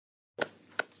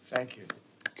Thank you.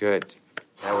 Good.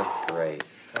 That was great.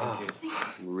 Thank you.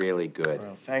 Really good.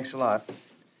 Well, thanks a lot.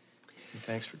 And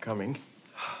thanks for coming.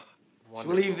 Should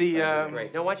we leave That was the...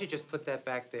 great. No, why don't you just put that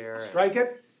back there? Strike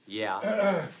it?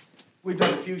 Yeah. We've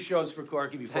done a few shows for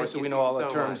Corky before, Thank so you we know all the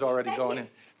so terms much. already going in.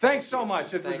 Thanks so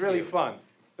much. It was Thank really you. fun.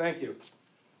 Thank you.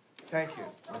 Thank you.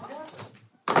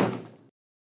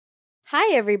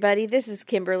 Hi, everybody. This is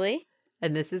Kimberly.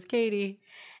 And this is Katie.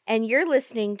 And you're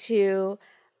listening to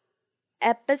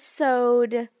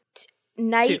episode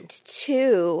night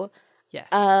 2 Yes.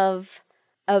 of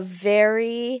A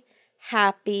Very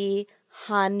Happy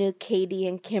Hanu, Katie,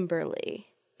 and Kimberly.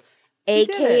 We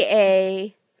did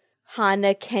AKA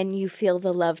Hana, Can You Feel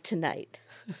the Love Tonight?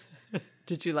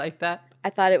 Did you like that?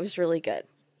 I thought it was really good.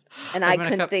 And I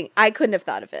couldn't have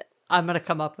thought of it. I'm going to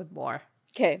come up with more.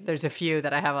 Okay. There's a few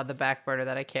that I have on the back burner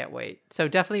that I can't wait. So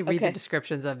definitely read the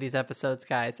descriptions of these episodes,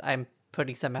 guys. I'm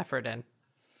putting some effort in.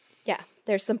 Yeah,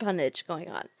 there's some punnage going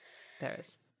on. There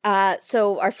is.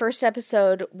 So our first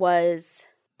episode was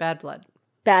Bad Blood.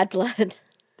 Bad Blood.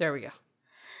 There we go.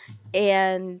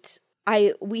 And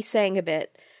we sang a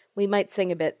bit. We might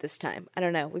sing a bit this time. I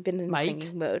don't know. We've been in a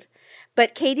singing mode.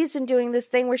 But Katie's been doing this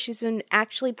thing where she's been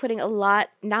actually putting a lot,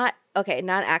 not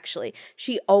actually.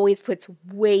 She always puts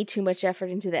way too much effort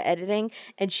into the editing,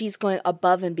 and she's going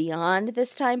above and beyond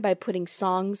this time by putting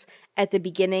songs at the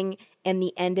beginning and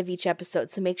the end of each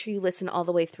episode. So make sure you listen all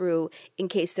the way through in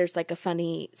case there's like a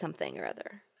funny something or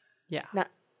other. Yeah.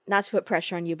 Not to put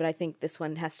pressure on you, but I think this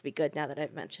one has to be good now that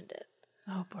I've mentioned it.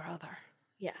 Oh, brother.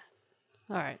 Yeah.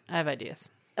 All right. I have ideas.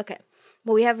 Okay.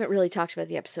 Well, we haven't really talked about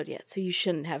the episode yet, so you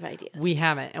shouldn't have ideas. We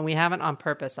haven't, and we haven't on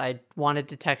purpose. I wanted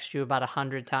to text you about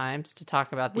 100 times to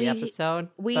talk about the episode.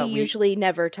 We usually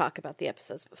never talk about the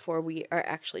episodes before we are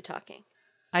actually talking.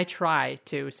 I try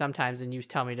to sometimes, and you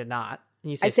tell me to not.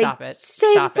 And you say, I say, stop it.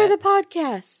 Save Stop it for it. the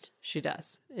podcast. She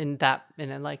does. In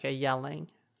like a yelling,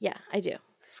 Yeah, I do.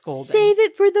 scolding. Save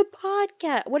it for the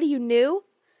podcast. What are you new?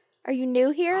 Are you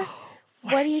new here?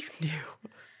 What are you new?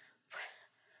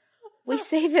 We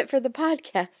save it for the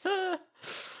podcast.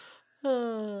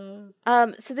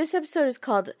 So this episode is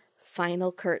called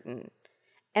Final Curtain.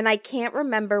 And I can't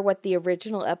remember what the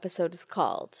original episode is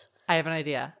called. I have an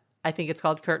idea. I think it's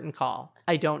called Curtain Call.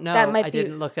 I don't know. That might I be...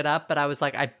 didn't look it up, but I was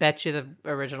like, I bet you the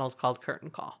original is called Curtain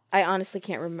Call. I honestly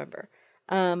can't remember.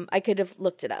 I could have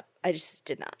looked it up. I just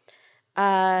did not.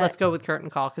 Let's go with Curtain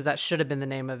Call, because that should have been the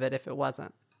name of it if it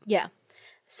wasn't. Yeah.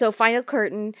 So Final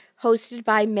Curtain, hosted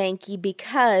by Mankey,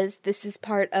 because this is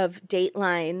part of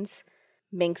Dateline's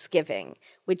Manksgiving,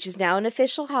 which is now an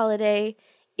official holiday.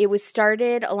 It was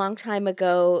started a long time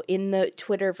ago in the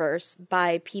Twitterverse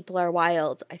by People Are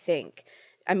Wild, I think.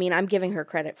 I mean, I'm giving her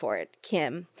credit for it.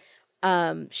 Kim.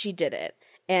 She did it.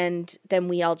 And then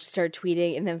we all just started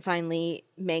tweeting, and then finally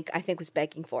Mank, I think, was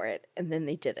begging for it, and then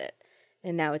they did it.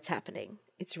 And now it's happening.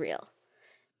 It's real.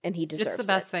 And he deserves it. It's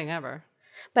the best thing ever.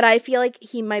 But I feel like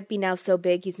he might be now so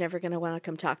big, he's never going to want to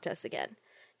come talk to us again.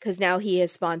 Because now he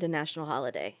has spawned a national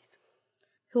holiday.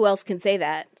 Who else can say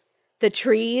that? The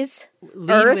trees?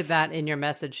 Lead Earth, with that in your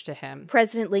message to him.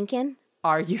 President Lincoln?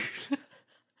 Are you...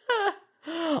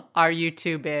 Are you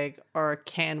too big, or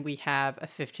can we have a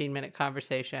 15-minute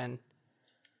conversation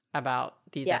about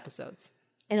these episodes?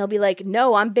 And he'll be like,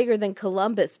 no, I'm bigger than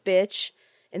Columbus, bitch.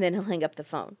 And then he'll hang up the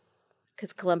phone.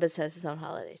 Because Columbus has his own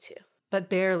holiday, too. But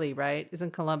barely, right?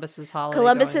 Isn't Columbus's holiday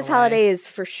Columbus's going away? holiday is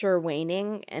for sure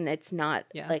waning, and it's not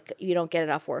like you don't get it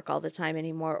off work all the time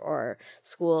anymore or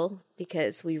school,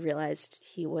 because we realized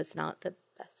he was not the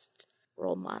best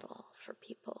role model for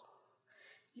people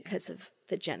because of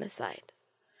the genocide.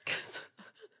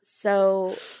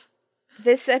 So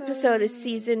this episode is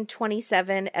season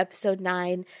 27, episode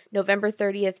 9, November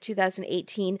 30th,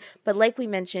 2018. But like we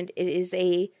mentioned, it is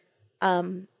a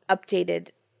updated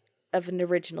of an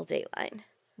original Dateline.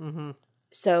 Mm-hmm.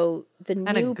 So the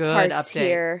and new a good parts update.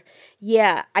 here.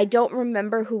 Yeah, I don't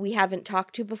remember who we haven't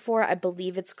talked to before. I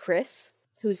believe it's Chris,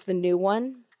 who's the new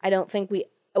one. I don't think we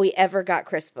ever got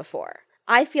Chris before.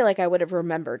 I feel like I would have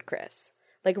remembered Chris.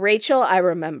 Like Rachel, I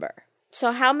remember.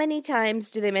 So how many times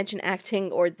do they mention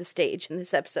acting or the stage in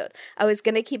this episode? I was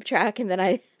going to keep track, and then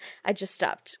I just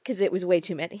stopped because it was way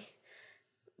too many.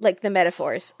 Like the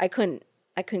metaphors. I couldn't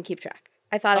keep track.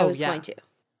 I thought I was going to.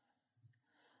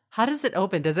 How does it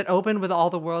open? Does it open with all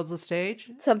the world's a stage?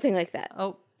 Something like that.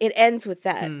 Oh. It ends with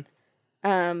that.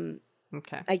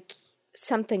 Okay.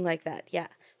 Something like that, yeah.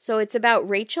 So it's about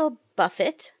Rachel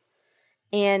Buffett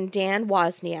and Dan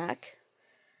Wozniak,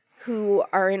 who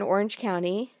are in Orange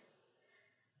County.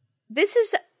 This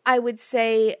is, I would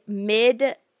say,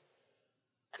 it's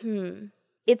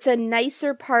a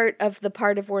nicer part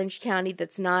of Orange County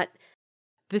that's not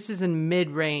this is in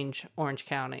mid-range Orange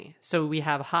County. So we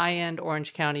have high-end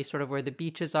Orange County, sort of where the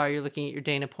beaches are. You're looking at your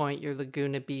Dana Point, your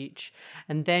Laguna Beach.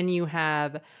 And then you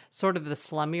have sort of the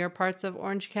slummier parts of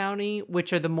Orange County,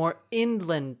 which are the more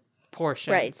inland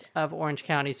portions of Orange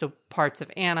County. So parts of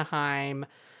Anaheim,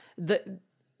 the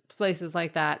places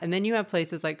like that. And then you have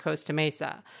places like Costa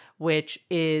Mesa, which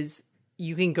is,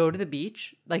 you can go to the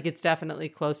beach. Like, it's definitely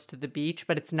close to the beach,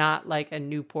 but it's not like a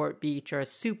Newport Beach or a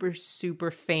super,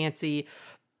 super fancy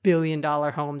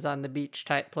billion-dollar homes on the beach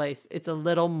type place. It's a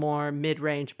little more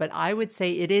mid-range, but I would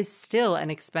say it is still an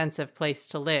expensive place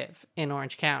to live in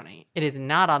Orange County. It is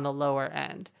not on the lower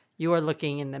end. You are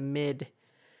looking in the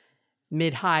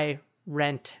mid-high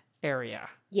rent area.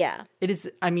 Yeah. It is,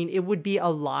 I mean, it would be a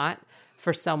lot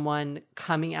for someone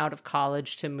coming out of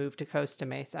college to move to Costa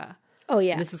Mesa. Oh,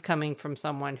 yeah. This is coming from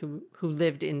someone who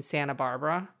lived in Santa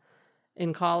Barbara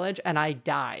in college, and I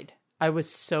died. I was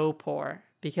so poor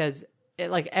because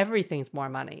like everything's more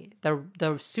money. The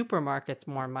supermarket's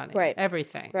more money. Right.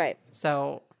 Everything. Right.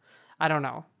 So I don't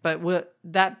know. But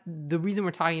the reason we're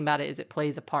talking about it is it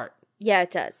plays a part. Yeah, it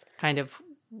does. Kind of.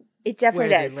 It definitely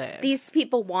where does. they live. These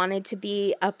people wanted to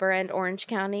be upper end Orange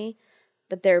County,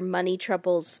 but their money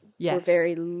troubles were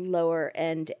very lower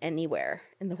end anywhere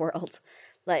in the world.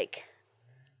 Like,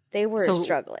 they were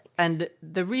struggling. And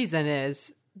the reason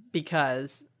is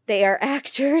because they are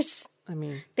actors. I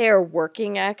mean, they are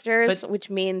working actors, which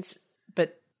means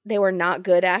they were not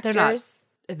good actors.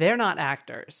 They're not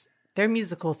actors. They're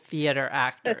musical theater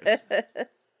actors.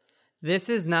 This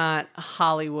is not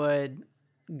Hollywood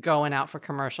going out for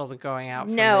commercials and going out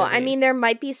for No, movies. I mean there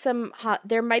might be some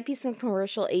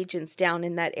commercial agents down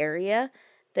in that area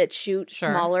that shoot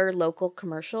smaller local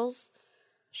commercials.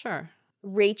 Sure.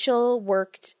 Rachel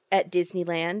worked at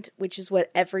Disneyland, which is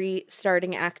what every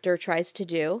starting actor tries to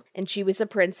do. And she was a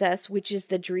princess, which is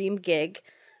the dream gig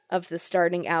of the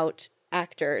starting out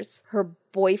actors. Her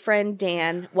boyfriend,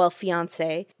 Dan,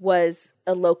 fiance, was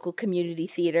a local community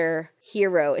theater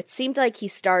hero. It seemed like he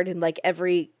starred in like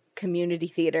every community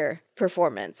theater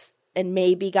performance and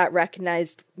maybe got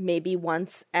recognized maybe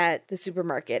once at the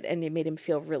supermarket, and it made him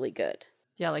feel really good.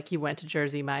 Yeah, like he went to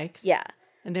Jersey Mike's. Yeah.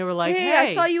 And they were like, hey,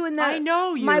 I saw you in that. I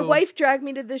know you. My wife dragged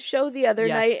me to the show the other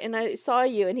night, and I saw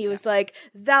you. And he was like,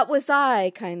 that was I,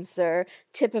 kind sir.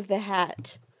 Tip of the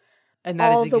hat. And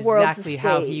that All is the world's a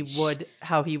exactly stage.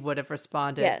 how he would have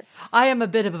responded. Yes. I'm a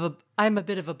bit of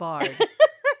a bard.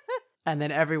 And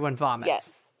then everyone vomits.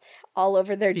 Yes. All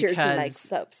over their Jersey Because Mike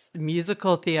subs.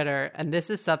 Musical theater, and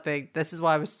this is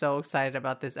why I was so excited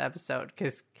about this episode,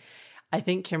 because I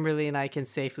think Kimberly and I can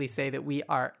safely say that we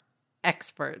are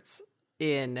experts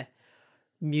in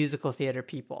musical theater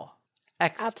people.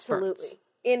 Experts. Absolutely.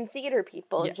 In theater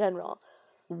people in general.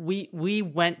 We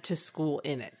went to school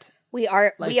in it. We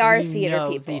are theater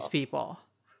know people. These people.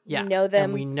 Yeah. We know them.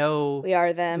 And we know we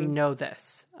are them. We know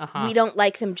this. Uh-huh. We don't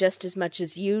like them just as much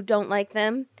as you don't like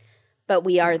them, but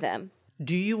we are them.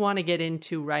 Do you want to get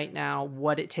into right now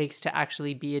what it takes to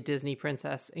actually be a Disney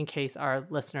princess in case our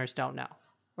listeners don't know?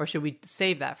 Or should we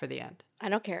save that for the end? I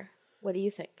don't care. What do you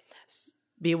think?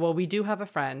 Well, we do have a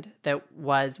friend that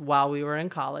was, while we were in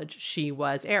college, she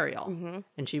was Ariel. Mm-hmm.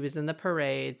 And she was in the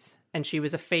parades, and she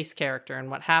was a face character.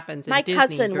 And what happens in Disney... My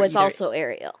cousin was also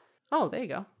Ariel. Oh, there you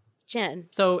go. Jen.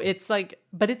 So it's like...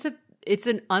 But it's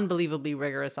an unbelievably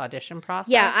rigorous audition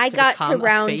process. Yeah, I got to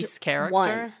round face character.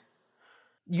 1.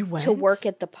 You went? To work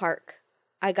at the park.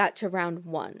 I got to round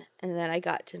 1, and then I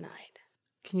got denied.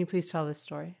 Can you please tell this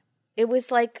story? It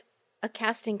was like a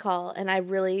casting call, and I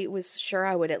really was sure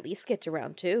I would at least get to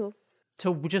round 2.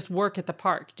 To just work at the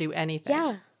park, do anything.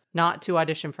 Yeah. Not to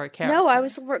audition for a character. No, I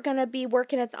was going to be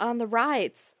working on the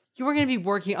rides. You were going to be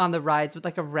working on the rides with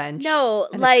like a wrench. No,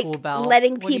 and like a school belt.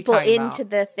 letting What are you people talking into about?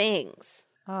 the things.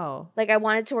 Oh. Like I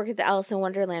wanted to work at the Alice in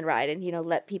Wonderland ride and,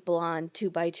 let people on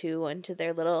 2x2 onto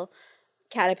their little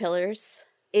caterpillars.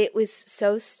 It was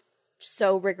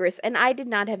so rigorous. And I did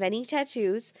not have any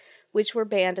tattoos, which were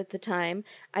banned at the time.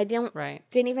 I didn't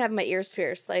even have my ears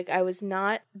pierced. Like I was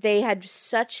not, they had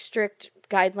such strict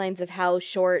guidelines of how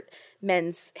short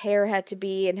men's hair had to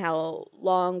be and how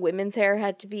long women's hair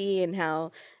had to be and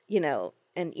how,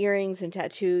 and earrings and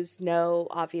tattoos, no,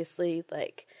 obviously,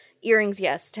 like earrings,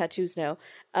 yes, tattoos, no.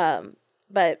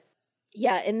 But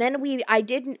yeah, and then we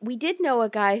did know a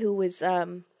guy who was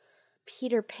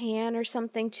Peter Pan or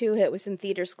something too. It was in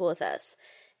theater school with us.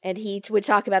 And he would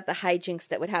talk about the hijinks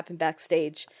that would happen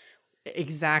backstage.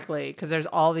 Exactly, because there's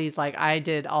all these, like, I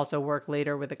did also work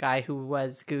later with a guy who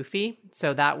was Goofy,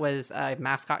 so that was a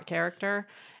mascot character,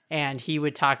 And he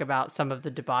would talk about some of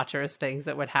the debaucherous things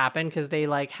that would happen because they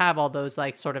like have all those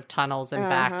like sort of tunnels and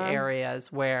back areas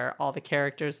where all the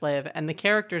characters live. And the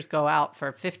characters go out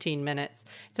for 15 minutes.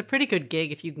 It's a pretty good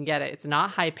gig if you can get it. It's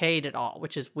not high paid at all,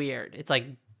 which is weird. It's like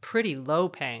pretty low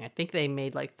paying. I think they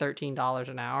made like $13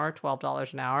 an hour,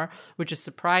 $12 an hour, which is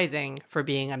surprising for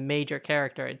being a major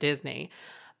character at Disney.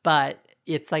 But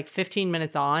it's like 15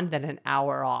 minutes on, then an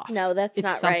hour off. No, that's it's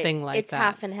not right. Something like it's that.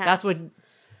 Half and half. That's what...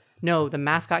 No, the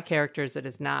mascot characters, it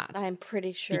is not. I'm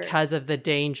pretty sure. Because of the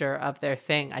danger of their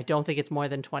thing. I don't think it's more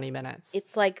than 20 minutes.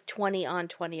 It's like 20 on,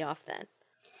 20 off then.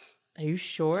 Are you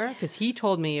sure? Because he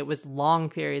told me it was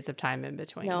long periods of time in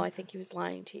between. No, I think he was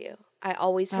lying to you. I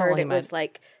always heard it was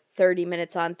like 30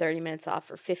 minutes on, 30 minutes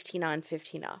off, or 15 on,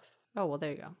 15 off. Oh, well,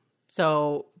 there you go.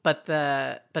 So, but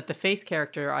the face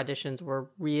character auditions were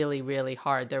really, really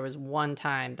hard. There was one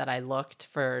time that I looked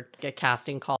for a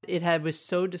casting call. Was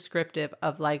so descriptive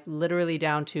of like literally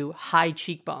down to high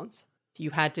cheekbones. You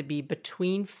had to be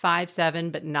between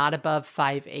 5'7", but not above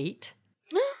 5'8".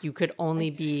 You could only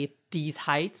be these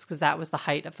heights because that was the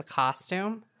height of the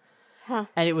costume. Huh.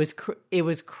 And it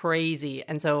was crazy.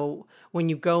 And so when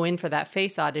you go in for that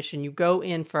face audition, you go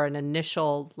in for an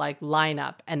initial like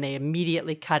lineup and they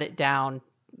immediately cut it down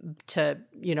to,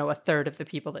 a third of the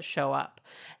people that show up.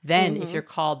 Then if you're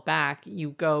called back,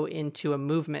 you go into a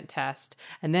movement test.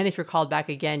 And then if you're called back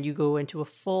again, you go into a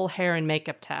full hair and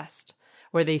makeup test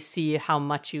where they see how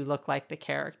much you look like the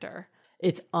character.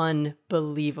 It's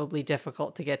unbelievably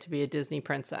difficult to get to be a Disney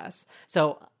princess.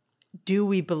 So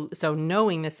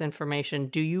knowing this information,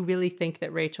 do you really think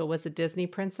that Rachel was a Disney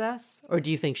princess? Or do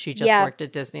you think she just worked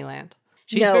at Disneyland?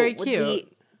 She's very cute.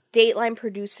 The Dateline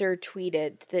producer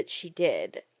tweeted that she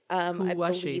did. I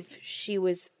believe she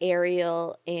was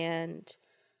Ariel and...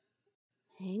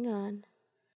 Hang on.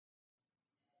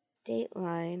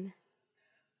 Dateline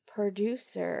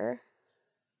producer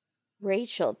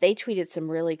Rachel. They tweeted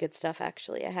some really good stuff,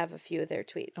 actually. I have a few of their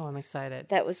tweets. Oh, I'm excited.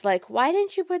 That was like, why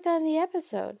didn't you put that in the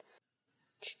episode?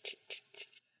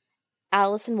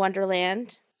 Alice in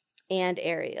Wonderland and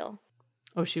Ariel.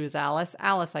 Oh, she was Alice?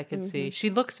 Alice, I could see. She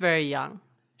looks very young.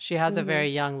 She has a very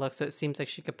young look, so it seems like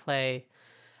she could play...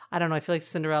 I don't know, I feel like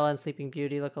Cinderella and Sleeping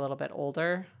Beauty look a little bit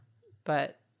older,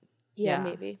 but... Yeah,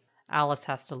 maybe. Alice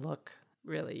has to look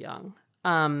really young.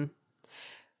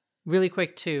 Really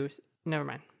quick, too. Never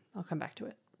mind. I'll come back to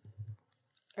it.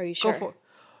 Are you sure?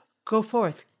 Go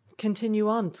forth. Continue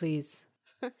on, please.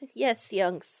 Yes,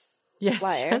 young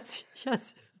squire.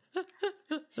 Yes.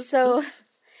 So,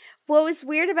 what was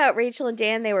weird about Rachel and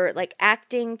Dan, they were like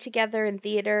acting together in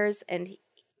theaters, and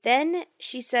then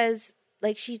she says,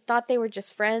 like, she thought they were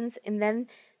just friends, and then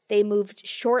they moved,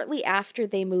 shortly after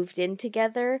they moved in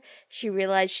together, she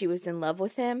realized she was in love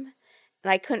with him,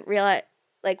 and I couldn't realize,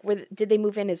 like, did they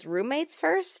move in as roommates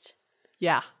first?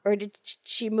 Yeah. Or did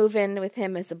she move in with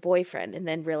him as a boyfriend and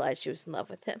then realize she was in love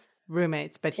with him?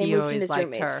 Roommates, but he always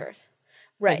liked her. First.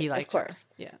 Right, he liked of course.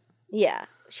 Her. Yeah. Yeah.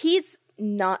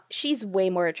 She's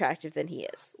way more attractive than he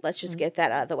is. Let's just get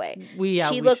that out of the way.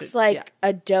 She looks like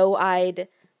a doe-eyed,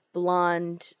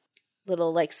 blonde,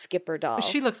 little, like, Skipper doll.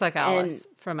 She looks like Alice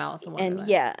from Alice in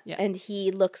Wonderland. And and he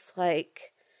looks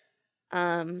like...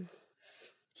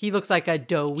 he looks like a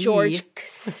doughy. George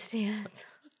Costanza.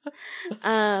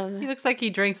 He looks like he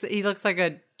drinks. He looks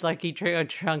like he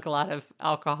drunk a lot of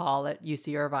alcohol at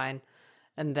UC Irvine,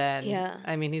 and then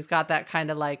I mean he's got that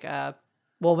kind of like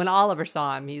when Oliver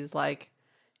saw him, he's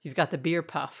got the beer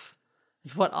puff,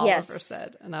 is what Oliver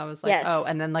said, and I was like, oh,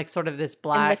 and then like sort of this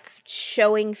black and the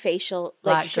showing facial,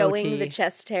 like showing goatee. the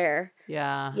chest hair,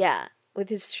 yeah, with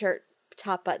his shirt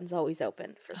top buttons always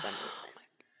open for some reason,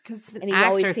 because it's an and he actor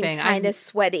always thing. seemed kind of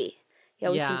sweaty. He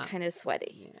always seemed kind of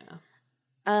sweaty. Yeah.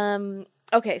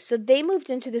 Okay, so they moved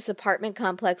into this apartment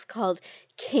complex called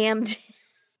Camden.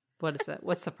 What is it?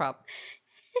 What's the problem?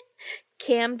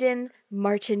 Camden,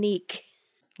 Martinique.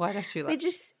 Why don't you like?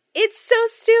 It's so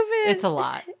stupid. It's a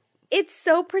lot. It's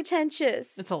so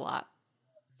pretentious. It's a lot.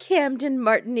 Camden,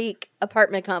 Martinique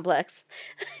apartment complex.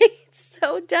 It's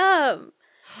so dumb.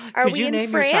 Could you name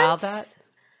your child that?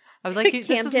 I was like, this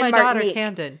is my daughter,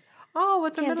 Camden. Oh,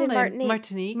 what's her middle name?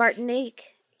 Martinique. Martinique.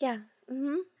 Yeah.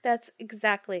 That's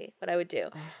exactly what I would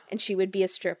do. And she would be a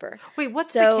stripper. Wait,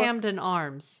 what's the Camden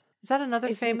Arms? Is that another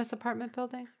famous apartment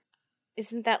building?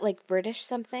 Isn't that like British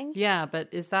something? Yeah, but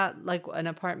is that like an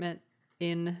apartment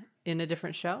in a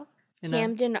different show?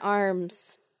 Camden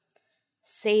Arms.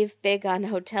 Save big on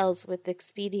hotels with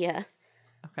Expedia.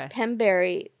 Okay.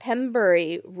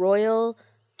 Pembury, Royal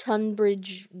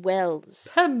Tunbridge Wells.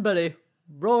 Pembury,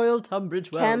 Royal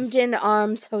Tunbridge Wells. Camden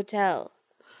Arms Hotel.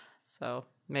 So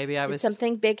Maybe I Did was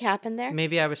something big happen there?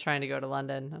 Maybe I was trying to go to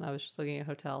London and I was just looking at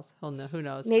hotels. Who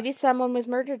knows? Maybe someone was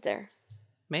murdered there.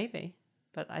 Maybe,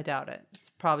 but I doubt it. It's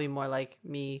probably more like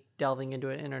me delving into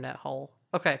an internet hole.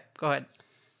 Okay, go ahead.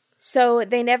 So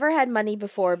they never had money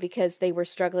before because they were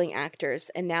struggling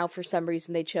actors, and now for some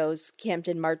reason they chose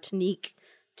Camden, Martinique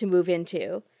to move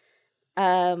into,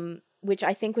 which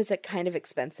I think was a kind of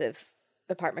expensive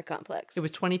apartment complex. It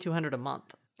was $2,200 a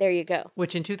month. There you go.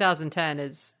 Which in 2010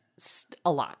 is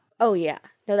a lot. Oh yeah,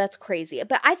 no, that's crazy.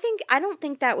 But I don't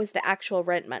think that was the actual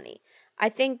rent money. I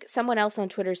think someone else on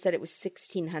Twitter said it was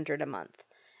 $1,600 a month,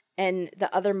 and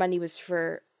the other money was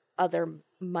for other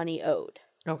money owed.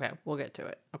 Okay, we'll get to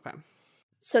it. Okay.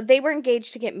 So they were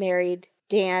engaged to get married,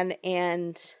 Dan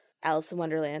and Alice in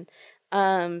Wonderland,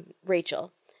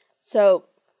 Rachel. So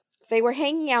they were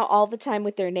hanging out all the time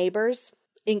with their neighbors,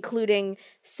 including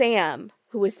Sam,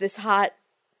 who was this hot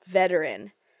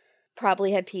veteran,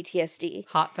 probably had PTSD.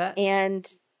 Hot vet?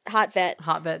 And hot vet.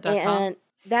 Hotvet.com? And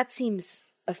that seems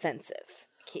offensive.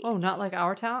 Kate. Oh, not like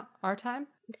our time?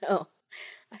 No.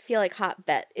 I feel like hot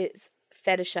vet is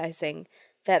fetishizing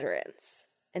veterans.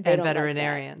 And they don't like that.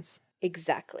 veterinarians.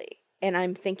 Exactly. And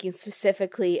I'm thinking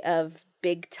specifically of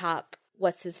Big Top.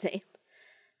 What's his name?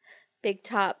 Big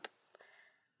Top.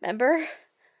 Remember?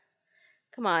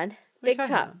 Come on. Big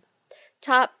Top.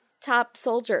 Top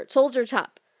soldier. Soldier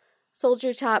Top.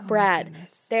 Soldier Top Brad.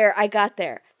 There, I got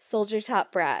there. Soldier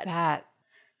Top Brad.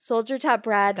 Soldier Top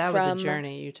Brad that from... was a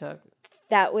journey you took.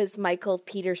 That was Michael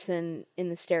Peterson in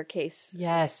the staircase.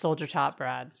 Yes, Soldier Top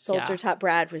Brad. Soldier Top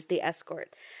Brad was the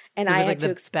escort. And he was I had to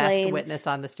explain best witness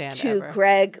on the stand to ever.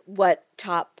 Greg what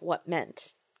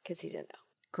meant, because he didn't know.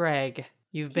 Greg,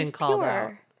 you've been He's called pure.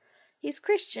 out. He's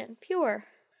Christian, pure.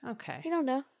 Okay. You don't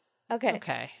know. Okay.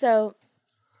 Okay. So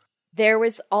there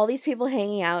was all these people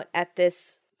hanging out at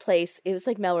this place. It was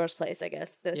like Melrose Place, I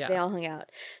guess. They all hung out.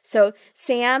 So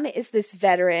Sam is this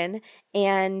veteran,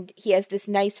 and he has this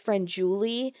nice friend,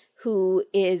 Julie, who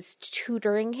is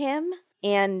tutoring him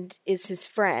and is his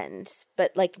friend,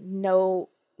 but like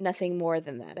nothing more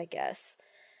than that, I guess.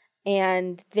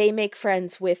 And they make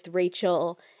friends with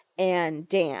Rachel and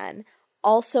Dan.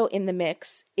 Also in the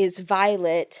mix is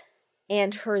Violet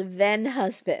and her then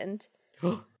husband.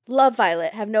 Love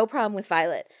Violet. Have no problem with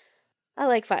Violet. I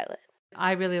like Violet.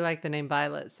 I really like the name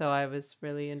Violet, so I was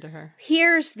really into her.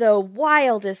 Here's the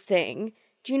wildest thing.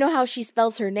 Do you know how she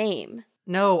spells her name?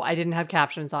 No, I didn't have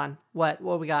captions on. What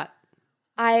we got?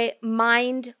 I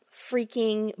mind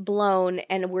freaking blown,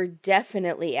 and we're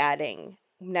definitely adding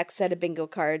next set of bingo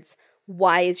cards.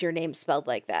 Why is your name spelled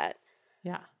like that?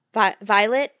 Yeah.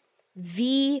 Violet,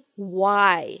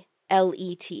 Vylet.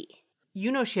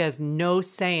 You know she has no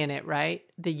say in it, right?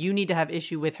 That you need to have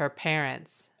issue with her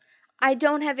parents. I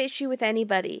don't have issue with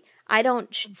anybody. I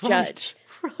don't judge.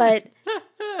 Right. But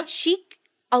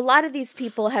a lot of these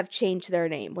people have changed their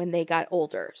name when they got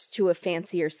older to a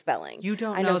fancier spelling. You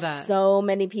don't I know that. So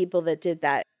many people that did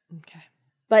that. Okay.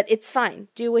 But it's fine.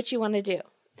 Do what you want to do.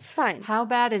 It's fine. How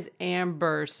bad is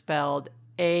Amber spelled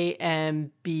Amburr?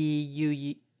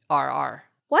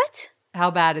 What?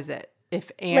 How bad is it?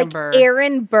 If Amber... Like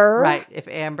Aaron Burr? Right. If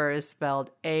Amber is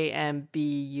spelled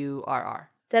Amburr.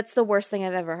 That's the worst thing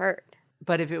I've ever heard.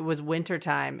 But if it was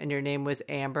wintertime and your name was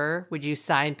Amber, would you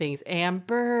sign things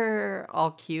Amber,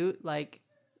 all cute, like,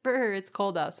 Burr, it's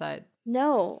cold outside?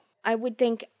 No, I would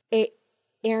think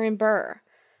Aaron Burr,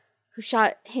 who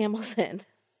shot Hamilton.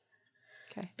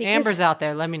 Okay. Because Amber's out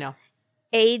there, let me know.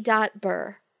 A.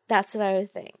 Burr. That's what I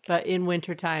would think. But in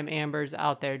wintertime, Amber's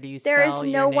out there. Do you spell There is no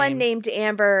your one name? named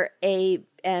Amber,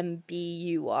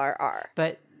 Amburr.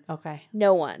 But, okay.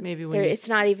 No one. Maybe when it's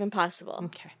not even possible.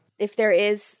 Okay. If there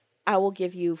is, I will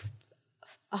give you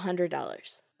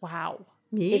 $100. Wow.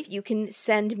 Me? If you can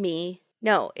send me,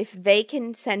 if they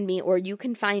can send me or you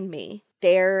can find me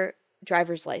their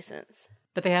driver's license.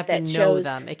 But they have to know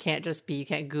them. It can't just be, you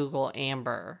can't Google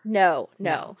Amber. No.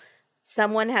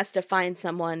 Someone has to find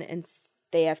someone and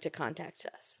they have to contact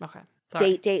us. Okay.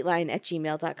 Sorry.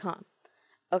 Dateline@gmail.com.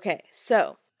 Okay,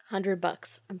 so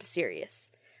 $100. I'm serious.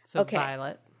 So okay.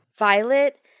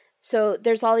 Violet. So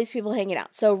there's all these people hanging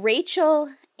out. So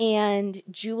Rachel and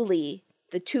Julie,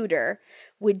 the tutor,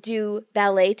 would do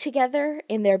ballet together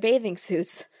in their bathing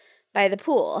suits by the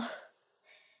pool.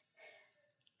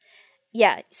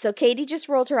 Yeah, so Katie just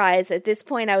rolled her eyes. At this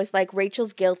point, I was like,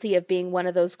 Rachel's guilty of being one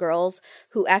of those girls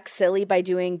who acts silly by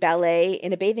doing ballet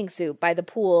in a bathing suit by the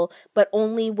pool, but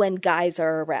only when guys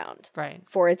are around. Right.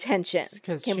 For attention.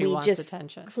 Because Can she we wants just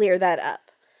attention. clear that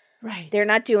up? Right. They're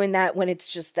not doing that when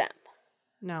it's just them.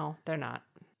 No, they're not.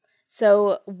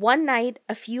 So one night,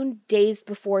 a few days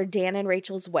before Dan and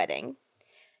Rachel's wedding,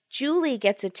 Julie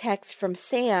gets a text from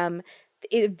Sam.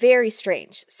 A very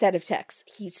strange set of texts.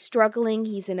 He's struggling.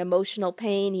 He's in emotional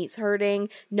pain. He's hurting.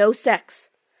 No sex.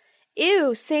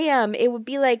 Ew, Sam, it would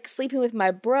be like sleeping with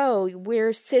my bro.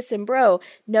 We're sis and bro.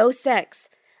 No sex.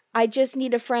 I just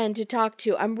need a friend to talk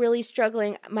to. I'm really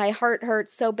struggling. My heart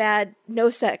hurts so bad. No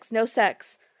sex. No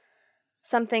sex.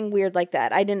 Something weird like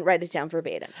that. I didn't write it down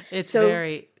verbatim. It's so,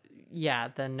 very,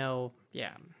 no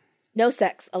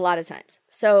sex a lot of times.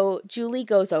 So Julie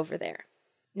goes over there.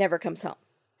 Never comes home.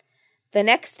 The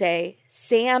next day,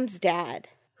 Sam's dad,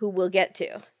 who we'll get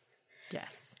to.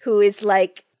 Yes. Who is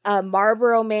like a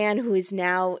Marlboro man who is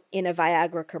now in a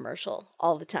Viagra commercial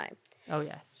all the time. Oh,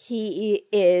 yes. He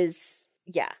is,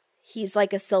 he's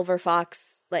like a silver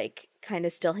fox, like kind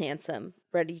of still handsome,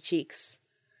 ruddy cheeks,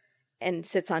 and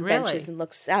sits on benches and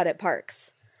looks out at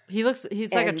parks. He's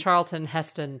like a Charlton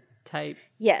Heston type.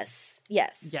 Yes.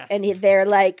 And they're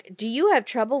like, do you have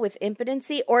trouble with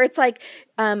impotency? Or it's like,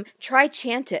 try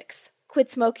Chantix,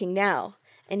 quit smoking now.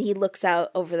 And he looks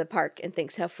out over the park and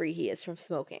thinks how free he is from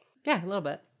smoking. Yeah, a little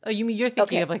bit. Oh, you mean you're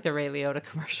thinking of like the Ray Liotta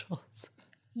commercials?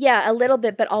 Yeah, a little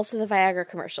bit, but also the Viagra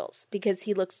commercials, because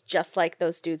he looks just like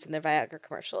those dudes in the Viagra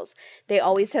commercials. They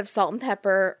always have salt and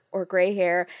pepper or gray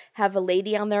hair, have a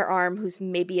lady on their arm who's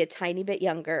maybe a tiny bit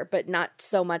younger, but not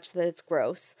so much that it's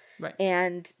gross. Right.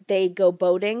 And they go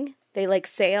boating, they like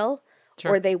sail,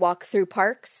 or they walk through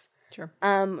parks. Sure.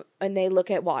 And they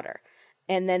look at water.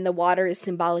 And then the water is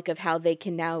symbolic of how they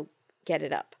can now get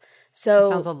it up. So that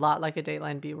sounds a lot like a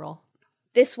Dateline B-roll.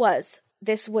 This was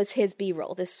his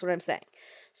B-roll. This is what I'm saying.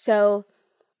 So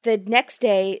the next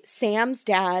day, Sam's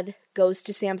dad goes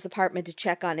to Sam's apartment to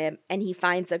check on him, and he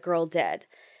finds a girl dead.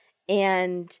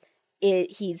 And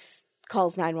he's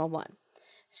calls 911.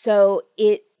 So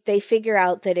they figure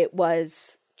out that it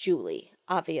was Julie,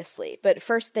 obviously. But at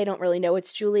first, they don't really know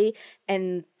it's Julie,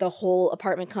 and the whole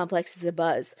apartment complex is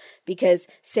abuzz because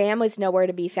Sam was nowhere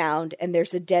to be found, and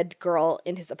there's a dead girl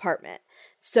in his apartment.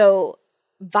 So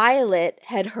Violet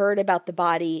had heard about the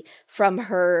body from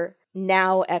her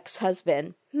now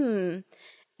ex-husband.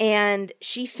 And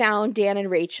she found Dan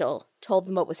and Rachel, told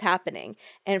them what was happening.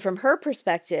 And from her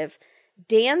perspective,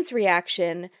 Dan's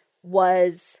reaction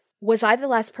was I the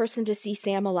last person to see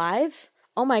Sam alive?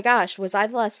 Oh my gosh, was I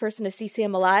the last person to see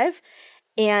Sam alive?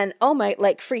 And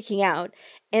like freaking out.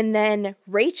 And then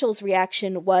Rachel's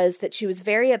reaction was that she was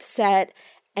very upset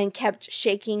and kept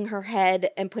shaking her head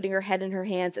and putting her head in her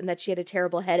hands, and that she had a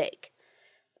terrible headache.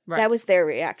 Right. That was their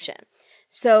reaction.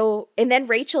 So, and then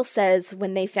Rachel says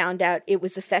when they found out it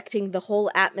was affecting the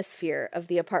whole atmosphere of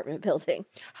the apartment building.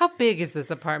 How big is this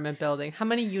apartment building? How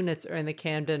many units are in the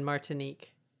Camden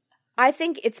Martinique? I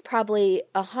think it's probably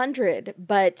 100,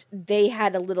 but they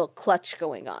had a little clutch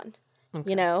going on,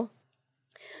 you know?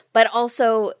 But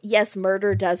also, yes,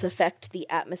 murder does affect the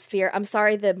atmosphere. I'm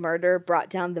sorry the murder brought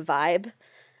down the vibe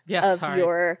of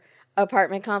your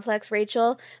apartment complex,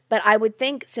 Rachel. But I would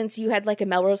think since you had like a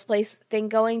Melrose Place thing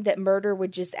going, that murder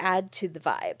would just add to the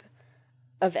vibe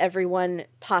of everyone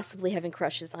possibly having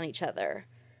crushes on each other,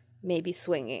 maybe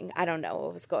swinging. I don't know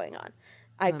what was going on.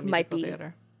 I might be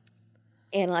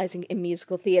analyzing in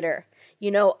musical theater.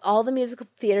 You know, all the musical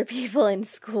theater people in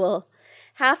school,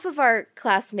 half of our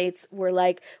classmates were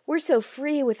like, we're so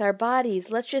free with our bodies,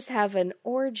 let's just have an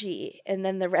orgy. And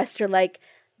then the rest are like,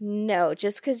 no,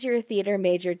 just because you're a theater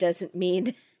major doesn't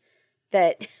mean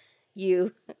that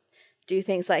you do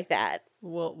things like that.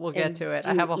 We'll get to it.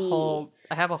 I have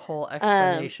a whole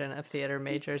explanation of theater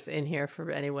majors in here for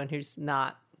anyone who's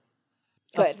not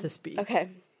up to speed. Okay.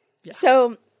 Yeah.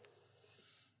 So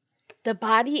the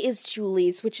body is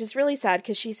Julie's, which is really sad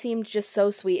because she seemed just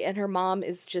so sweet, and her mom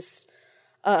is just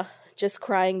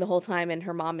crying the whole time, and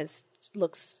her mom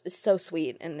looks so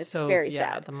sweet, and it's very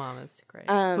sad. The mom is great.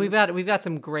 We've got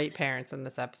some great parents in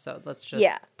this episode. Let's just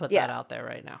put that out there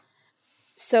right now.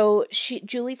 So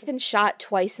Julie's been shot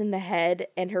twice in the head,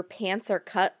 and her pants are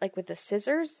cut like with the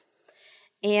scissors.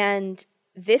 And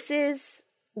this is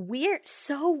weird,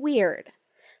 so weird.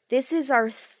 This is our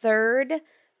third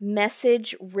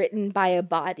message written by a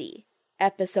body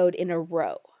episode in a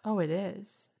row. Oh, it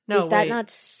is. No, is that not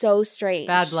so strange?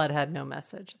 Bad Blood had no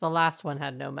message. The last one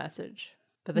had no message.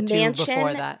 But the two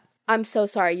before that. I'm so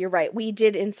sorry. You're right. We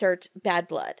did insert Bad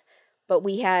Blood. But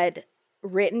we had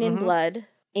Written in Blood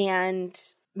and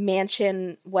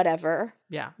Mansion whatever.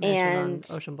 Yeah. Mansion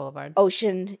on Ocean Boulevard.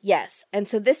 Ocean, yes. And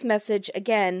so this message,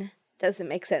 again, doesn't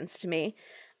make sense to me.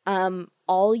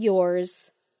 All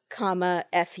yours, comma,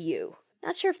 F you.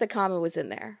 Not sure if the comma was in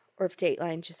there or if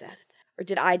Dateline just added that. Or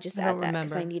did I just add that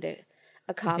because I need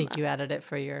a comma? I think you added it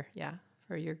for your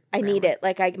I need it.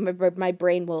 Like my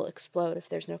brain will explode if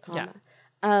there's no comma.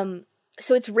 Yeah.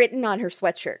 So it's written on her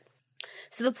sweatshirt.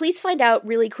 So the police find out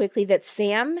really quickly that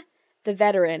Sam, the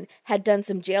veteran, had done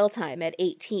some jail time at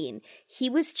 18. He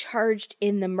was charged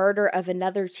in the murder of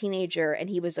another teenager and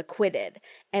he was acquitted.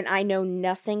 And I know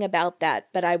nothing about that,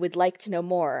 but I would like to know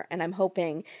more. And I'm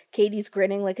hoping, Katie's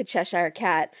grinning like a Cheshire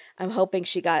cat, I'm hoping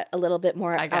she got a little bit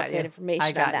more outside information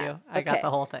on that. I got you. I got the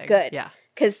whole thing. Good. Yeah.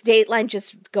 Because Dateline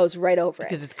just goes right over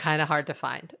Because it. it's kind of hard to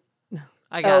find.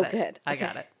 I got it. Good. I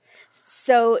got it.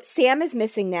 So Sam is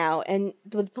missing now, and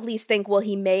the police think, well,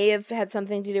 he may have had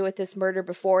something to do with this murder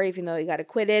before, even though he got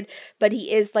acquitted, but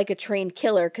he is like a trained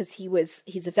killer because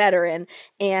he's a veteran,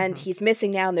 and he's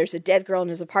missing now, and there's a dead girl in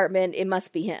his apartment. It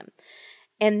must be him.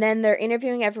 And then they're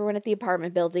interviewing everyone at the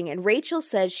apartment building, and Rachel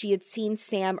says she had seen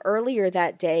Sam earlier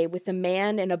that day with a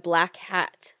man in a black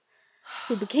hat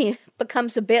who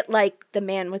becomes a bit like the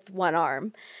man with one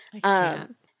arm. I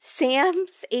can't.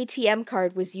 Sam's ATM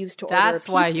card was used to order a pizza. That's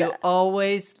why you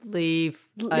always leave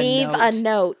a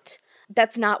note.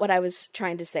 That's not what I was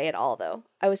trying to say at all, though.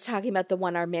 I was talking about the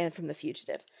one-armed man from The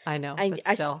Fugitive. I know, but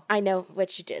still. I know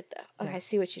what you did, though. Okay, I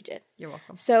see what you did. You're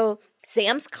welcome. So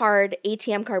Sam's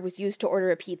ATM card was used to order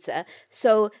a pizza.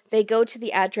 So they go to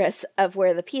the address of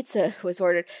where the pizza was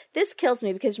ordered. This kills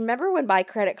me because remember when my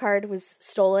credit card was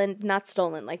stolen? Not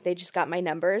stolen, like they just got my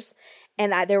numbers.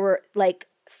 And there were like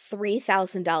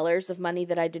 $3,000 of money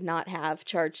that I did not have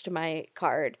charged to my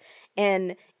card.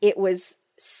 And it was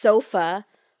sofa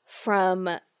from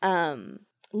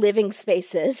Living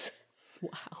Spaces.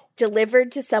 Wow.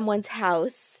 Delivered to someone's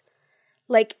house.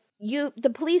 Like,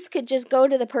 the police could just go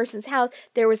to the person's house.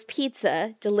 There was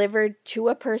pizza delivered to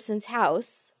a person's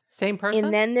house. Same person?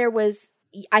 And then there was,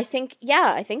 I think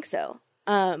so.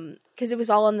 Because it was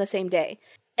all on the same day.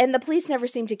 And the police never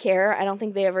seemed to care. I don't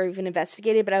think they ever even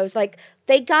investigated. But I was like,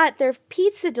 they got their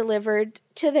pizza delivered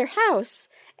to their house.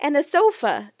 And a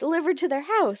sofa delivered to their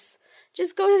house.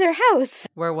 Just go to their house.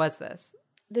 Where was this?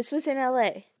 This was in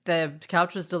L.A. The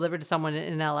couch was delivered to someone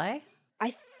in L.A.?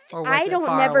 I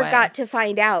never got to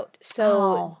find out.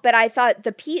 So, But I thought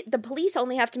the police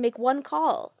only have to make one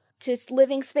call to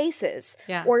Living Spaces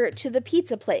or to the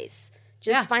pizza place.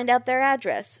 Just find out their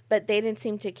address. But they didn't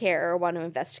seem to care or want to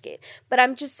investigate. But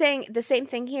I'm just saying the same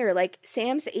thing here. Like,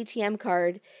 Sam's ATM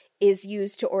card is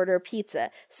used to order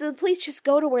pizza. So the police just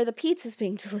go to where the pizza's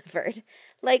being delivered.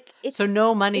 Like, it's so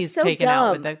no money's so taken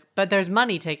dumb. out but there's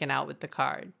money taken out with the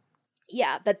card.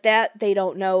 Yeah, but that they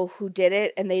don't know who did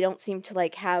it, and they don't seem to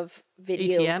like have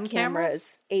video ATM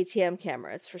ATM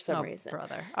cameras for some reason.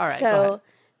 Brother. All right. So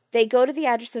they go to the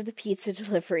address of the pizza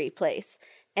delivery place,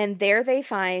 and there they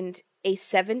find a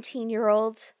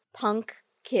 17-year-old punk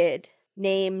kid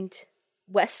named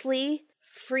Wesley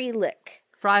Frylock.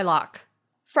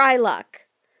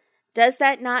 Does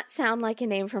that not sound like a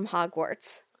name from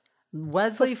Hogwarts?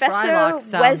 Wesley Professor Frylock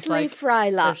sounds Wesley like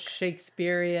Frylock. a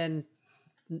Shakespearean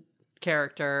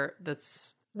character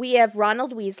that's... We have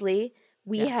Ronald Weasley.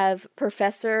 We have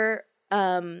Professor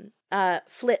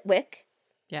Flitwick.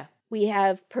 Yeah. We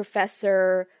have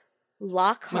Professor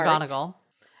Lockhart. McGonagall.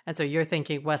 And so you're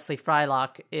thinking Wesley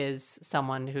Frylock is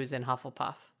someone who's in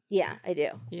Hufflepuff. Yeah, I do.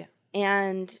 Yeah.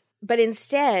 But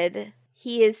instead,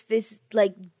 he is this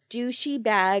like douchey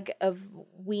bag of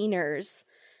wieners,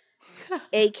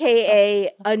 aka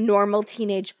a normal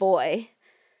teenage boy.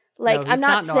 Like, No, I'm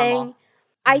not saying normal.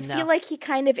 I feel like he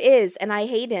kind of is, and I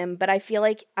hate him, but I feel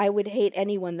like I would hate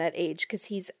anyone that age because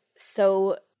he's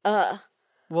so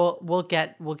We'll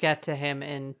get to him,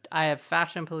 and I have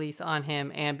Fashion Police on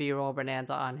him and B-roll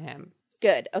Bonanza on him.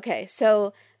 Good. Okay,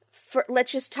 so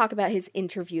let's just talk about his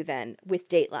interview then with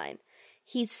Dateline.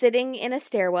 He's sitting in a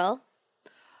stairwell.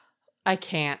 I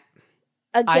can't.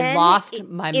 Again, I lost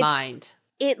my mind.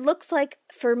 It looks like,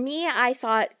 for me, I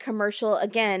thought commercial,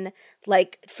 again,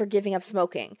 like for giving up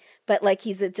smoking. But like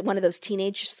he's one of those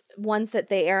teenage ones that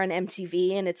they air on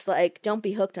MTV, and it's like, don't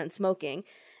be hooked on smoking.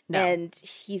 No. And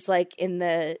he's like in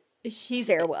the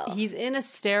stairwell. He's in a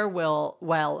stairwell,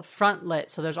 front lit.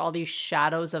 So there's all these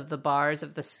shadows of the bars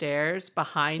of the stairs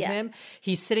behind him.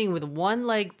 He's sitting with one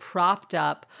leg propped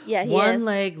up, one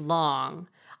leg long.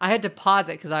 I had to pause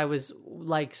it because I was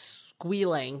like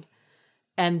squealing.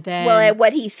 And then, well, at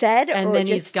what he said, and or then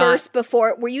just first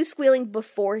before? Were you squealing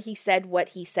before he said what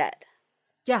he said?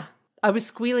 Yeah, I was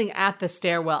squealing at the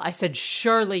stairwell. I said,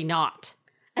 "Surely not."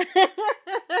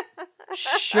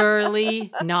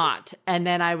 Surely not. And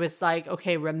then I was like,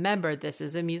 okay, remember, this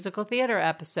is a musical theater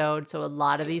episode, so a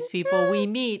lot of these people we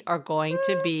meet are going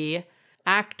to be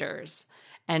actors.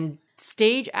 And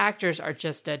stage actors are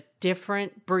just a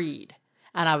different breed.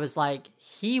 And I was like,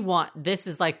 this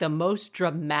is like the most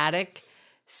dramatic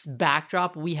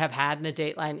backdrop we have had in a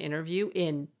Dateline interview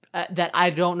in that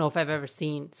I don't know if I've ever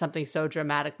seen something so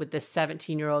dramatic with this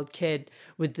 17-year-old kid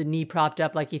with the knee propped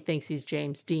up like he thinks he's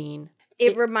James Dean.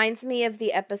 It reminds me of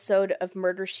the episode of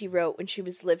Murder, She Wrote when she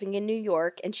was living in New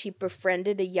York and she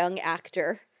befriended a young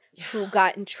actor who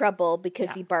got in trouble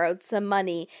because he borrowed some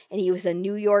money and he was a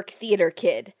New York theater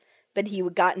kid, but he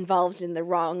got involved in the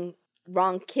wrong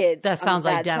kids That sounds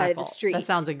on the bad side of identical. the street. That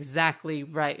sounds exactly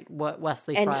right what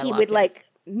Wesley and Frylock he would is. like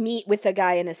meet with a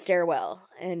guy in a stairwell,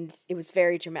 and it was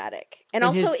very dramatic. And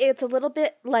also it's a little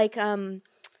bit like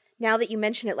now that you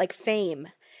mention it, like Fame.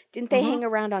 Didn't they hang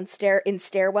around on in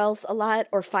stairwells a lot,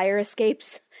 or fire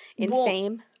escapes in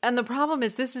Fame? And the problem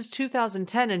is this is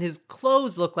 2010 and his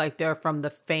clothes look like they're from the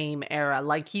Fame era.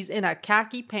 Like he's in a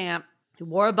khaki pant, he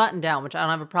wore a button down, which I don't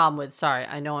have a problem with. Sorry,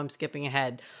 I know I'm skipping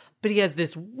ahead. But he has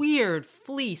this weird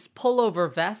fleece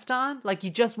pullover vest on, like he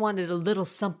just wanted a little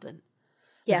something.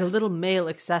 Like a little male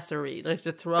accessory, like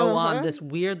to throw on this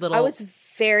weird little... I was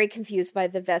very confused by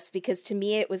the vest because to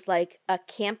me it was like a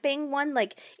camping one.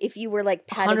 Like if you were like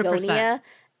Patagonia 100%.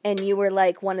 and you were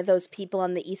like one of those people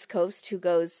on the East Coast who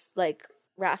goes like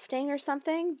rafting or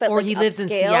something. But or like he lives in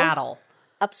Seattle.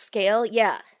 Upscale,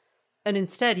 yeah. And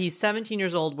instead he's 17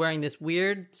 years old wearing this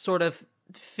weird sort of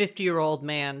 50-year-old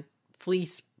man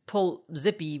fleece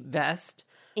zippy vest.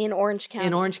 In Orange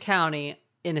County.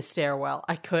 In a stairwell.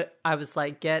 I was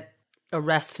like,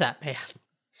 arrest that man.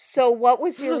 So what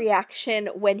was your reaction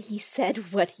when he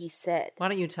said what he said? Why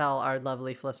don't you tell our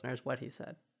lovely listeners what he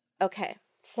said? Okay,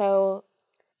 so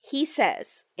he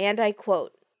says, and I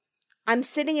quote, "I'm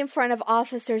sitting in front of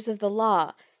officers of the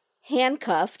law,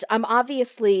 handcuffed. I'm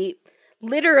obviously,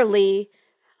 literally,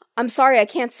 I'm sorry I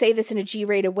can't say this in a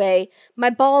G-rated way.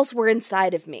 My balls were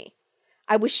inside of me.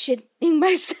 I was shitting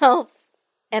myself,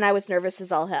 and I was nervous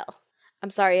as all hell." I'm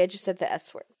sorry, I just said the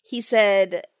S word. He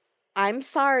said, "I'm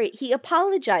sorry." He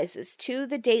apologizes to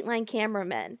the Dateline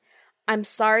cameramen. "I'm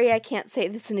sorry I can't say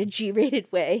this in a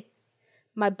G-rated way.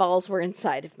 My balls were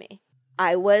inside of me.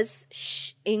 I was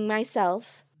shitting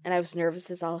myself, and I was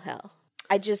nervous as all hell."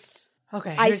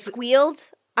 I squealed.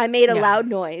 I made a loud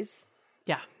noise.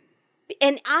 Yeah.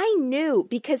 And I knew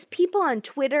because people on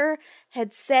Twitter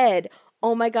had said,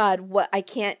 "Oh my God, what, I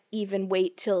can't even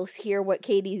wait till hear what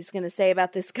Katie's going to say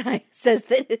about this guy." Says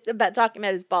that about talking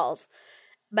about his balls.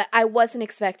 But I wasn't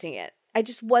expecting it. I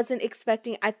just wasn't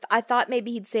expecting. I thought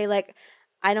maybe he'd say like,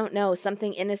 I don't know,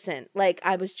 something innocent. Like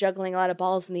I was juggling a lot of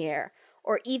balls in the air.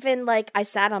 Or even like I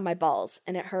sat on my balls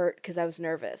and it hurt because I was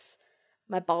nervous.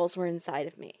 My balls were inside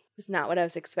of me. It was not what I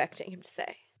was expecting him to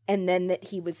say. And then that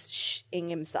he was shitting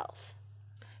himself.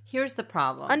 Here's the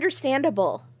problem.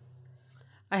 Understandable.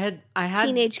 I had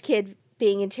teenage kid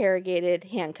being interrogated,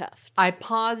 handcuffed. I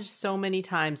paused so many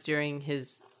times during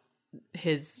his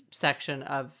section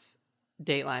of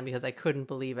Dateline because I couldn't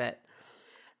believe it.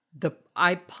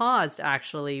 I paused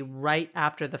actually right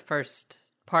after the first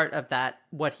part of that,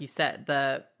 what he said,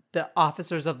 the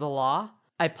officers of the law.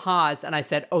 I paused and I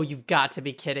said, "Oh, you've got to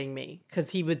be kidding me." Because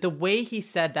the way he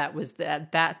said that was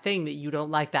that thing that you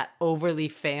don't like, that overly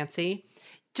fancy.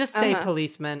 Just say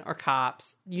policeman or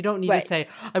cops. You don't need to say,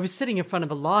 "I was sitting in front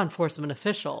of a law enforcement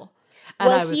official." And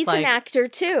well, I was he's like, an actor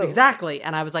too. Exactly.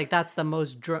 And I was like, that's the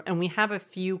most... and we have a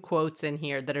few quotes in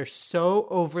here that are so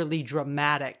overly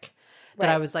dramatic that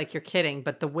I was like, you're kidding.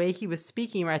 But the way he was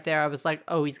speaking right there, I was like,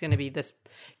 oh, he's going to be this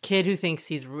kid who thinks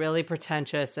he's really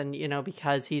pretentious. And,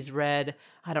 because he's read,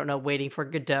 I don't know, Waiting for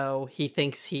Godot, he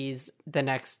thinks he's the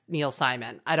next Neil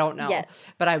Simon. I don't know. Yes.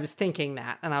 But I was thinking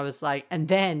that. And I was like, and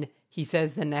then he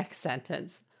says the next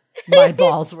sentence, "My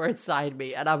balls were inside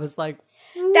me." And I was like,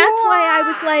 what? That's why I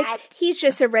was like, he's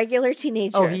just a regular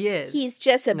teenager. Oh, he is. He's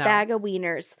just a bag of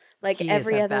wieners, like He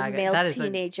every is a other bag of- male that is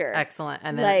teenager. Excellent.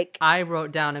 And then Like- I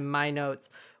wrote down in my notes,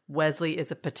 Wesley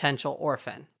is a potential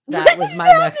orphan. That was my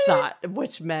next thought,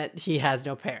 which meant he has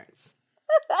no parents.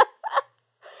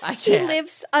 I He can't.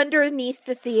 lives underneath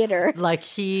the theater Like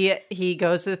he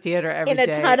goes to the theater every day. in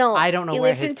a tunnel. I don't know he where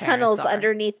lives his in parents tunnels are.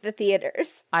 underneath the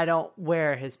theaters. I don't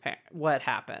where his parents. What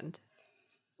happened?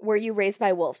 Were you raised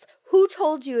by wolves? Who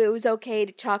told you it was okay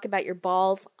to talk about your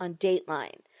balls on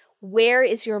Dateline? Where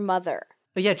is your mother?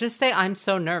 But yeah, just say I'm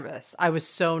so nervous. I was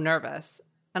so nervous.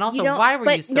 And also, You don't- why were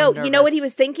but you so no, nervous? you know what he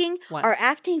was thinking? What? Our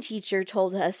acting teacher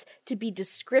told us to be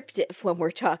descriptive when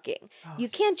we're talking. Oh, You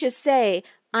can't just say,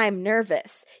 I'm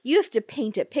nervous. You have to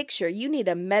paint a picture. You need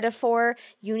a metaphor.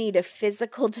 You need a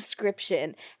physical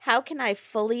description. How can I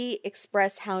fully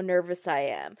express how nervous I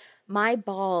am? My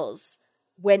balls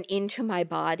went into my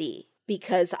body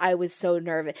because I was so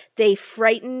nervous. They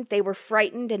were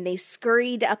frightened, and they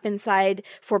scurried up inside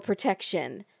for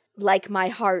protection, like my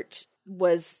heart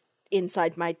was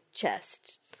inside my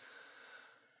chest.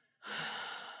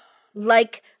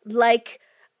 Like,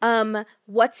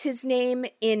 what's his name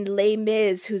in Les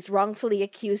Mis, who's wrongfully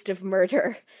accused of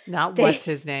murder? Not what's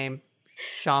his name?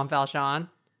 Jean Valjean?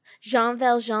 Jean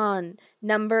Valjean,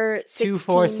 number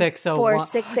 24601.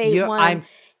 4681.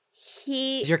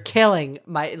 You're killing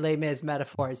my Les Mis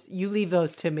metaphors. You leave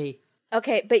those to me.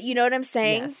 Okay, but you know what I'm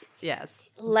saying? Yes.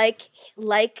 Like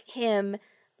him,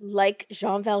 like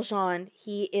Jean Valjean,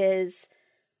 he is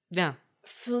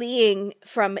fleeing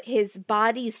from his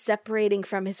body, separating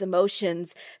from his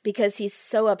emotions because he's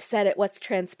so upset at what's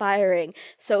transpiring.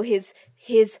 So his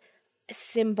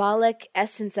symbolic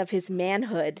essence of his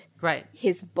manhood, right,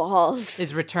 his balls,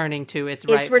 is returning to its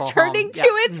rightful home.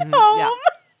 home. Yeah.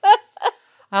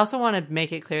 I also want to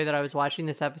make it clear that I was watching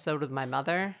this episode with my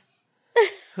mother,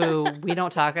 who we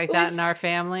don't talk like that in our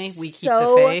family. We keep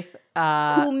the faith.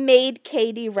 Who made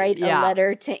Katie write a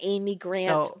letter to Amy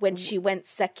Grant when she went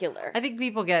secular. I think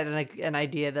people get an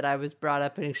idea that I was brought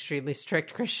up in an extremely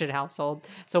strict Christian household.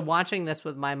 So watching this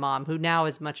with my mom, who now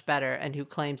is much better and who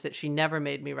claims that she never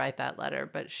made me write that letter,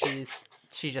 but she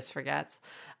just forgets.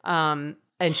 And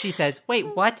she says,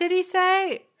 "Wait, what did he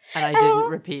say?" And I didn't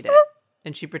repeat it.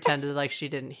 And she pretended like she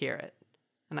didn't hear it.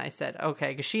 And I said,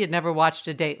 okay, because she had never watched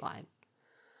a Dateline.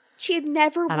 She had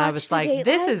never watched a Dateline? And I was like,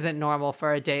 this isn't normal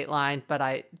for a Dateline, but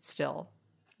I still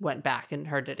went back and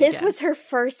heard it This again. was her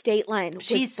first Dateline.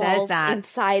 She says that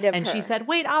inside of and her. she said,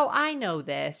 wait, I know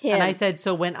this. And I said,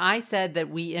 so when I said that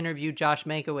we interviewed Josh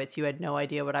Mankiewicz, you had no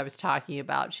idea what I was talking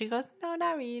about. She goes, no,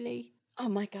 not really. Oh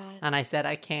my God. And I said,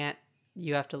 I can't.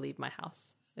 You have to leave my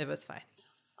house. It was fine.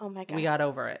 Oh my God. We got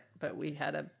over it, but we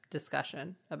had a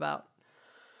discussion about...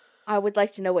 I would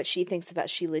like to know what she thinks about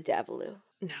Sheila Davalloo.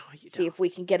 No, you don't. See if we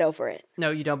can get over it.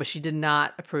 No, you don't, but she did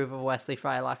not approve of Wesley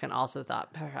Frylock and also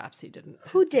thought perhaps he didn't.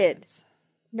 Who did?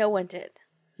 No one did.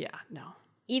 Yeah, no.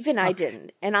 Even I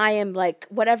didn't. And I am like,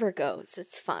 whatever goes,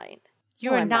 it's fine.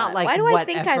 You are not like, why do I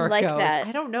think I'm like goes. that?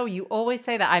 I don't know. You always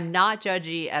say that. I'm not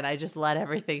judgy and I just let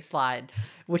everything slide,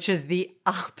 which is the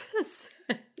opposite.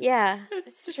 Yeah,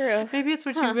 it's true. Maybe it's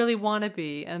what you really want to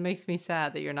be, and it makes me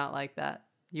sad that you're not like that.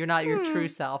 You're not your true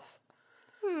self.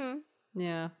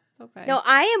 Yeah, it's okay. No,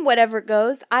 I am whatever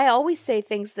goes. I always say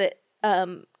things that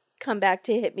come back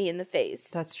to hit me in the face.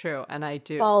 That's true, and I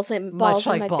do. Balls in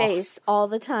my face all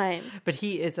the time. But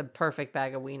he is a perfect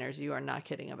bag of wieners. You are not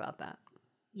kidding about that.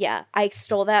 Yeah, I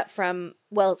stole that from,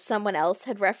 someone else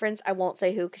had referenced, I won't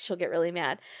say who because she'll get really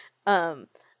mad,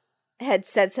 had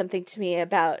said something to me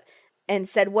about, and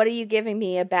said, what are you giving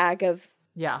me, a bag of...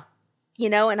 Yeah. You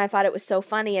know, and I thought it was so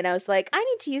funny, and I was like, I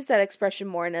need to use that expression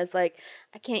more, and I was like,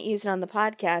 I can't use it on the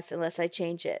podcast unless I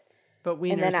change it. But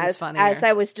wieners and then is funnier. As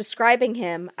I was describing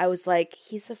him, I was like,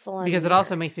 he's a full-on Because wiener. it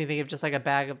also makes me think of just like a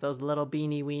bag of those little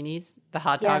beanie weenies, the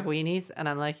hot dog weenies, and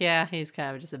I'm like, yeah, he's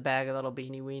kind of just a bag of little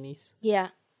beanie weenies. Yeah.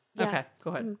 Okay,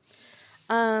 go ahead.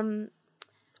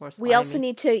 We also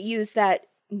need to use that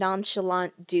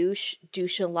nonchalant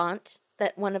douche-alant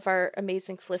that one of our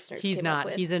amazing listeners He's came not. up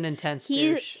with. He's an intense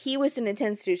douche. He was an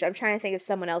intense douche. I'm trying to think of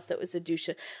someone else that was a douche.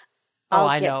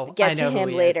 I know. Get I know to him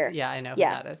who he later. Is. Yeah, I know who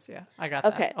that is. Yeah, I got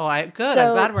that. Okay. Oh, good. So,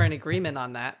 I'm glad we're in agreement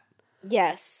on that.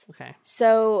 Yes. Okay.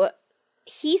 So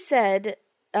he said,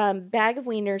 Bag of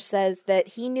Wiener says that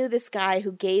he knew this guy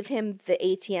who gave him the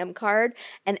ATM card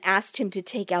and asked him to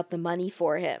take out the money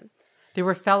for him. They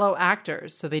were fellow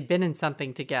actors, so they'd been in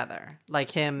something together,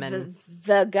 like him and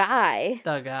the guy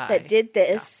that did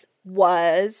this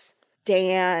was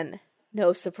Dan.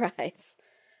 No surprise,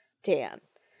 Dan.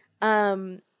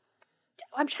 I'm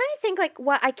trying to think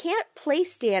I can't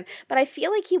place Dan, but I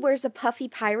feel like he wears a puffy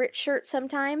pirate shirt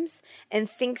sometimes and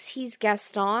thinks he's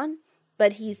Gaston,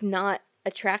 but he's not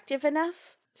attractive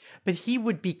enough. But he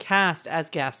would be cast as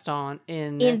Gaston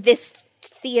in this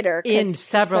theater. In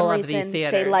several of these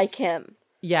theaters. They like him.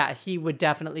 Yeah, he would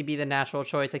definitely be the natural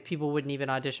choice. Like, people wouldn't even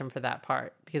audition for that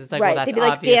part because it's like, right. well, that's they'd be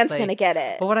like, obviously... Dan's going to get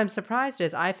it. But what I'm surprised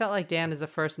is I felt like Dan is a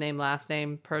first name, last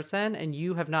name person, and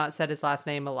you have not said his last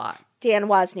name a lot. Dan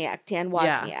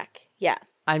Wozniak. Yeah.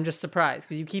 I'm just surprised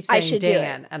because you keep saying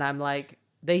Dan, and I'm like,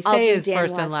 they say his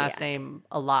first and last name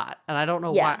a lot, and I don't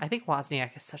know why. I think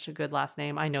Wozniak is such a good last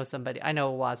name. I know a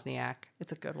Wozniak.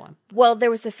 It's a good one. Well, there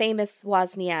was a famous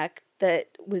Wozniak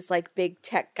that was like big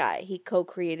tech guy. He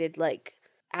co-created like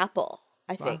Apple,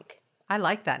 I think. I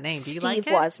like that name. Do you like it?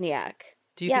 Steve Wozniak.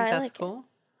 Do you think that's cool?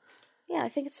 Yeah, I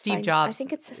think it's Steve fine. Jobs I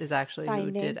think it's is actually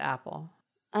who name. did Apple.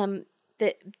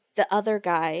 The other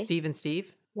guy, Steve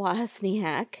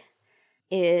Wozniak,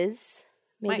 is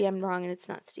maybe I'm wrong and it's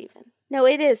not Steven. No,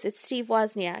 it is. It's Steve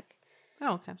Wozniak.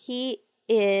 Oh, okay. He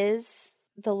is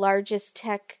the largest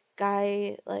tech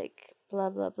guy, like blah,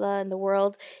 blah, blah, in the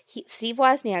world. Steve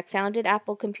Wozniak founded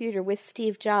Apple Computer with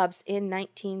Steve Jobs in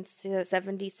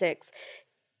 1976.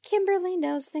 Kimberly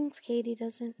knows things Katie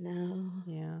doesn't know.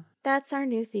 Yeah. That's our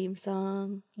new theme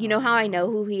song. You know how I know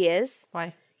who he is?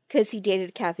 Why? Because he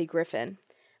dated Kathy Griffin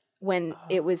when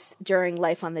it was during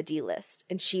Life on the D List.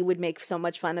 And she would make so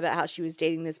much fun about how she was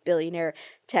dating this billionaire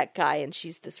tech guy, and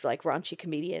she's this like raunchy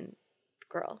comedian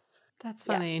girl. That's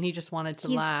funny. And he just wanted to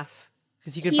laugh.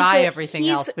 Because you could he's buy a- everything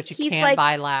he's- else, but you he's can't like-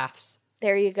 buy laughs.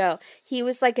 There you go. He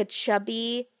was like a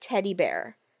chubby teddy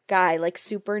bear guy, like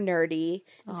super nerdy.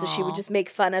 And so she would Aw. just make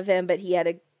fun of him, but he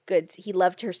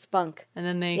loved her spunk. And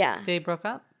then Yeah. they broke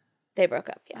up? They broke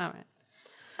up, yeah. All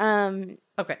right.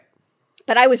 Okay.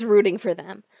 But I was rooting for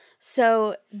them.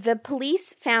 So the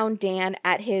police found Dan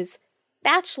at his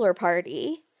bachelor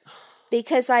party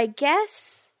because I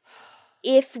guess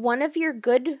if one of your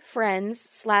good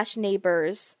friends /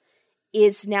 neighbors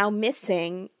is now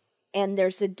missing and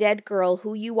there's a dead girl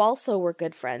who you also were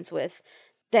good friends with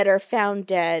that are found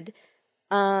dead,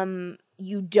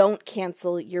 you don't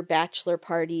cancel your bachelor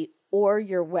party or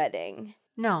your wedding.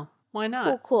 No. Why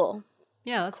not? Cool.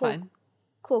 Yeah, that's Cool. fine.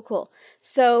 Cool.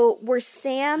 So were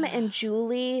Sam and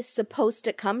Julie supposed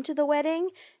to come to the wedding?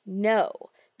 No,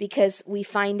 because we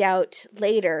find out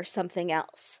later something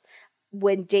else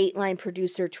when Dateline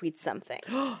producer tweets something.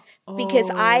 Because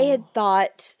I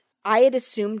had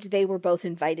assumed they were both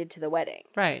invited to the wedding.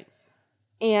 Right.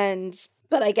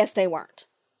 But I guess they weren't.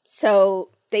 So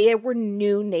they were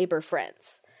new neighbor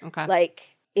friends. Okay.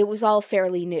 Like, it was all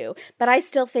fairly new. But I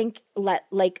still think,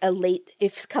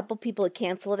 if a couple people had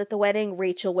canceled at the wedding,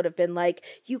 Rachel would have been like,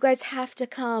 you guys have to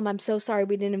come. I'm so sorry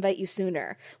we didn't invite you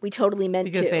sooner. We totally meant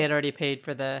to. Because they had already paid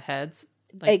for the heads?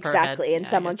 Like, per exactly. head? And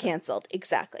Yeah, someone gotcha. canceled.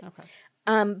 Exactly. Okay.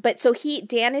 But so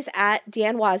Dan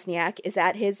Wozniak is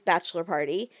at his bachelor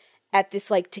party at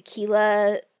this like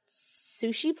tequila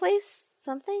sushi place,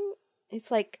 something.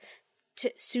 It's like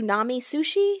Tsunami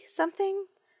Sushi, something.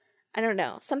 I don't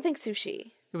know. Something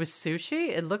sushi. It was sushi?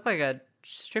 It looked like a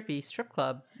strip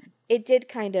club. It did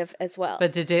kind of as well.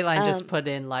 But did Dateline just put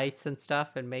in lights and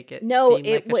stuff and make it No, seem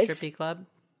it like a was- strippy club?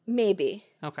 Maybe.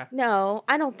 Okay. No,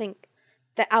 I don't think.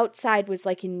 The outside was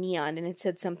like in neon and it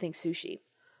said something sushi.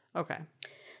 Okay.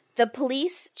 The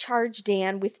police charged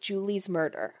Dan with Julie's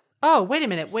murder. Oh, wait a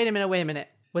minute.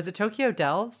 Was it Tokyo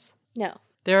Delves? No.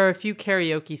 There are a few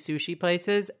karaoke sushi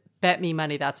places. Bet me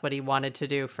money that's what he wanted to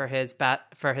do for his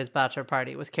bachelor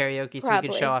party was karaoke so he Probably.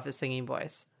 could show off his singing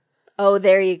voice. Oh,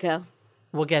 there you go.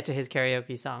 We'll get to his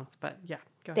karaoke songs, but yeah,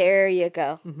 go ahead. There you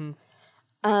go.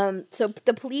 So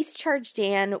the police charge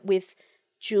Dan with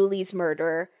Julie's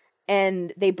murder,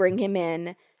 and they bring him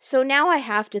in. So now I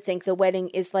have to think the wedding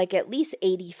is like at least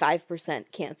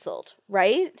 85% canceled,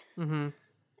 right? Mm-hmm.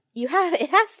 It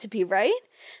has to be, right?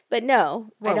 But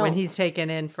no, I don't. When he's taken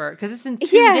in because it's in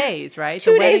 2 Yeah, days, right?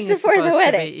 2 The days wedding is before the supposed to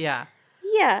wedding. be- yeah.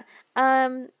 Yeah.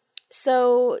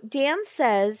 So Dan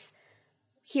says,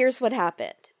 here's what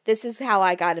happened. This is how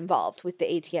I got involved with the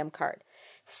ATM card.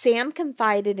 Sam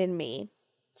confided in me,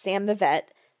 Sam the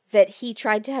vet, that he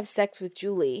tried to have sex with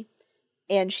Julie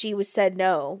and she said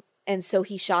no. And so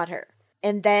he shot her.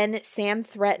 And then Sam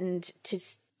threatened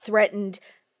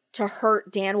to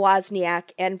hurt Dan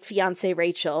Wozniak and fiance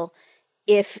Rachel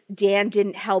if Dan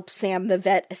didn't help Sam the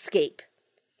vet escape,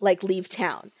 like leave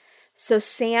town. So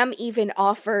Sam even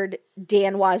offered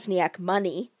Dan Wozniak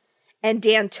money, and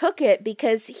Dan took it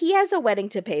because he has a wedding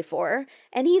to pay for,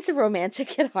 and he's a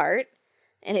romantic at heart,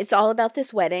 and it's all about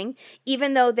this wedding,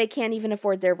 even though they can't even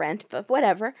afford their rent, but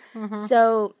whatever.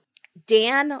 So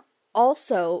Dan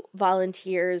also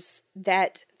volunteers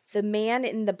that the man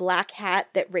in the black hat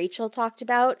that Rachel talked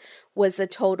about was a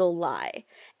total lie.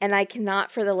 And I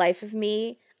cannot for the life of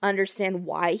me understand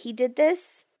why he did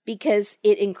this, because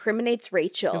it incriminates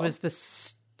Rachel. It was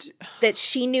that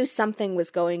she knew something was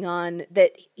going on,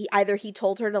 that either he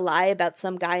told her to lie about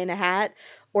some guy in a hat,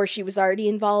 or she was already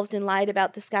involved and lied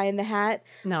about this guy in the hat.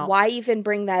 No. Why even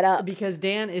bring that up? because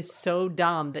Dan is so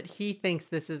dumb that he thinks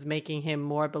this is making him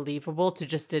more believable to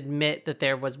just admit that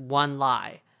there was one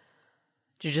lie.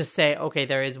 To just say, okay,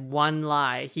 there is one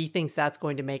lie. He thinks that's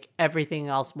going to make everything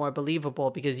else more believable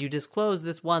because you disclose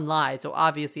this one lie. So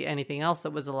obviously anything else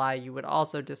that was a lie, you would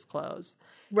also disclose.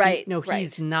 Right.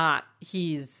 He's not.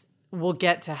 We'll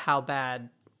get to how bad.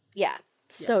 Yeah,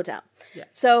 so dumb. Yeah.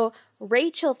 So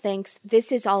Rachel thinks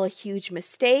this is all a huge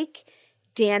mistake.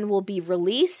 Dan will be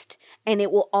released, and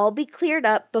it will all be cleared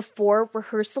up before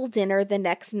rehearsal dinner the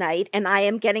next night. And I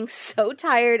am getting so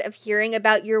tired of hearing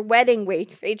about your wedding.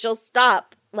 Rachel,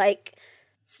 stop.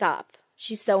 Stop.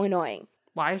 She's so annoying.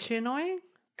 Why is she annoying?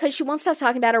 Because she won't stop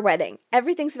talking about her wedding.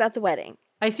 Everything's about the wedding.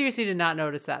 I seriously did not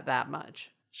notice that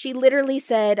much. She literally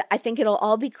said, I think it'll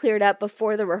all be cleared up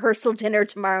before the rehearsal dinner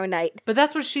tomorrow night. But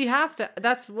that's what she has to.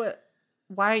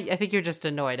 Why? I think you're just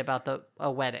annoyed about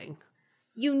a wedding.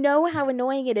 You know how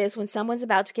annoying it is when someone's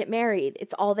about to get married.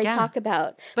 It's all they talk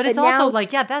about. But it's also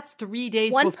like, that's 3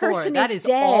 days one before. person That is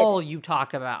dead. all you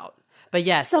talk about. But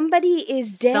yes. Somebody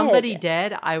is dead. Somebody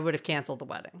dead, I would have canceled the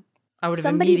wedding. I would have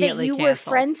Somebody immediately that you canceled. were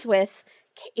friends with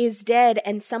is dead,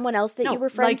 and someone else that you were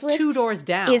friends with 2 doors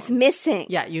down is missing.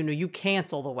 Yeah, you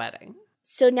cancel the wedding.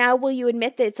 So now will you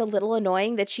admit that it's a little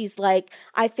annoying that she's like,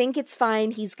 I think it's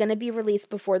fine. He's going to be released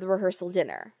before the rehearsal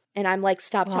dinner. And I'm like,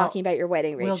 stop talking about your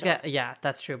wedding, Rachel. Yeah,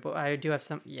 that's true. But I do have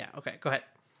some. Yeah, okay, go ahead.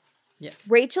 Yes.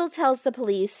 Rachel tells the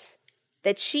police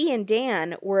that she and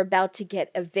Dan were about to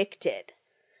get evicted.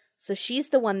 So she's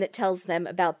the one that tells them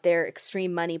about their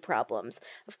extreme money problems.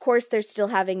 Of course, they're still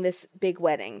having this big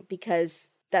wedding because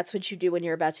that's what you do when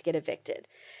you're about to get evicted.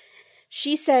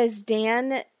 She says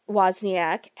Dan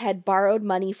Wozniak had borrowed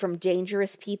money from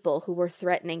dangerous people who were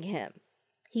threatening him.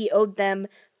 He owed them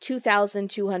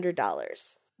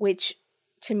 $2,200, which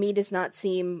to me does not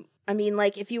seem, I mean,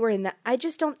 like if you were in that,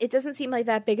 it doesn't seem like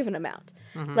that big of an amount.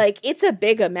 Mm-hmm. Like it's a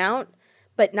big amount,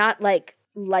 but not like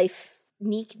life.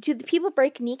 Do the people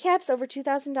break kneecaps over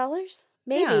 $2,000?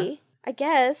 Maybe. Yeah. I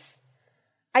guess.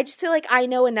 I just feel like I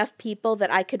know enough people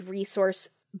that I could resource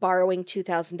borrowing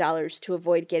 $2,000 to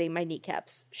avoid getting my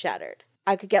kneecaps shattered.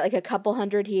 I could get like a couple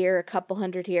hundred here, a couple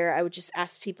hundred here. I would just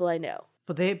ask people I know.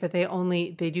 But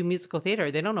they do musical theater.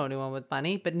 They don't know anyone with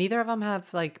money, but neither of them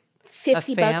have like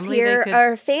 $50 here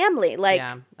or family. Like,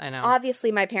 yeah, I know.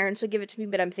 Obviously my parents would give it to me,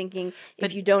 but I'm thinking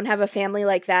if you don't have a family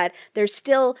like that, there's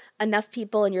still enough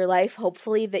people in your life,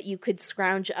 hopefully, that you could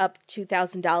scrounge up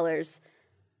 $2,000.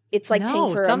 It's like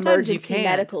paying for emergency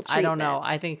medical treatment. I don't know.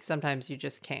 I think sometimes you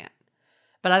just can't.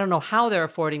 But I don't know how they're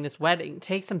affording this wedding.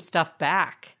 Take some stuff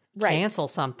back. Right. Cancel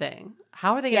something.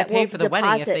 How are they going to pay for the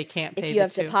wedding if they can't pay if you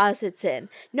have deposits in?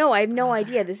 No, I have no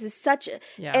idea. This is such a...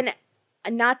 Yeah.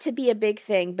 And not to be a big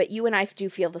thing, but you and I do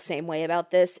feel the same way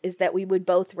about this, is that we would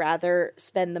both rather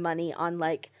spend the money on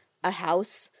like a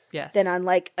house than on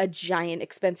like a giant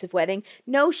expensive wedding.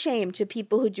 No shame to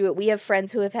people who do it. We have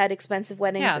friends who have had expensive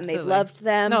weddings and they've loved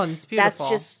them. No, it's beautiful. That's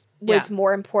just was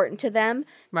more important to them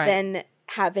than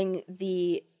having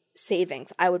the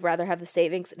savings. I would rather have the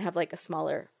savings and have like a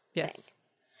smaller thing.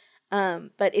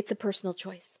 But it's a personal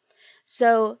choice.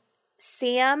 So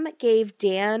Sam gave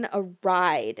Dan a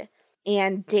ride.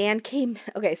 And Dan came...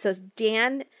 Okay, so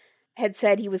Dan had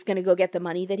said he was going to go get the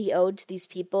money that he owed to these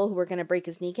people who were going to break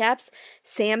his kneecaps.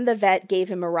 Sam the vet gave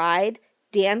him a ride.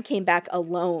 Dan came back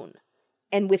alone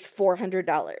and with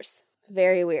 $400.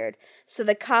 Very weird. So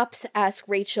the cops asked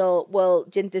Rachel, well,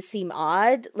 didn't this seem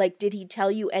odd? Like, did he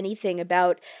tell you anything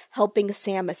about helping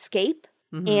Sam escape?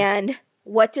 Mm-hmm. And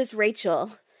what does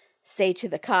Rachel say to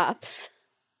the cops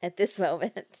at this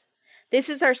moment? This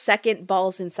is our second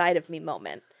balls inside of me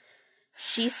moment.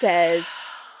 She says,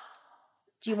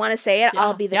 do you want to say it?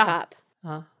 I'll be the cop.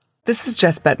 This is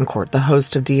Jess Betancourt, the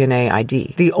host of DNA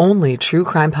ID, the only true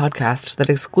crime podcast that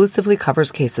exclusively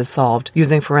covers cases solved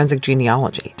using forensic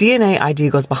genealogy. DNA ID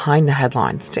goes behind the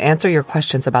headlines to answer your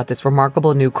questions about this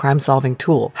remarkable new crime-solving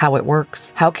tool, how it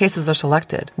works, how cases are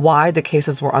selected, why the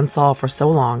cases were unsolved for so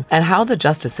long, and how the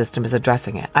justice system is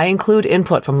addressing it. I include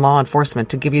input from law enforcement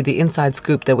to give you the inside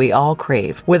scoop that we all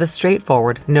crave, with a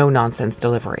straightforward, no-nonsense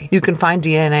delivery. You can find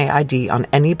DNA ID on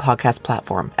any podcast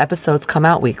platform. Episodes come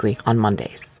out weekly on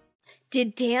Mondays.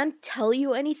 Did Dan tell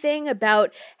you anything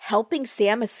about helping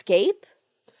Sam escape?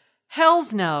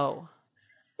 Hells no.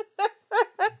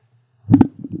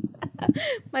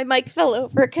 My mic fell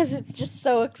over because it's just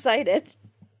so excited.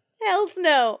 Hells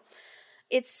no.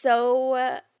 It's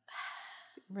so...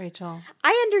 Rachel.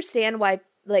 I understand why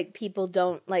like people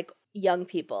don't like young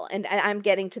people. And I'm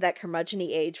getting to that curmudgeon-y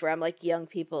age where I'm like, young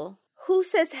people. Who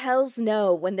says hells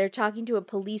no when they're talking to a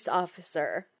police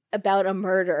officer about a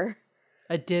murder?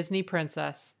 A Disney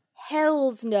princess.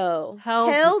 Hells no.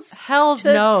 Hells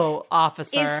no,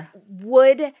 officer.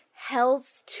 Would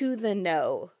hells to the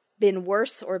no been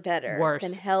worse or better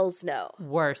than hells no?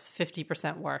 Worse.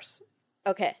 50% worse.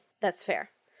 Okay, that's fair.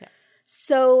 Yeah.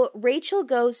 So Rachel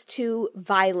goes to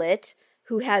Violet,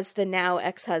 who has the now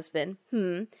ex-husband,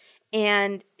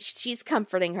 and she's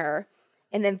comforting her.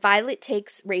 And then Violet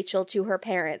takes Rachel to her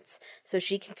parents so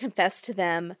she can confess to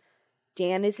them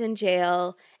Dan is in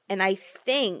jail. And I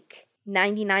think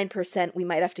 99% we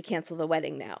might have to cancel the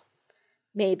wedding now.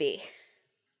 Maybe.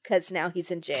 Because now he's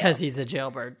in jail. Because he's a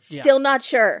jailbird. Yeah. Still not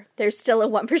sure. There's still a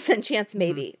 1% chance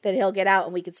maybe that he'll get out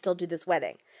and we could still do this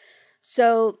wedding.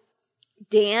 So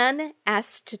Dan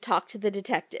asked to talk to the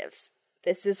detectives.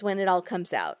 This is when it all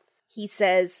comes out. He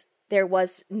says,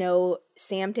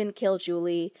 Sam didn't kill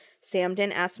Julie. Sam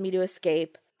didn't ask me to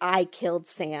escape. I killed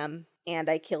Sam, and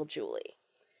I killed Julie.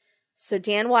 So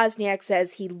Dan Wozniak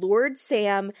says he lured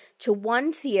Sam to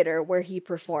one theater where he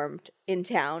performed in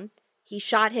town. He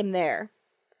shot him there.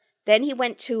 Then he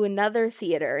went to another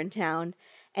theater in town,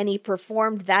 and he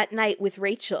performed that night with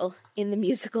Rachel in the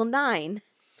musical 9.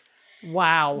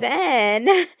 Wow.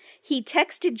 Then he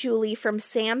texted Julie from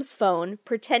Sam's phone,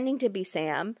 pretending to be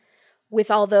Sam, with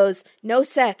all those, no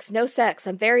sex,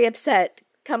 I'm very upset,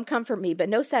 come comfort me, but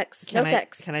no sex. Can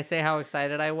I say how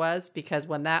excited I was? Because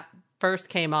when that first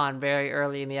came on very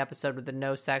early in the episode with the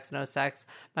no sex,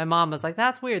 my mom was like,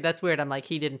 that's weird. I'm like,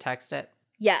 he didn't text it.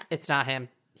 Yeah. It's not him.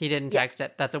 He didn't text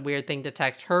it. That's a weird thing to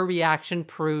text. Her reaction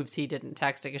proves he didn't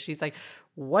text it because she's like,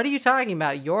 what are you talking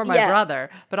about? You're my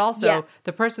brother. But also,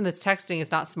 the person that's texting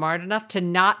is not smart enough to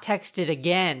not text it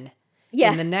again.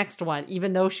 In the next one,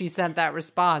 even though she sent that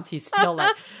response, he's still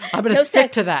like, I'm going to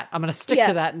stick to that. I'm going to stick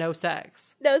to that. No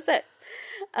sex. No sex.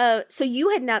 So you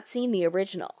had not seen the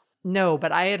original. No,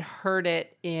 but I had heard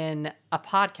it in a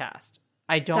podcast.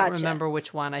 I don't remember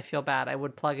which one. I feel bad. I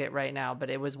would plug it right now, but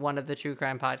it was one of the true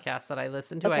crime podcasts that I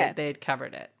listened to. Okay. They had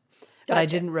covered it. But I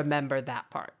didn't remember that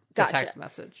part, the text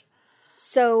message.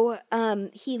 So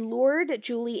he lured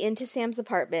Julie into Sam's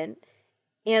apartment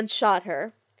and shot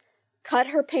her, cut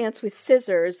her pants with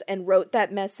scissors, and wrote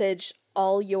that message,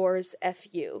 all yours,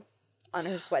 F you, on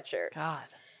her sweatshirt. God.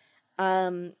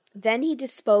 Then he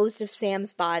disposed of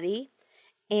Sam's body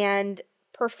and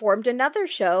performed another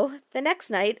show the next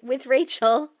night with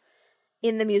Rachel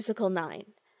in the musical 9.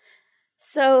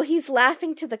 So he's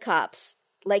laughing to the cops,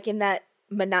 like in that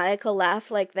maniacal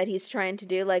laugh like that he's trying to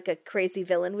do, like a crazy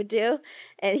villain would do.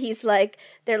 And he's like,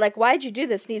 they're like, why'd you do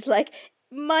this? And he's like,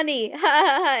 money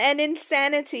and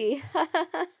insanity.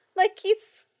 Like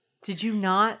he's... Did you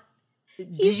not...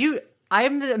 Did you...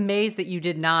 I'm amazed that you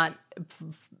did not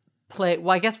play...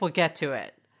 Well, I guess we'll get to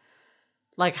it.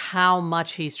 Like how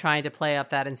much he's trying to play up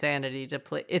that insanity to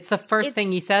play. It's the first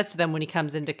thing he says to them when he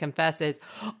comes in to confess is,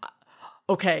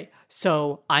 okay,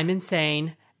 so I'm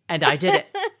insane and I did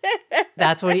it.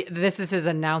 That's what this is his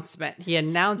announcement. He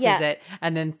announces it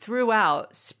and then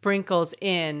throughout sprinkles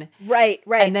in. Right.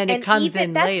 And then it comes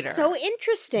in later. That's so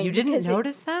interesting. You didn't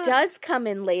notice that? It does come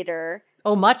in later.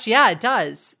 Oh, much? Yeah, it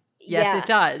does. Yes, it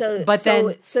does.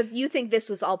 So you think this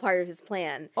was all part of his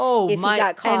plan? Oh, if he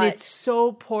got caught, and it's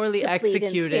so poorly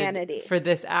executed for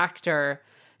this actor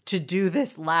to do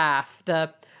this laugh.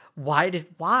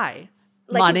 Why?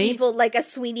 Like money, an evil, like a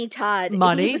Sweeney Todd.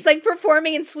 Money. He was like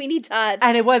performing in Sweeney Todd,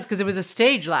 and it was because it was a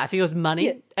stage laugh. He goes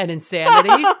money and insanity.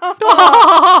 And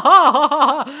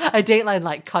Dateline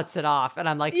like cuts it off, and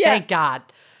I'm like, thank God.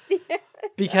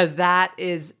 Because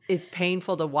it's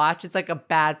painful to watch. It's like a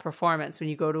bad performance when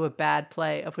you go to a bad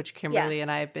play, of which Kimberly and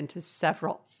I have been to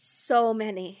several. So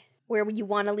many. Where you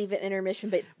want to leave at intermission,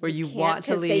 but where you want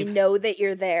to leave. Because they know that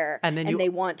you're there, and they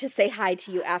want to say hi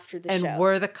to you after the show. And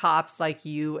we're the cops like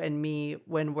you and me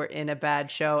when we're in a bad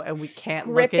show and we can't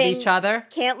look at each other.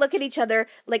 Can't look at each other,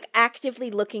 like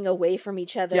actively looking away from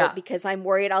each other because I'm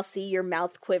worried I'll see your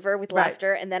mouth quiver with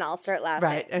laughter and then I'll start laughing.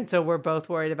 Right, and so we're both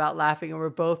worried about laughing and we're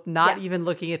both not even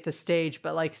looking at the stage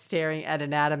but like staring at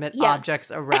inanimate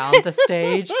objects around the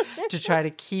stage to try to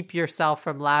keep yourself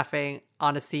from laughing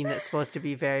on a scene that's supposed to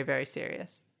be very, very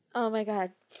serious. Oh my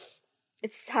God.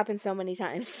 It's happened so many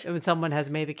times. When someone has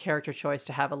made the character choice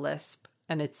to have a lisp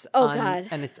and it's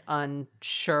and it's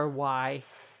unsure why,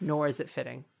 nor is it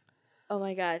fitting. Oh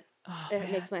my God.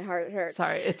 It makes my heart hurt.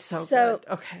 Sorry, it's so good.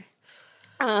 Okay.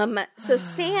 So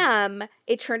Sam,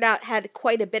 it turned out, had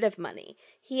quite a bit of money.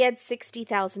 He had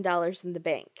 $60,000 in the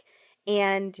bank.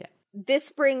 And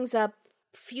this brings up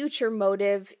future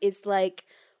motive is like,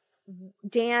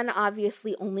 Dan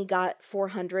obviously only got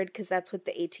 $400 because that's what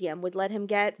the ATM would let him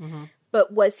get. Mm-hmm.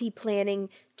 But was he planning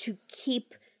to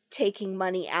keep taking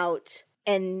money out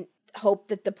and hope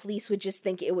that the police would just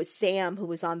think it was Sam who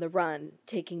was on the run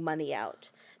taking money out?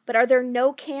 But are there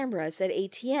no cameras at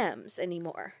ATMs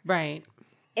anymore? Right.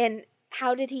 And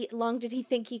long did he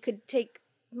think he could take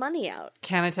money out?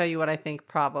 Can I tell you what I think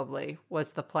probably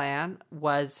was the plan?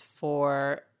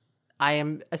 I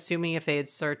am assuming if they had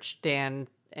searched Dan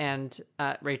and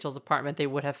Rachel's apartment, they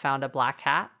would have found a black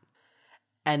hat.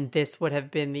 And this would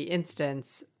have been the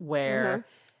instance where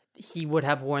he would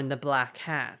have worn the black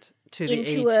hat to the ATM.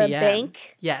 Into a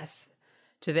bank? Yes.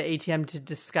 To the ATM to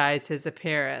disguise his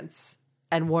appearance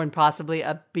and worn possibly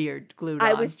a beard glued on.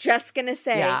 I was just going to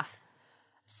say. Yeah.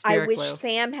 I wish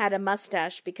Sam had a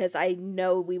mustache because I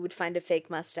know we would find a fake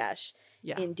mustache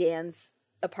in Dan's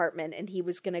apartment, and he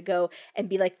was going to go and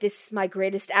be like, this is my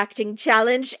greatest acting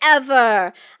challenge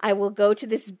ever. I will go to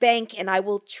this bank and I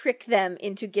will trick them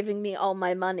into giving me all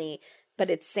my money. But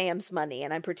it's Sam's money,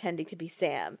 and I'm pretending to be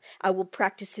Sam. I will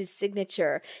practice his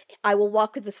signature. I will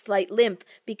walk with a slight limp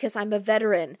because I'm a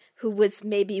veteran who was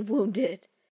maybe wounded.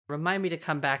 Remind me to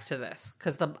come back to this,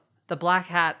 because the black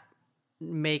hat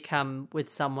may come with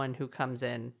someone who comes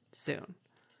in soon.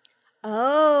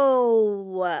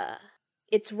 Oh,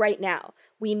 it's right now.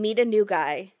 We meet a new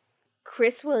guy,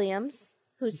 Chris Williams,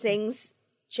 who sings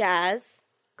jazz.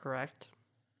 Correct.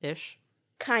 Ish.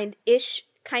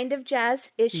 Kind of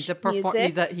jazz-ish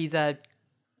music. He's a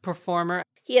performer.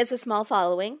 He has a small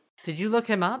following. Did you look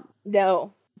him up?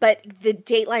 No, but the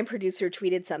Dateline producer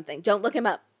tweeted something. Don't look him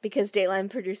up, because Dateline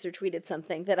producer tweeted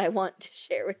something that I want to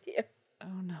share with you.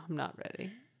 Oh no, I'm not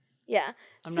ready. Yeah.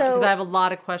 Because I have a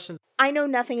lot of questions. I know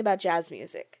nothing about jazz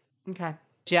music. Okay.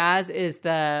 Jazz is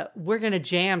we're going to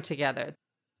jam together.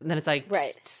 And then it's like...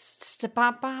 Right.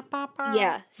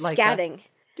 Yeah, scatting.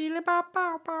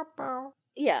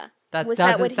 Yeah. That was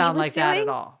doesn't that what sound he was like that doing?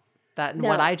 at all. No.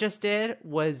 What I just did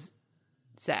was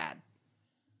sad.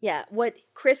 Yeah, what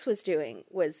Chris was doing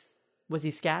was... Was he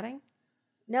scatting?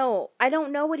 No, I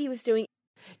don't know what he was doing.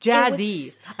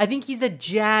 Jazzy. I think he's a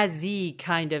jazzy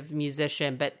kind of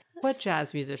musician, but what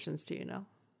jazz musicians do you know?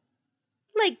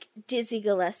 Like Dizzy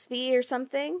Gillespie or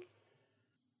something?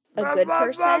 A good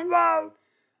person?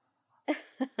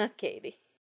 Katie.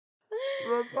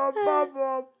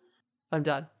 I'm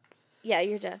done. Yeah,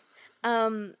 you're done.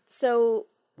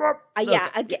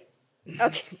 Again.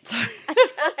 Okay. Sorry.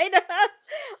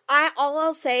 All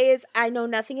I'll say is I know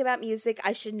nothing about music.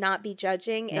 I should not be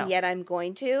judging, and yet I'm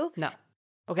going to. No.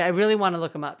 Okay, I really want to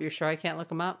look him up. You're sure I can't look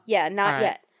him up? Yeah, not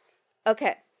yet.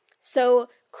 Okay. So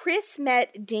Chris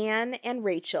met Dan and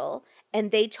Rachel,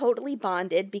 and they totally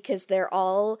bonded because they're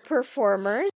all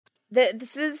performers.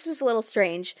 This was a little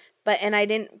strange, and I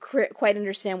didn't quite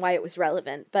understand why it was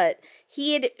relevant, but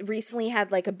he had recently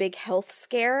had like a big health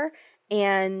scare,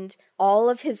 and all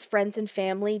of his friends and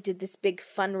family did this big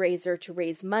fundraiser to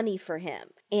raise money for him.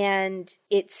 And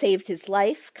it saved his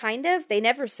life, kind of. They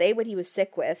never say what he was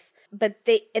sick with, but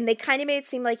they kind of made it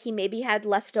seem like he maybe had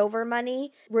leftover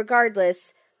money.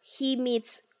 Regardless, he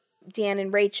meets Dan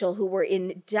and Rachel, who were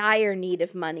in dire need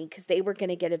of money because they were going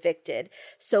to get evicted.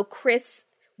 So Chris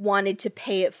wanted to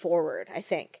pay it forward, I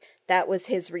think. That was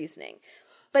his reasoning.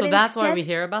 But so that's why we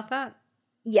hear about that?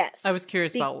 Yes. I was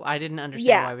curious I didn't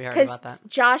understand why we heard about that.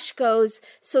 Josh goes,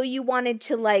 so you wanted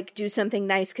to like do something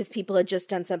nice because people had just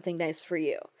done something nice for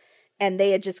you. And they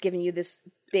had just given you this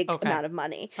big amount of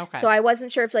money. Okay. So I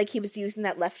wasn't sure if like he was using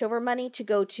that leftover money to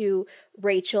go to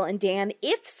Rachel and Dan.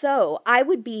 If so, I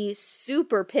would be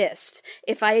super pissed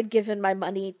if I had given my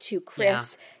money to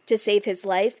Chris to save his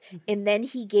life. And then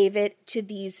he gave it to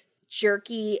these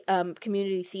jerky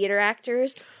community theater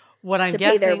actors. What I'm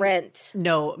guessing, pay their rent.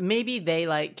 No, maybe they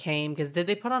like came because did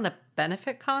they put on a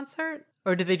benefit concert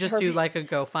or did they just do like a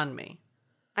GoFundMe?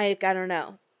 I don't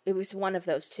know. It was one of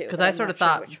those two. Because I sort of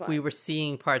thought we were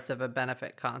seeing parts of a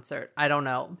benefit concert. I don't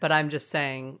know, but I'm just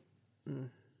saying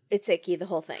it's icky, the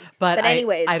whole thing. But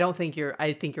anyways, I think you're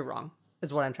wrong.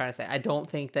 Is what I'm trying to say. I don't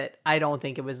think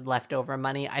it was leftover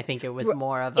money. I think it was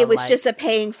more of just a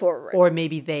paying forward, or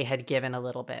maybe they had given a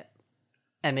little bit.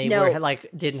 And they were like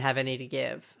didn't have any to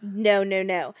give. No.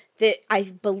 That I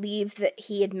believe that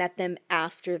he had met them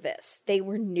after this. They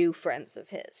were new friends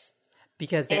of his.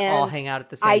 Because they all hang out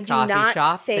at the same coffee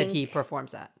shop that he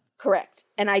performs at. Correct.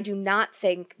 And I do not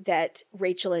think that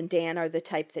Rachel and Dan are the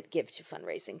type that give to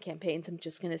fundraising campaigns. I'm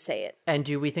just going to say it. And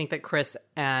do we think that Chris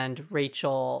and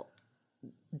Rachel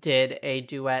did a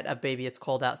duet of Baby It's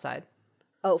Cold Outside?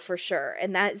 Oh, for sure.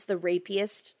 And that is the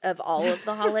rapiest of all of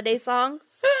the holiday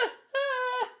songs.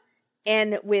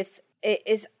 And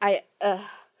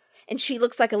and she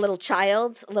looks like a little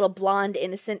child, a little blonde,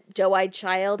 innocent, doe-eyed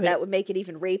child. That would make it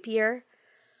even rapier.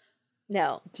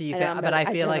 No. Do you think? But I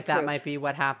feel like that might be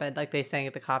what happened. Like they sang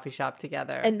at the coffee shop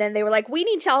together. And then they were like, we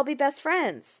need to all be best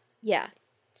friends. Yeah.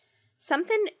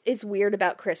 Something is weird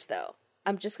about Chris, though.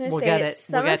 I'm just going to say it.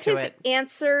 Some of his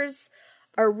answers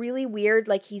are really weird.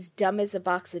 Like he's dumb as a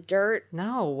box of dirt.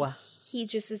 No. He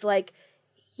just is like,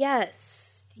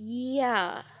 yes,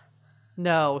 yeah.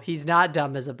 No, he's not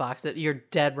dumb as a box. You're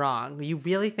dead wrong. You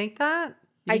really think that?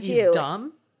 I do. He's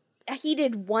dumb? He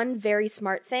did one very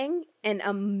smart thing and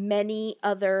many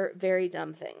other very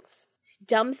dumb things.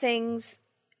 Dumb things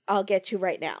I'll get to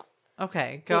right now.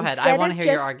 Okay, go ahead. I want to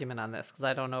hear your argument on this because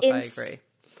I don't know if I agree.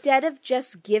 Instead of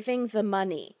just giving the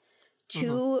money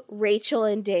to Rachel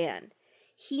and Dan,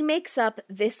 he makes up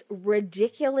this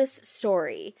ridiculous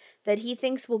story that he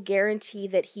thinks will guarantee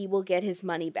that he will get his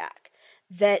money back.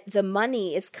 That the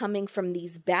money is coming from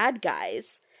these bad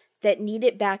guys that need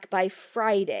it back by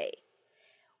Friday.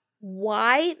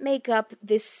 Why make up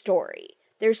this story?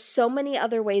 There's so many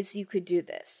other ways you could do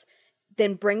this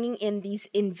than bringing in these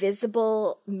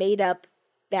invisible, made-up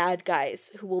bad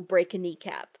guys who will break a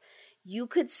kneecap. You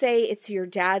could say it's your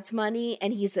dad's money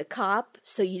and he's a cop,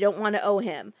 so you don't want to owe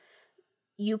him.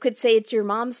 You could say it's your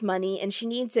mom's money and she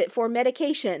needs it for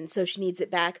medication, so she needs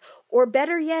it back. Or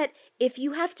better yet, if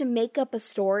you have to make up a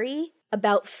story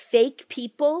about fake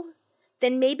people,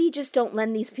 then maybe just don't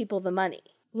lend these people the money.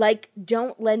 Like,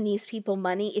 don't lend these people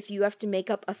money if you have to make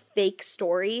up a fake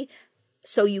story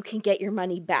so you can get your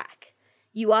money back.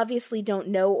 You obviously don't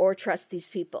know or trust these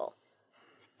people.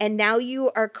 And now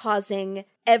you are causing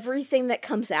everything that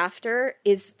comes after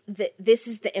this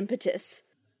is the impetus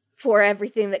for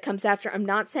everything that comes after. I'm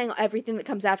not saying everything that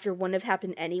comes after wouldn't have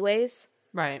happened anyways.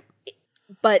 Right.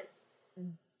 But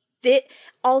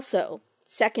also,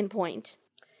 second point,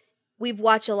 we've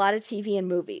watched a lot of TV and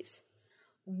movies.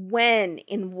 When,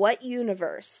 in what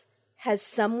universe, has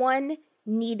someone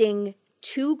needing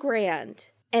 $2,000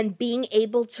 and being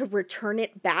able to return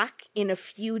it back in a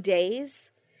few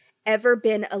days ever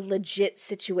been a legit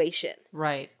situation?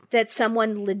 Right. That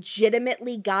someone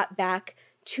legitimately got back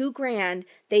 $2,000.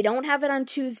 They don't have it on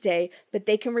Tuesday, but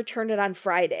they can return it on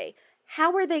Friday.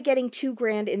 How are they getting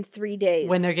 $2,000 in 3 days?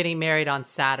 When they're getting married on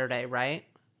Saturday, right?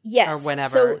 Yes. Or whenever,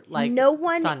 so like no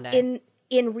one Sunday.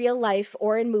 in real life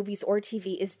or in movies or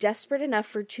TV is desperate enough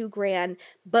for $2,000,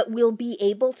 but will be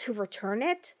able to return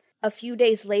it a few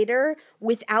days later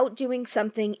without doing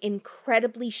something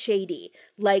incredibly shady,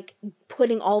 like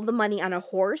putting all the money on a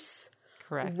horse.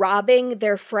 Correct. Robbing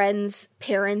their friend's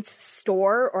parents'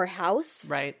 store or house.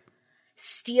 Right.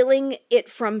 Stealing it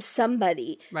from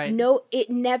somebody. Right. No, it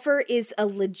never is a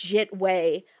legit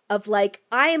way of like,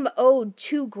 I'm owed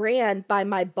 $2,000 by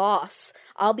my boss.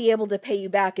 I'll be able to pay you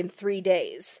back in 3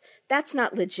 days. That's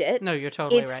not legit. No, you're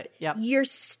totally right. Yep. You're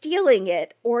stealing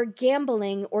it or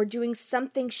gambling or doing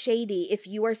something shady if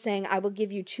you are saying, I will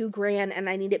give you $2,000 and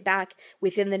I need it back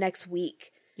within the next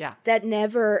week. Yeah. That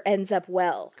never ends up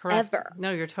well. Correct. Ever.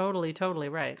 No, you're totally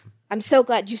right. I'm so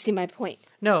glad you see my point.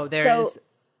 No, there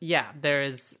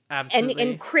is absolutely.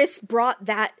 And Chris brought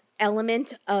that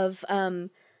element of,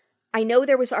 I know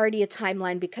there was already a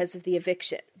timeline because of the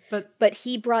eviction, but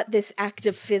he brought this act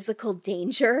of physical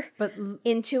danger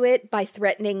into it by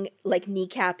threatening like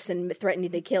kneecaps and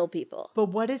threatening to kill people. But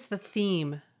what is the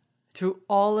theme through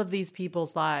all of these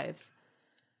people's lives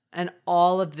and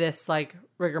all of this like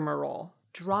rigmarole?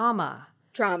 Drama.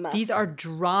 These are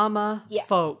drama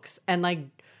folks and like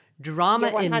drama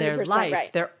in their life.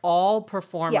 Right. They're all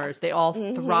performers. Yeah. They all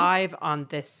thrive on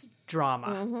this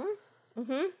drama.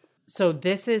 So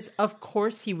this is, of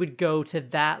course, he would go to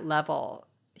that level.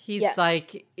 He's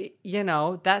like,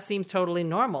 that seems totally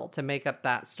normal to make up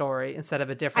that story instead of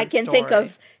a different story. I can think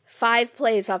of 5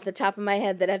 plays off the top of my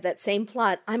head that have that same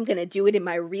plot. I'm going to do it in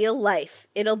my real life.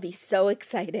 It'll be so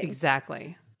exciting.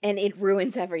 Exactly. And it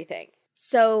ruins everything.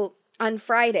 So on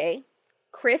Friday,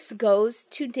 Chris goes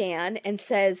to Dan and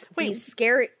says, he's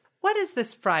scary. What is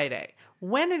this Friday?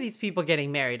 When are these people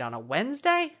getting married? On a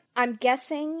Wednesday? I'm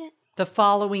guessing the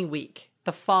following week.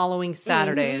 The following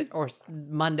Saturday or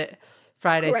Monday,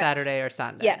 Friday, correct. Saturday, or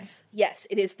Sunday. Yes.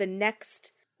 It is the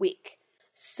next week.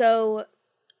 So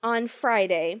on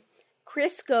Friday,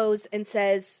 Chris goes and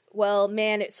says, well,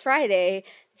 man, it's Friday.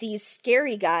 These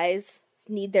scary guys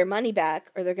need their money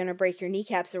back or they're going to break your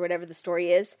kneecaps or whatever the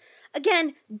story is.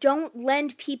 Again, don't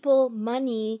lend people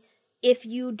money if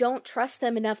you don't trust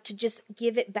them enough to just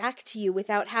give it back to you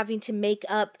without having to make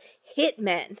up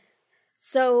hitmen.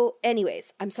 So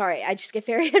anyways, I'm sorry. I just get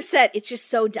very upset. It's just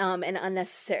so dumb and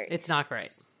unnecessary. It's not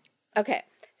great. Okay.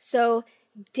 So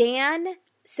Dan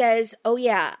says, oh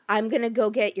yeah, I'm going to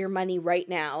go get your money right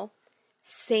now.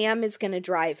 Sam is going to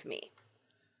drive me.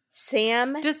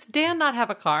 Does Dan not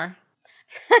have a car?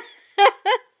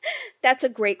 That's a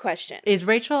great question.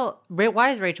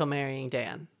 Why is Rachel marrying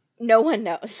Dan? No one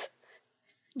knows.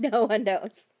 No one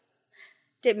knows.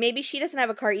 Maybe she doesn't have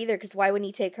a car either, because why wouldn't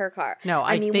he take her car? No,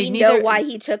 we know why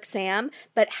he took Sam,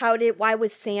 but why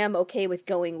was Sam okay with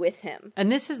going with him? And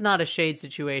this is not a shade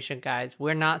situation, guys.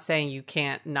 We're not saying you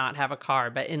can't not have a car,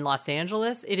 but in Los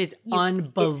Angeles, it is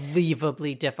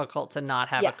unbelievably difficult to not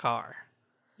have a car.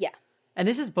 Yeah. And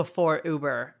this is before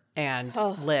Uber and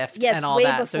Lyft and all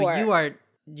that. Before. So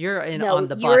you're on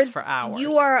the bus for hours.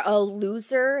 You are a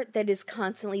loser that is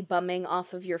constantly bumming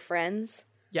off of your friends.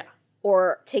 Yeah.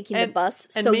 or taking the bus.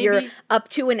 and So you're maybe- up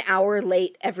to an hour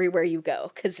late everywhere you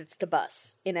go because it's the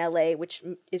bus in LA, which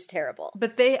is terrible.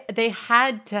 But they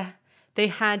had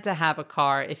to have a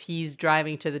car if he's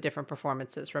driving to the different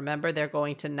performances. Remember, they're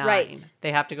going to 9. Right.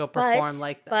 They have to go perform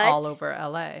But all over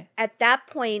LA. At that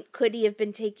point, could he have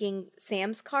been taking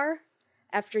Sam's car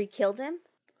after he killed him?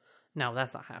 No,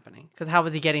 that's not happening. Because how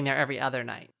was he getting there every other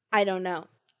night? I don't know.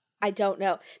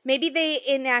 Maybe they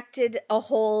enacted a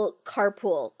whole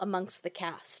carpool amongst the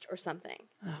cast or something.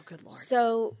 Oh, good Lord.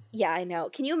 So, yeah, I know.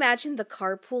 Can you imagine the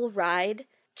carpool ride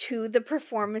to the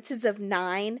performances of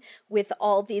 9 with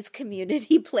all these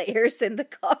community players in the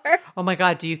car? Oh my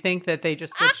God, do you think that they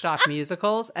just switched off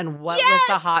musicals? And what was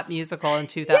the hot musical in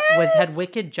 2000? Had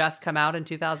Wicked just come out in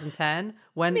 2010?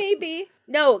 When? Maybe.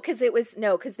 Because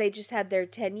they just had their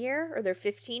 10-year or their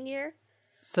 15-year.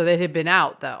 So they had been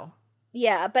out, though.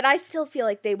 Yeah, but I still feel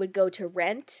like they would go to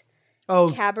Rent.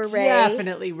 Oh, Cabaret.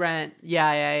 definitely Rent.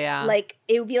 Yeah. Like,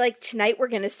 it would be like, tonight we're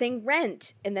going to sing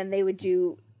Rent. And then they would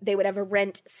have a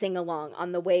Rent sing-along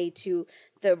on the way to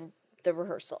the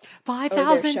rehearsal.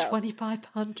 5,000,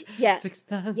 2,500, Yeah.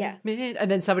 6,000. Yeah. And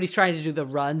then somebody's trying to do the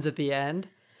runs at the end.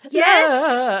 Yes!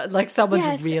 Yeah! Like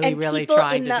someone's really, and really people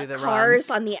trying in to the do the cars runs.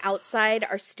 on the outside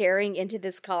are staring into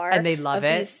this car. And they love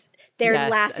it. They're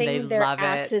Yes, laughing and they their love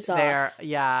asses it. off.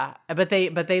 But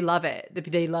they love it.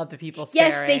 They love the people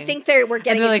staring. Yes, they think we're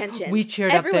getting and they're attention. Like, we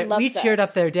cheered Everyone up loves up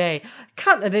us. their day.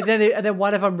 Come, and then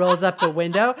one of them rolls up the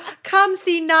window. Come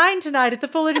see 9 tonight at the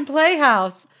Fullerton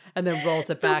Playhouse, and then rolls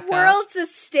it back The world's a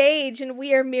stage, and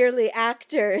we are merely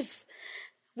actors.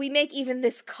 We make even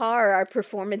this car our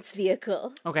performance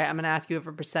vehicle. up. Okay, I'm going to ask you of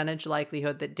a percentage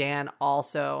likelihood that Dan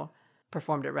also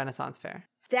performed at Renaissance Fair.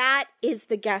 That is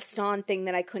the Gaston thing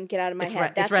that I couldn't get out of my head.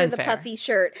 It's That's Ren for the Fair. puffy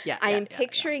shirt. Yeah, I am yeah.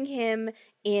 picturing him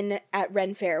at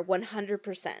Ren Fair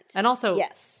 100%. And also,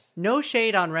 yes. no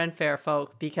shade on Ren Fair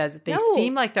folk because they No.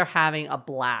 seem like they're having a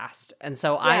blast. And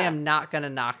so I Yeah. am not going to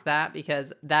knock that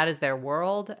because that is their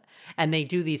world. And they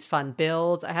do these fun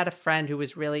builds. I had a friend who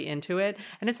was really into it.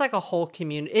 And it's like a whole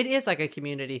community. It is like a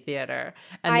community theater.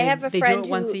 And I have a they friend do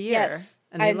it once a year. Yes,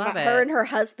 And they love it. Her and her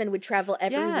husband would travel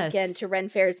every Yes. weekend to Ren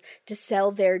Fairs to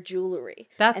sell their jewelry.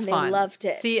 That's and fun. they loved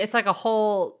it. See, it's like a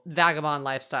whole vagabond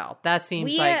lifestyle. That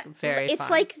seems like very It's fun.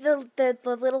 like the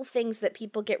little things that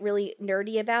people get really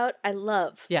nerdy about. I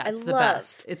love. Yeah, I it's the love.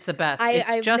 best. It's the best. I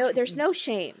it's just there's no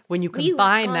shame when you We've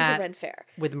combine gone that to Ren Fair.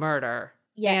 with murder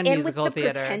Yeah, and musical with the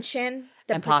theater. pretension,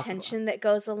 and possible. pretension that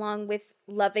goes along with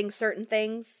loving certain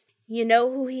things. You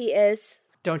know who he is.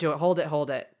 Don't do it. Hold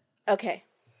it. Okay.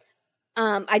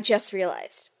 I just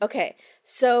realized. Okay,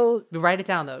 so Write it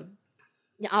down though.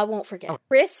 I won't forget.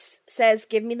 Chris says,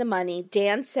 "Give me the money."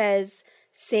 Dan says,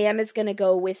 "Sam is going to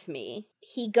go with me."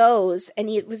 He goes, and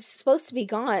he was supposed to be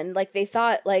gone. Like they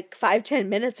thought, like 5-10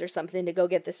 minutes or something to go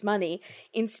get this money.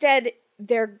 Instead,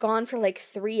 they're gone for like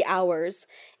 3 hours.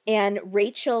 And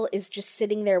Rachel is just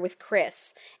sitting there with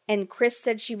Chris. And Chris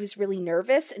said she was really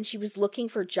nervous and she was looking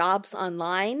for jobs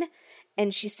online.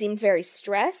 And she seemed very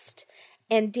stressed.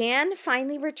 And Dan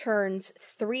finally returns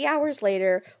 3 hours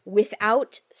later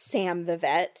without Sam the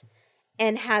vet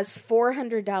and has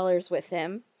 $400 with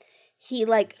him. He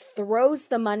like throws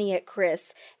the money at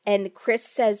Chris, and Chris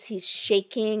says he's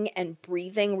shaking and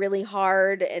breathing really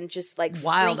hard and just like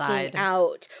Wild-eyed. freaking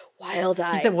out.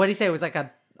 Wild-eyed. He said, what did he say? It was like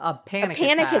a panic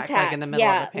panic attack. attack. Like in the middle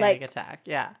Yeah, of a panic like- attack.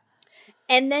 Yeah.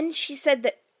 And then she said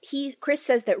that Chris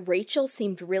says that Rachel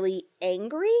seemed really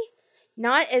angry,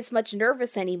 not as much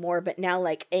nervous anymore, but now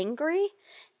like angry.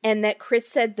 And that Chris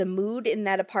said the mood in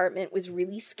that apartment was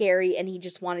really scary and he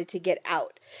just wanted to get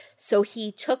out. So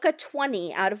he took a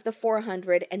 20 out of the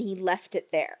 400 and he left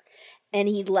it there. And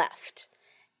he left.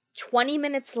 20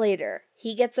 minutes later,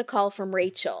 he gets a call from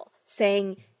Rachel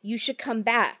saying, "You should come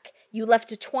back. You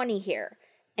left a 20 here."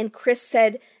 And Chris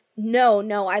said, No,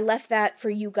 I left that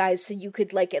for you guys so you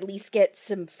could like at least get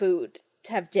some food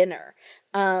to have dinner.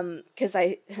 Because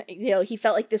he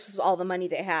felt like this was all the money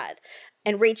they had.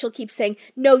 And Rachel keeps saying,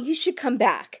 "No, you should come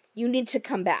back. You need to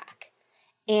come back."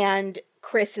 And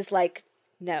Chris is like,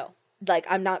 "No, like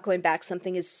I'm not going back.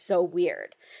 Something is so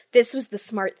weird." This was the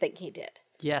smart thing he did.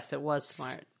 Yes, it was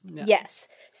smart. Yeah. Yes.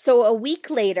 So a week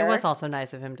later, It was also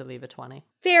nice of him to leave a 20.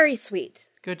 very sweet.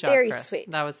 Good job, Very Chris. sweet.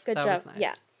 That was good that job. was nice.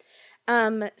 Yeah.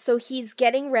 So he's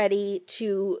getting ready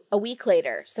a week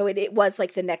later. So it was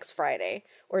like the next Friday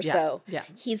or Yeah, so. yeah.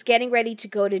 He's getting ready to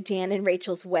go to Dan and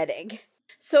Rachel's wedding.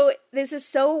 So this is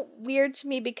so weird to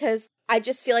me because I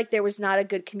just feel like there was not a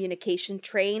good communication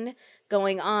train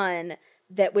going on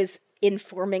that was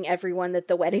informing everyone that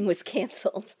the wedding was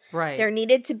canceled. Right. There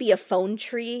needed to be a phone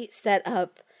tree set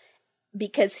up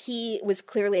because he was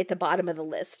clearly at the bottom of the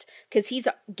list because he's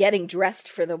getting dressed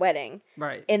for the wedding.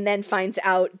 Right. And then finds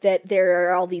out that there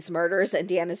are all these murders and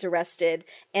Dan is arrested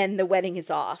and the wedding is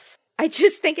off. I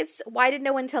just think why did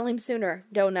no one tell him sooner?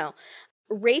 Don't know.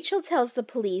 Rachel tells the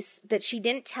police that she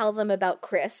didn't tell them about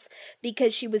Chris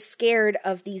because she was scared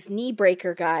of these knee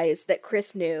breaker guys that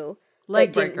Chris knew.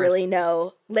 Leg but didn't really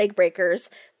know. Leg breakers.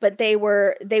 But they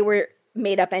were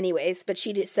made up anyways, but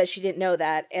she says she didn't know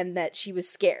that and that she was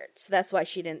scared. So that's why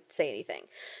she didn't say anything.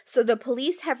 So the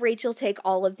police have Rachel take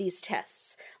all of these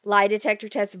tests. Lie detector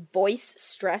test, voice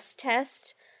stress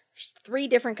test, 3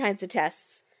 different kinds of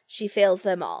tests. She fails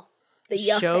them all.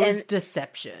 Shows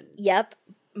deception. Yep.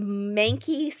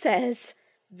 Mankey says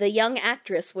the young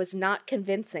actress was not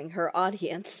convincing her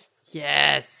audience.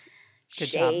 Yes. Good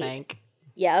job, Mank.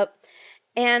 Yep.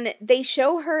 And they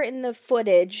show her in the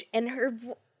footage, and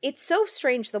it's so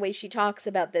strange the way she talks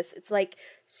about this. It's like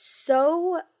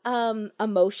so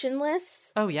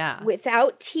emotionless. Oh, yeah.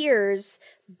 Without tears,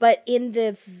 but in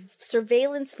the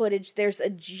surveillance footage, there's a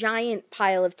giant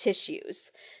pile of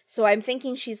tissues. So I'm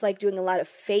thinking she's like doing a lot of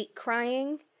fake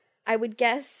crying, I would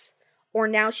guess. Or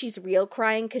now she's real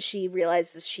crying because she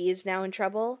realizes she is now in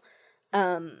trouble.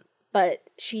 But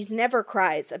she's never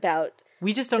cries about...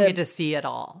 We just don't get to see it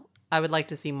all. I would like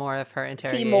to see more of her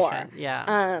interrogation. See more.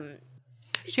 Yeah.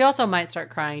 She also might start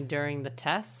crying during the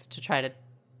test to try to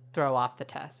throw off the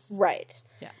tests. Right.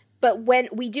 Yeah. But when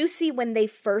we do see when they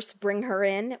first bring her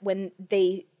in, when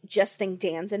they just think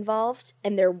Dan's involved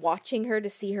and they're watching her to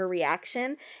see her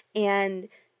reaction, and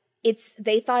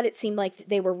they thought it seemed like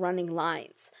they were running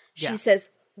lines. She says,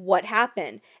 "What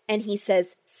happened?" And he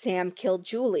says, "Sam killed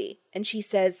Julie." And she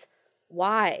says,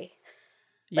 "Why?"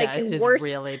 Yeah, like it is worst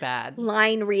really bad.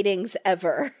 Line readings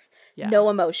ever. Yeah. No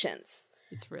emotions.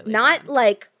 It's really not bad.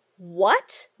 like,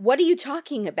 what? What are you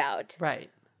talking about?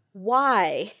 Right.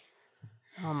 Why?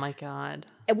 Oh my God.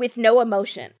 With no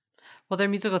emotion. Well, they're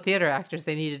musical theater actors.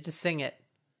 They needed to sing it.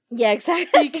 Yeah,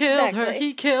 exactly. He killed her.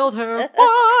 He killed her.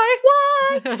 Why?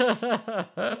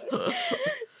 Why?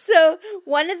 So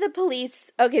one of the police,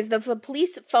 okay, so the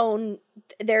police phone,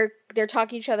 they're talking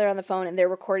to each other on the phone and they're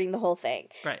recording the whole thing.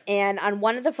 Right. And on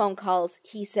one of the phone calls,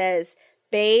 he says,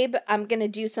 "Babe, I'm going to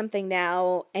do something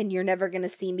now and you're never going to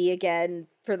see me again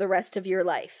for the rest of your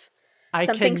life."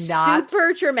 Something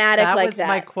super dramatic like that. That was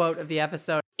my quote of the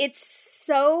episode. It's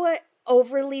so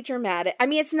overly dramatic. I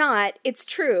mean, it's not. It's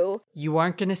true. You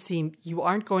aren't going to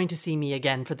see me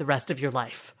again for the rest of your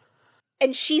life.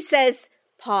 And she says,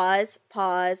 pause,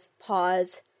 pause,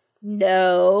 pause.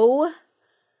 No.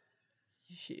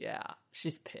 Yeah,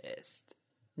 she's pissed.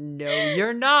 No,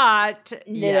 you're not.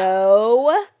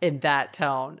 No. Yeah. In that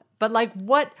tone. But like,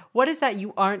 what is that?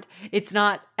 It's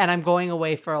not, and I'm going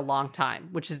away for a long time,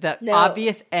 which is the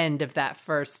obvious end of that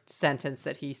first sentence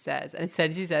that he says. And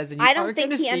he says, and you aren't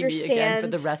going to see me again for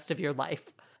the rest of your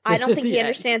life. I don't think he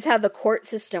understands how the court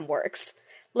system works.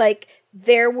 Like,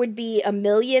 there would be 1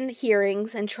 million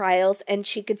hearings and trials, and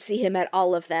she could see him at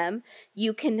all of them.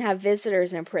 You can have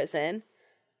visitors in prison.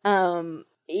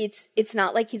 It's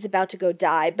not like he's about to go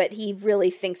die, but he really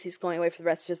thinks he's going away for the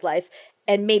rest of his life.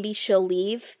 And maybe she'll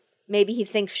leave. Maybe he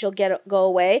thinks she'll go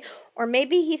away. Or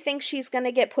maybe he thinks she's going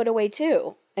to get put away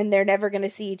too. And they're never going to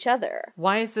see each other.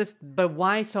 Why is this? But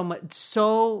why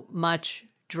so much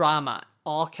drama?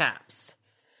 All caps.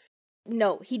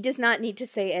 No, he does not need to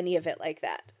say any of it like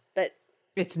that. But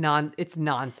it's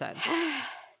nonsense.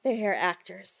 They're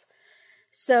actors.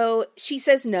 So she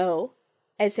says no,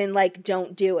 as in like,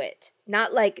 don't do it.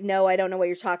 Not like, no, I don't know what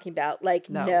you're talking about. Like,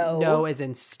 no. No as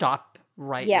in stop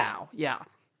right now. Yeah.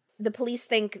 The police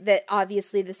think that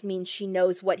obviously this means she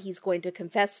knows what he's going to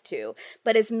confess to.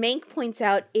 But as Mank points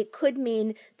out, it could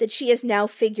mean that she has now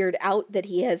figured out that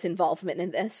he has involvement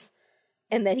in this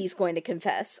and that he's going to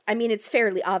confess. I mean, it's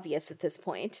fairly obvious at this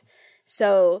point.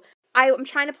 So I'm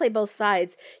trying to play both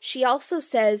sides. She also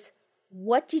says,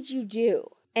 "What did you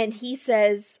do?" And he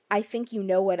says, "I think you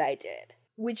know what I did,"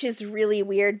 which is really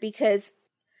weird because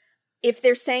if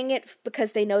they're saying it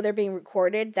because they know they're being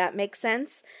recorded, that makes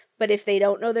sense. But if they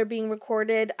don't know they're being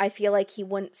recorded, I feel like he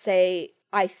wouldn't say,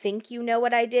 "I think you know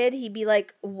what I did." He'd be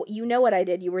like, "You know what I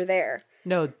did. You were there."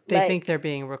 No, they think they're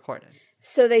being recorded.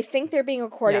 So they think they're being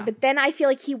recorded, but then I feel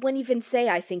like he wouldn't even say,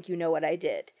 "I think you know what I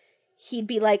did." He'd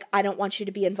be like, "I don't want you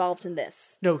to be involved in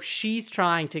this." No, she's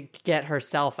trying to get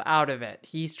herself out of it.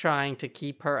 He's trying to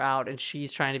keep her out, and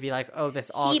she's trying to be like, "Oh,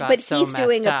 this all got so messed up." But he's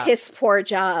doing a piss poor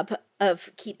job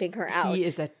of keeping her out. He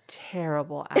is a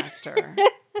terrible actor.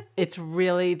 It's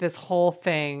really, this whole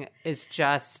thing is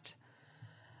just,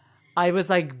 I was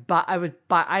like,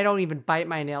 I don't even bite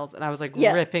my nails, and I was like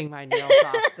ripping my nails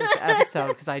off this episode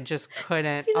because I just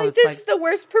couldn't. I was this is the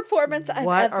worst performance I've ever seen.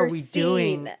 What are we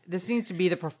doing? This needs to be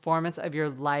the performance of your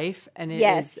life, and it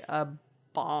is a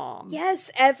bomb.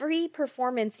 Yes, every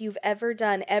performance you've ever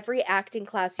done, every acting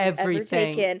class you've ever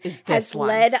taken has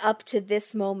led up to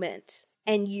this moment,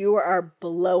 and you are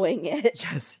blowing it.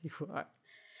 Yes, you are.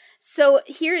 So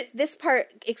here, this part,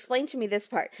 explain to me this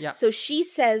part. Yeah. So she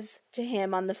says to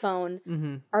him on the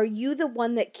phone, are you the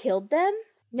one that killed them?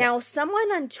 Now,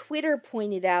 someone on Twitter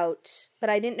pointed out, but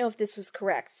I didn't know if this was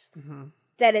correct,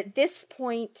 that at this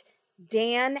point,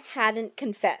 Dan hadn't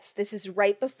confessed. This is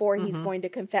right before he's going to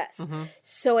confess.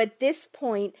 So at this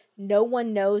point, no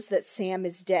one knows that Sam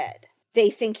is dead. They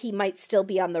think he might still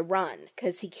be on the run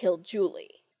because he killed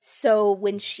Julie. So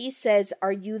when she says,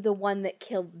 are you the one that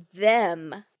killed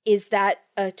them? Is that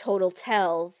a total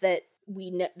tell that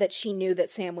that she knew that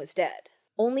Sam was dead?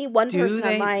 Only one person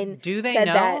online said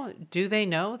that. Do they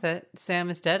know that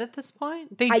Sam is dead at this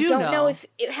point? They do. I don't know if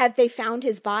have they found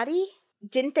his body?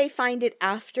 Didn't they find it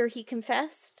after he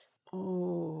confessed?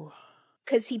 Oh,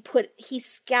 because he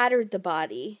scattered the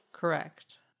body.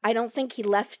 Correct. I don't think he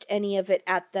left any of it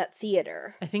at that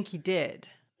theater. I think he did.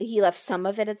 He left some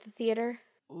of it at the theater.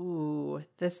 Ooh,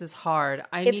 this is hard.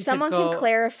 If someone can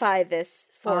clarify this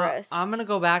for us. I'm going to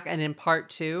go back, and in part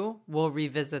 2, we'll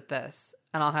revisit this,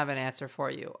 and I'll have an answer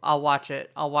for you. I'll watch it.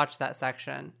 I'll watch that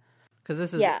section. Because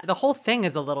this is, the whole thing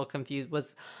is a little confused.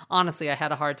 Honestly, I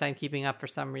had a hard time keeping up for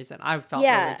some reason. I felt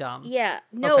really dumb. Yeah.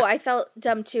 No, okay. I felt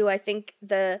dumb too. I think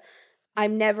I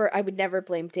would never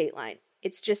blame Dateline.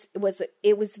 It's just,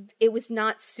 it was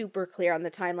not super clear on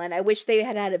the timeline. I wish they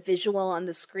had a visual on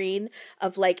the screen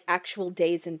of like actual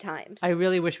days and times. I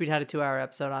really wish we'd had a 2-hour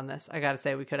episode on this. I got to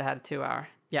say, we could have had a 2-hour.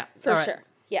 Yeah. For sure.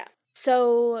 Yeah.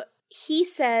 So he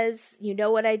says, you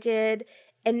know what I did?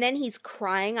 And then he's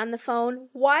crying on the phone.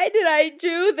 Why did I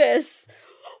do this?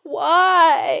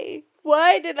 Why?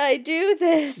 Why did I do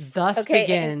this? Thus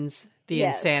begins the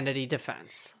insanity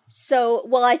defense. So,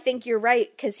 well, I think you're right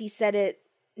because he said it.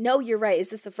 No, you're right. Is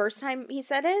this the first time he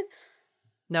said it?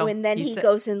 No. And then he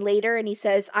goes in later and he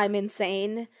says, I'm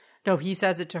insane. No, he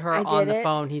says it to her on the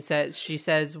phone. She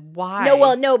says, why?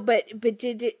 No, but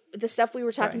did the stuff we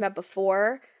were talking about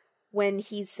before, when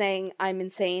he's saying, I'm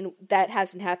insane, that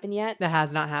hasn't happened yet? That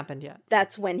has not happened yet.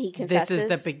 That's when he confesses? This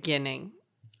is the beginning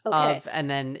of, and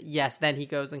then, then he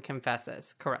goes and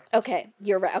confesses. Correct. Okay,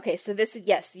 you're right. Okay, so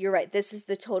you're right. This is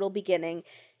the total beginning.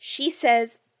 She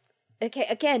says, okay,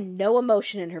 again, no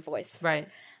emotion in her voice. Right.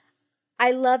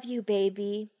 I love you,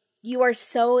 baby. You are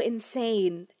so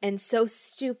insane and so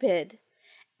stupid.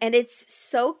 And it's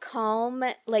so calm,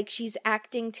 like she's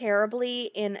acting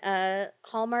terribly in a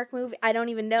Hallmark movie. I don't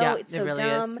even know. Yeah, it's so really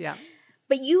dumb. Is. Yeah.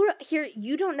 But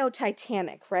you don't know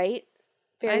Titanic, right?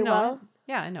 Very well.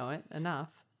 Yeah, I know it enough.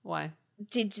 Why?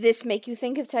 Did this make you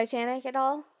think of Titanic at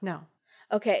all? No.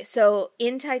 Okay, so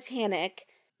in Titanic,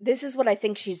 this is what I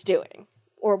think she's doing.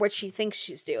 Or what she thinks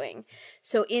she's doing.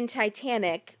 So in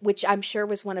Titanic, which I'm sure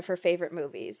was one of her favorite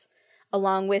movies,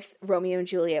 along with Romeo and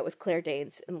Juliet with Claire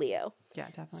Danes and Leo. Yeah,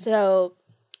 definitely. So,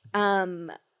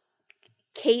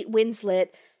 Kate Winslet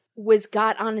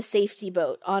got on a safety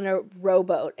boat, on a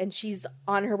rowboat, and she's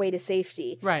on her way to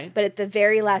safety. Right. But at the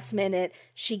very last minute,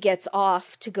 she gets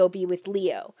off to go be with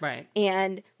Leo. Right.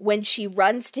 And when she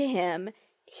runs to him,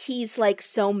 he's like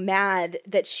so mad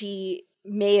that she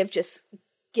may have just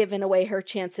given away her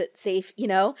chance at safe,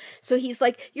 So he's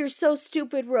like, you're so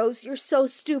stupid, Rose. You're so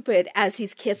stupid, as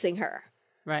he's kissing her.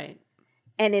 Right.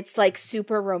 And it's like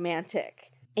super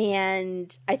romantic.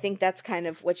 And I think that's kind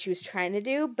of what she was trying to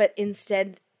do. But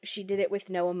instead, she did it with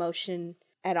no emotion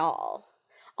at all.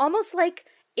 Almost like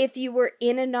if you were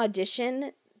in an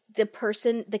audition,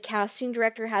 the casting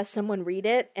director has someone read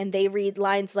it and they read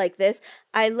lines like this.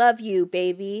 I love you,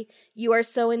 baby. You are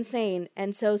so insane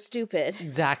and so stupid.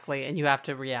 Exactly. And you have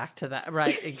to react to that.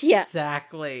 Right.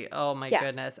 Exactly. Oh my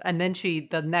goodness. And then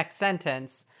the next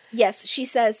sentence. Yes. He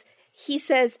says,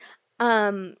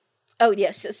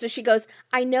 so she goes,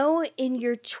 I know in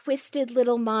your twisted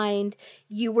little mind,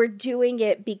 you were doing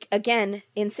it, again,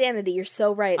 insanity. You're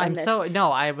so right on this.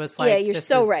 I was like, yeah, you're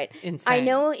so right. Insane. I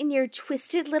know in your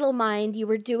twisted little mind, you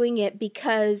were doing it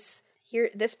because,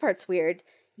 this part's weird,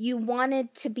 you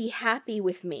wanted to be happy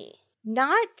with me.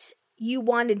 Not you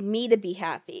wanted me to be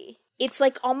happy. It's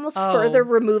like almost further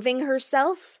removing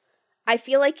herself. I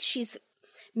feel like she's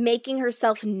making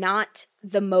herself not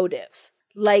the motive.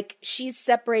 Like, she's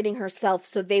separating herself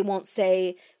so they won't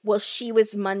say, well, she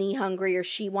was money hungry or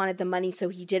she wanted the money, so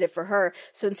he did it for her.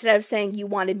 So instead of saying, you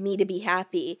wanted me to be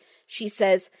happy, she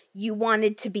says, you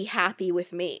wanted to be happy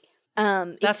with me.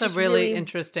 It's That's a just really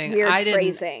interesting weird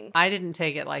phrasing. I didn't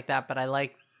take it like that, but I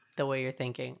like the way you're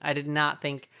thinking. I did not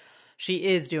think she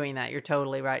is doing that. You're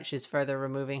totally right. She's further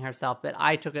removing herself, but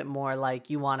I took it more like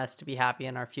you want us to be happy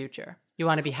in our future. You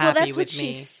want to be happy that's with what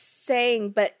me. she's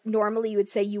saying, but normally you would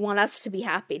say you want us to be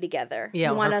happy together.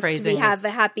 Yeah, you want her us to phrasing have is- a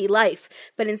happy life.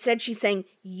 But instead she's saying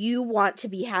you want to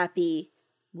be happy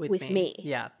with me.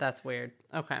 Yeah, that's weird.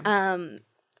 Okay. And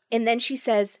then she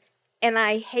says, and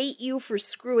I hate you for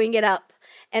screwing it up.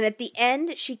 And at the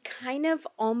end, she kind of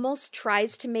almost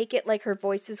tries to make it like her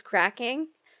voice is cracking,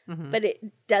 but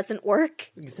it doesn't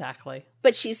work. Exactly.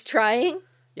 But she's trying.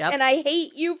 Yep. And I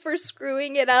hate you for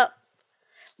screwing it up.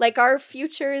 Like our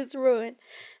future is ruined.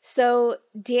 So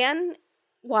Dan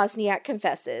Wozniak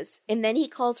confesses, and then he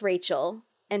calls Rachel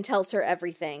and tells her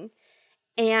everything.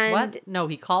 And What? No,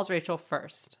 he calls Rachel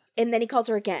first. And then he calls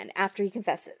her again after he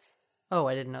confesses. Oh,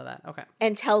 I didn't know that. Okay.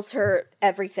 And tells her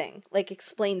everything, like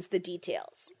explains the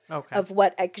details Okay. of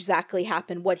what exactly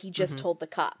happened, what he just told the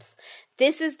cops.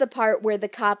 This is the part where the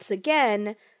cops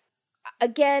again,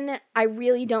 I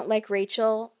really don't like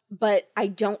Rachel, but I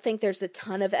don't think there's a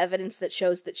ton of evidence that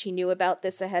shows that she knew about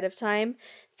this ahead of time.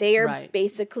 They are Right.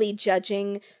 basically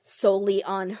judging solely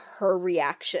on her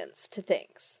reactions to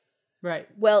things. Right.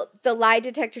 Well, the lie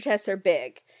detector tests are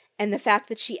big, and the fact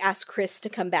that she asked Chris to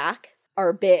come back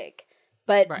are big.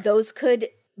 But Right. those could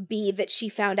be that she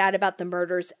found out about the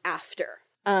murders after.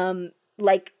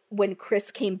 Like when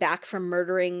Chris came back from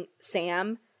murdering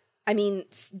Sam. I mean,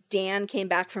 Dan came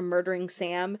back from murdering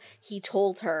Sam. He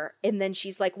told her, and then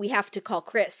she's like, we have to call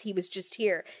Chris. He was just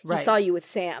here. Right. He saw you with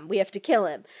Sam. We have to kill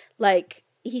him. Like,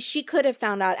 she could have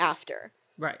found out after.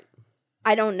 Right.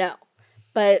 I don't know.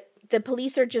 But the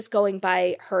police are just going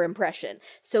by her impression.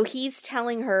 So he's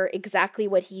telling her exactly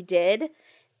what he did,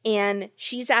 and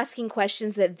she's asking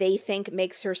questions that they think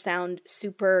makes her sound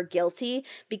super guilty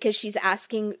because she's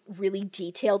asking really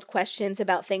detailed questions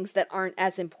about things that aren't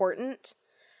as important.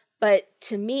 But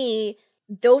to me,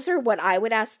 those are what I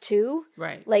would ask too.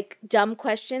 Right. Like dumb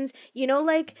questions. You know,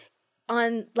 like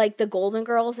on like the Golden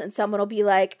Girls, and someone will be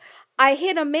like, I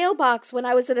hit a mailbox when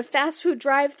I was at a fast food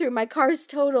drive-thru. My car's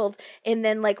totaled. And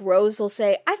then like Rose will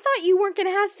say, I thought you weren't going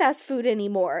to have fast food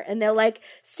anymore. And they'll like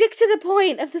stick to the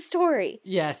point of the story.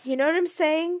 Yes. You know what I'm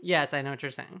saying? Yes, I know what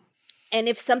you're saying. And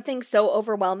if something's so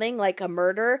overwhelming, like a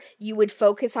murder, you would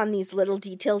focus on these little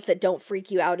details that don't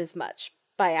freak you out as much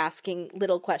by asking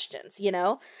little questions, you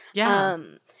know? Yeah.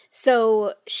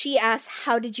 So she asks,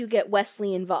 how did you get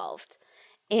Wesley involved?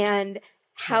 And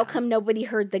how come nobody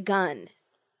heard the gun?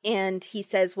 And he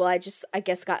says, well, I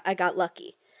guess I got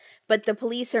lucky. But the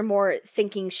police are more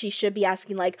thinking she should be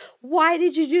asking, like, why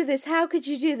did you do this? How could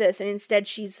you do this? And instead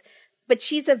she's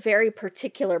a very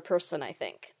particular person, I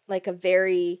think. Like a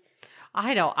very...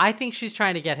 I know. I think she's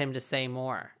trying to get him to say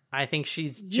more. I think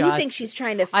she's just... You think she's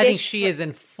trying to fish... I think she is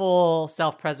in full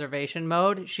self-preservation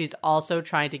mode. She's also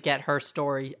trying to get her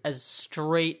story as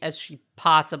straight as she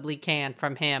possibly can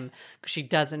from him, because she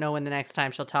doesn't know when the next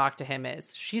time she'll talk to him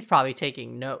is. She's probably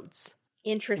taking notes.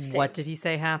 Interesting. What did he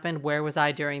say happened? Where was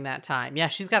I during that time? Yeah,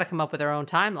 she's got to come up with her own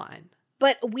timeline.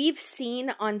 But we've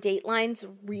seen on Datelines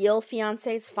real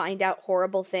fiancés find out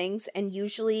horrible things, and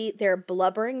usually they're a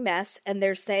blubbering mess, and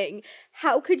they're saying,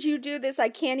 how could you do this? I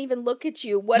can't even look at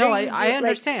you. What are you doing? I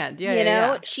understand. Like, you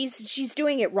know, yeah. She's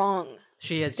doing it wrong.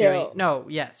 She is still.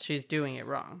 She's doing it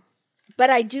wrong.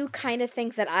 But I do kind of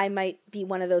think that I might be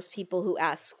one of those people who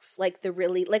asks, like,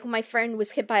 like when my friend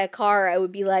was hit by a car, I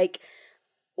would be like,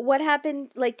 what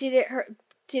happened? Like, did it hurt?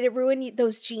 Did it ruin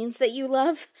those jeans that you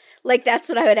love? Like, that's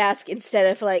what I would ask instead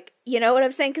of, like, you know what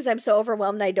I'm saying? Because I'm so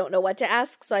overwhelmed, I don't know what to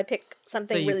ask. So I pick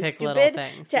something really stupid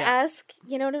to ask.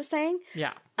 You know what I'm saying?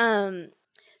 Yeah.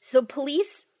 So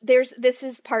police, this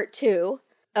is part 2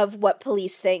 of what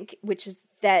police think, which is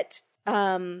that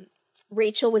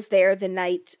Rachel was there the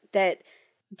night that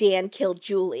Dan killed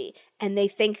Julie. And they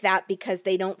think that because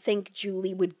they don't think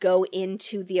Julie would go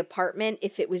into the apartment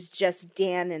if it was just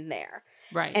Dan in there.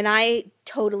 Right. And I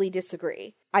totally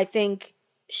disagree. I think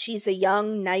she's a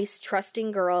young, nice,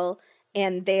 trusting girl,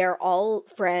 and they are all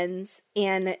friends,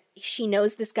 and she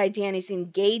knows this guy Dan is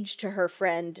engaged to her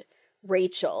friend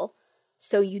Rachel,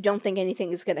 so you don't think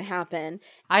anything is going to happen.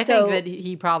 I think that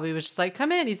he probably was just like,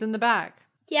 come in, he's in the back.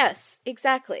 Yes,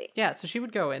 exactly. Yeah, so she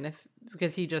would go in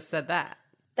because he just said that.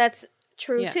 That's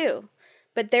true, too.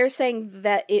 But they're saying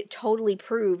that it totally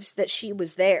proves that she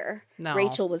was there. No.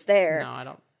 Rachel was there. No, I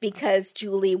don't. Because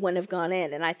Julie wouldn't have gone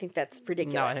in, and I think that's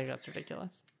ridiculous. No, I think that's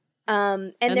ridiculous.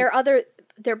 And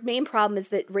their main problem is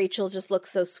that Rachel just looks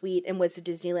so sweet and was a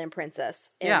Disneyland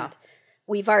princess. And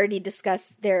we've already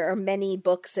discussed there are many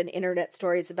books and internet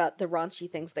stories about the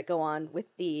raunchy things that go on with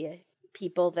the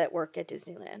people that work at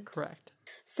Disneyland. Correct.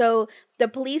 So the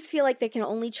police feel like they can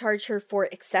only charge her for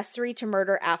accessory to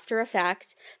murder after a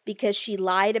fact because she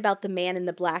lied about the man in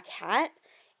the black hat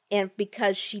and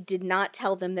because she did not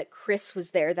tell them that Chris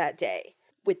was there that day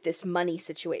with this money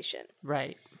situation.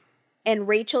 Right. And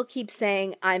Rachel keeps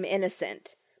saying, I'm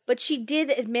innocent. But she did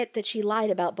admit that she lied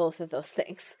about both of those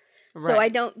things. Right. So I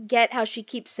don't get how she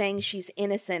keeps saying she's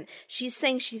innocent. She's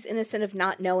saying she's innocent of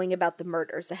not knowing about the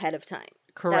murders ahead of time.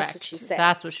 Correct. That's what she's saying.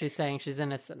 That's what she's saying she's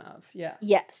innocent of. Yeah.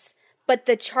 Yes. But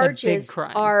the charges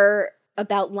crime. are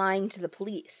about lying to the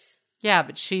police. Yeah,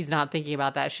 but she's not thinking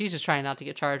about that. She's just trying not to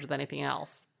get charged with anything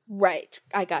else. Right.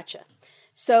 I gotcha.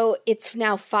 So it's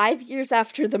now 5 years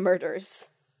after the murders.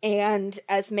 And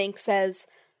as Mank says,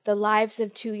 the lives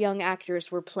of two young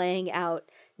actors were playing out,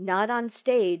 not on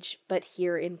stage, but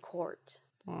here in court.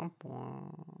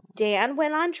 Dan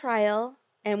went on trial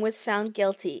and was found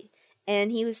guilty,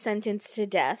 and he was sentenced to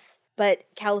death, but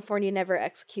California never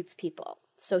executes people,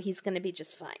 so he's going to be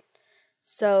just fine.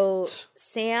 So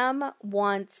Sam's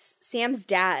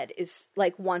dad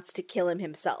wants to kill him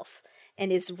himself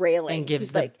and is railing. And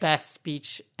gives the best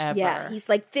speech ever. Yeah, he's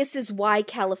like, this is why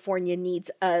California needs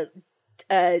a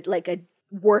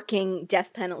working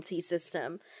death penalty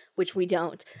system, which we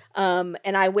don't. And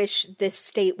I wish this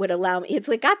state would allow me. It's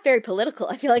like got very political.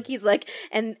 I feel like he's like,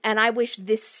 and I wish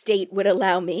this state would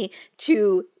allow me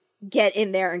to get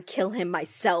in there and kill him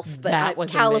myself. But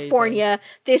California, amazing.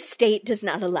 This state does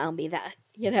not allow me that,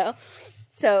 you know?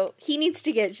 So he needs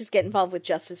to get involved with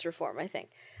justice reform, I think.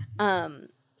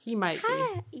 He might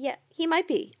be. Yeah, he might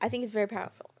be. I think he's very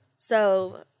powerful.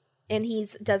 So, and he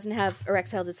doesn't have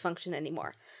erectile dysfunction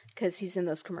anymore because he's in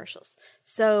those commercials.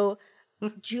 So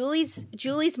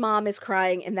Julie's mom is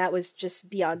crying, and that was just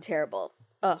beyond terrible.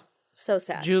 Oh, so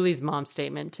sad. Julie's mom's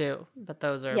statement too, but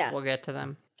those are we'll get to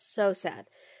them. So sad.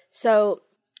 So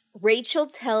Rachel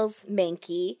tells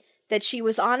Mankey that she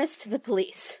was honest to the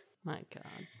police. My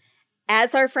God.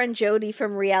 As our friend Jody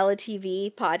from Reality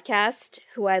TV podcast,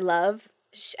 who I love,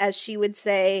 as she would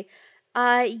say,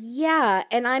 yeah,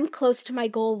 and I'm close to my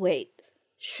goal weight.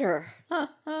 Sure.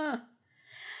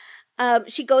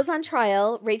 She goes on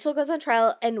trial. Rachel goes on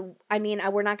trial, and I mean,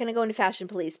 we're not going to go into Fashion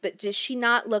Police, but does she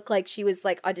not look like she was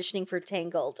like auditioning for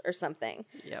Tangled or something?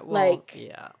 Yeah, well,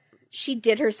 yeah. She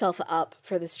did herself up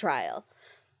for this trial.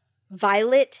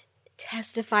 Violet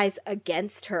testifies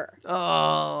against her.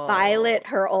 Oh. Violet,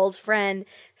 her old friend,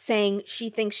 saying she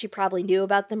thinks she probably knew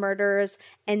about the murders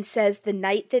and says the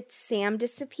night that Sam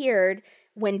disappeared,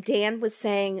 when Dan was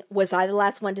saying, was I the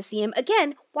last one to see him?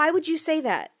 Again, why would you say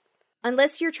that?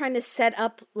 Unless you're trying to set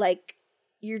up, like,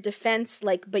 your defense,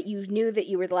 like, but you knew that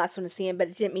you were the last one to see him, but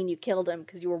it didn't mean you killed him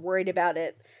because you were worried about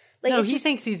it. Like, no, he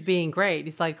thinks he's being great.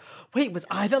 He's like, wait, was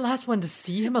I the last one to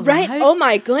see him alive? Right? Oh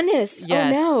my goodness.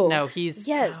 Yes. Oh no. No, he's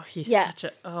such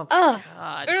a, oh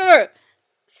God.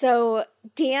 So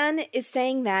Dan is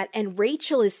saying that, and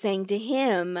Rachel is saying to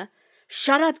him,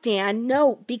 shut up, Dan.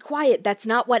 No, be quiet. That's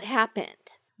not what happened.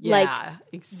 Yeah, like,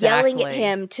 exactly. Yelling at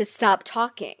him to stop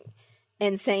talking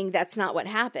and saying that's not what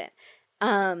happened.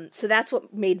 So that's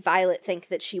what made Violet think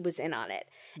that she was in on it.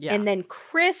 Yeah. And then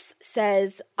Chris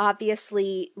says,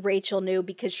 obviously, Rachel knew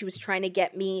because she was trying to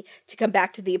get me to come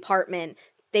back to the apartment.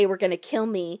 They were going to kill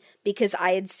me because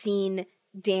I had seen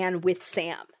Dan with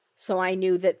Sam. So I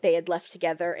knew that they had left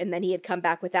together and then he had come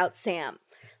back without Sam.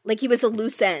 Like he was a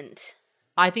loose end.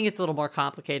 I think it's a little more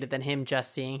complicated than him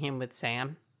just seeing him with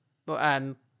Sam.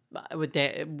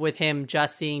 With him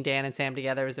just seeing Dan and Sam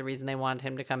together is the reason they wanted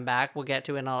him to come back. We'll get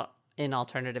to in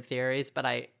alternative theories, but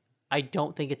I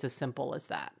don't think it's as simple as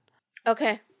that.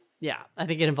 Okay. Yeah, I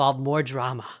think it involved more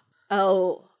drama.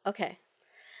 Oh, okay.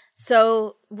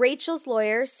 So Rachel's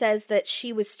lawyer says that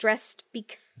she was stressed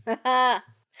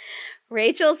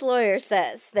Rachel's lawyer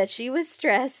says that she was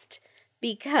stressed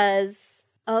because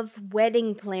of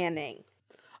wedding planning.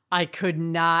 I could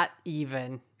not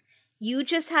even. You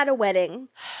just had a wedding.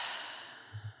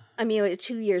 I mean,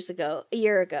 2 years ago. A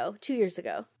year ago. 2 years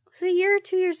ago. Was it a year or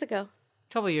 2 years ago?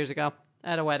 A couple of years ago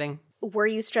at a wedding. Were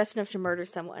you stressed enough to murder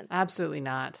someone? Absolutely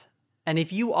not. And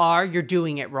if you are, you're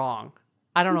doing it wrong.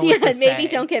 I don't know what to say. Maybe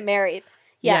don't get married.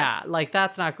 Yeah, like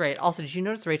that's not great. Also, did you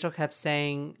notice Rachel kept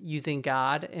saying using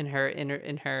God in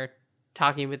her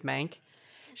talking with Mank?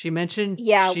 She mentioned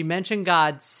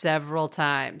God several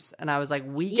times, and I was like,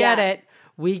 "We get it.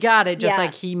 We got it, just Yeah.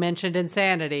 like he mentioned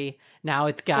insanity. Now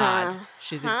it's God.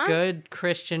 She's a good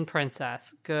Christian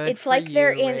princess. Good. It's for like you,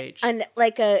 they're in Rach.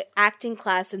 like a acting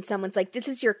class, and someone's like, "This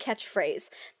is your catchphrase.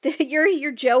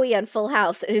 You're Joey on Full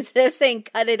House," and instead of saying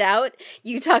 "cut it out,"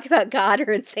 you talk about God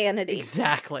or insanity.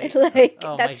 Exactly. Like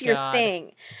Oh that's my your God.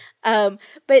 thing.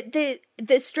 But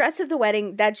the stress of the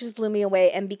wedding, that just blew me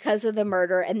away, and because of the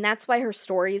murder, and that's why her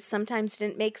stories sometimes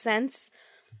didn't make sense.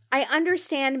 I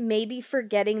understand maybe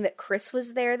forgetting that Chris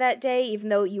was there that day, even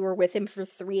though you were with him for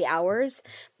 3 hours.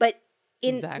 But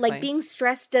Exactly. like being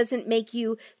stressed doesn't make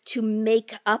you to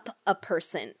make up a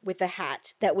person with a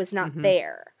hat that was not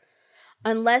there.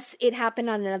 Unless it happened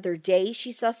on another day,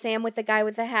 she saw Sam with the guy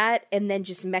with the hat and then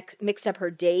just mixed up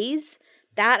her days.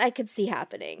 That I could see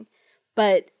happening.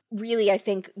 But really, I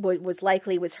think what was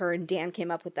likely was her and Dan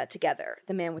came up with that together,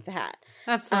 the man with the hat.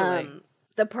 Absolutely.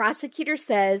 The prosecutor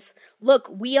says, look,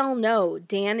 we all know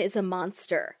Dan is a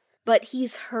monster, but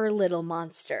he's her little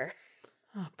monster.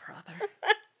 Oh, brother.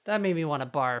 That made me want to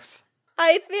barf.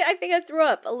 I think I threw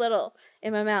up a little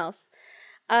in my mouth.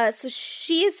 So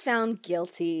she is found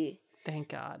guilty. Thank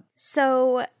God.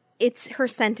 So it's her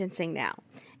sentencing now.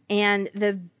 And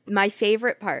my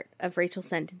favorite part of Rachel's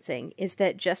sentencing is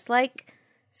that just like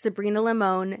Sabrina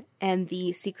Limon and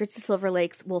the Secrets of Silver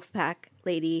Lake's Wolfpack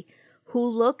lady, who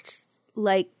looked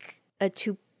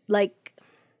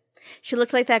she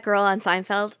looked like that girl on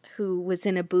Seinfeld who was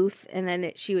in a booth and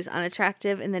then she was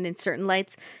unattractive, and then in certain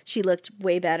lights she looked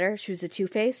way better. She was a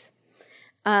Two-Face.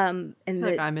 And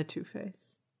I'm a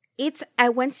Two-Face. it's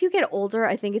once you get older,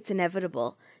 I think it's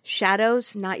inevitable.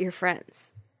 Shadows, not your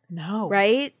friends, No.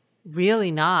 right? Really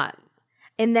not.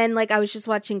 And then like I was just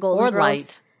watching Golden Or Girls.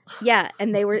 light. Yeah,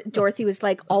 and Dorothy was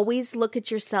like, always look at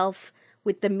yourself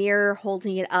with the mirror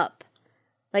holding it up.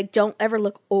 Like, don't ever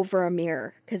look over a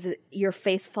mirror because your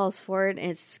face falls forward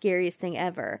and it's the scariest thing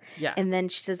ever. Yeah. And then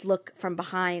she says, look from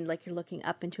behind like you're looking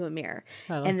up into a mirror.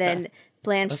 I like And then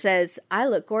Blanche says, I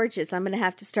look gorgeous. I'm going to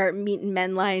have to start meeting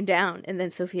men lying down. And then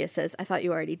Sophia says, I thought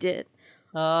you already did.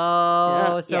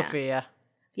 Oh, Yeah. Sophia.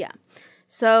 Yeah.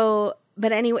 So,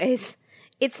 but anyways,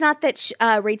 it's not that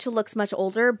Rachel looks much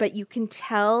older, but you can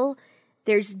tell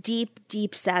there's deep,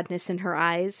 deep sadness in her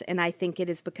eyes. And I think it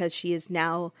is because she is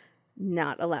now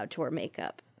not allowed to wear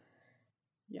makeup.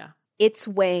 Yeah. It's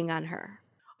weighing on her.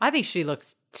 I think she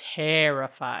looks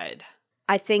terrified.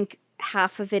 I think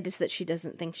half of it is that she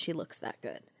doesn't think she looks that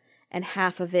good. And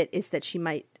half of it is that she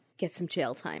might get some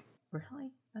jail time.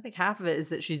 Really? I think half of it is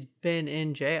that she's been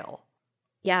in jail.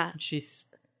 Yeah. She's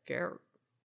scared.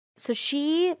 So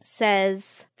she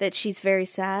says that she's very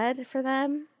sad for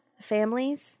them, the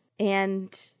families,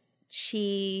 and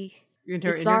she... In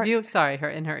her interview? Sorry,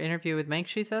 in her interview with Mank,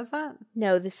 she says that?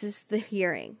 No, this is the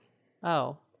hearing.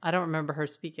 Oh, I don't remember her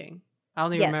speaking. I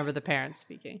only remember the parents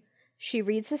speaking. She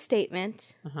reads a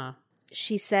statement. Uh-huh.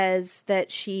 She says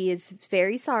that she is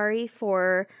very sorry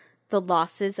for the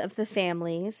losses of the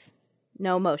families.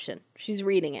 No emotion. She's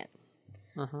reading it.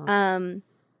 Uh-huh.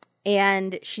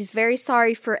 And she's very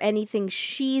sorry for anything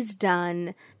she's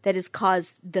done that has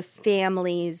caused the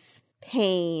families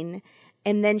pain.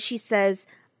 And then she says,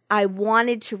 I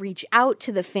wanted to reach out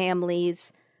to the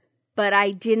families, but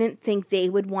I didn't think they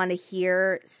would want to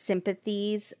hear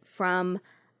sympathies from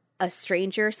a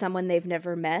stranger, someone they've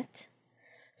never met.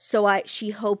 So she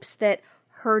hopes that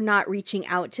her not reaching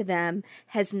out to them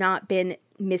has not been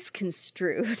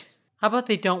misconstrued. How about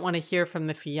they don't want to hear from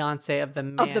the fiance of the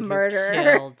man the murderer. who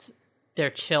killed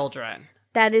their children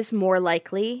That is more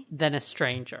likely. than a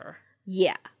stranger?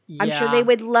 Yeah. I'm sure Yeah. they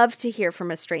would love to hear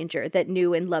from a stranger that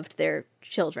knew and loved their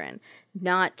children,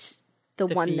 not the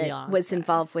one that was fiancé.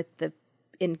 involved with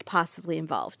possibly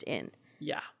involved in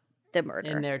Yeah. the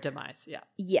murder. In their demise, yeah.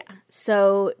 Yeah.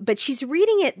 So, but she's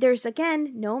reading it. There's,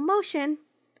 again, no emotion,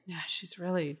 Yeah, she's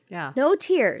really, yeah. no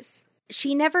tears.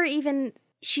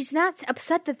 She's not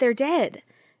upset that they're dead.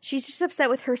 She's just upset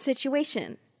with her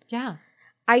situation. Yeah.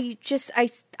 I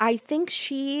think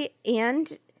she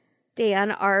and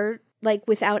Dan are like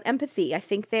without empathy. I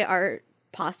think they are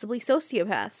possibly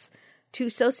sociopaths. Two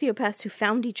sociopaths who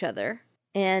found each other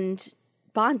and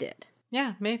bonded.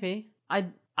 Yeah, maybe.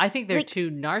 I think they're Like-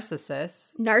 two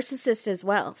narcissists. Narcissist as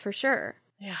well, for sure.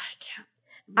 Yeah, I can't.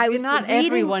 I was Not reading-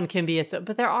 everyone can be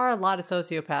but there are a lot of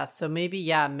sociopaths. So maybe,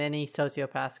 yeah, many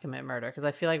sociopaths commit murder. Because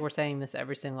I feel like we're saying this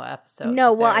every single episode.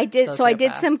 No, well, They're I did. So I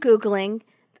did some sociopaths. Googling,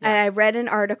 and I read an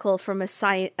article from a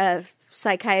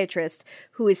psychiatrist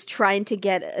who is trying to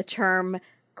get a term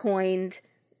coined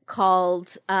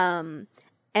called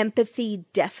empathy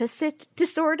deficit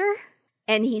disorder.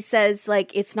 And he says,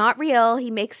 like, it's not real.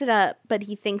 He makes it up, but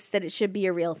he thinks that it should be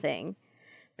a real thing.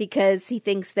 because he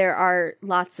thinks there are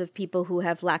lots of people who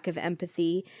have lack of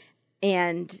empathy,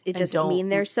 and it doesn't mean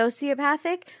they're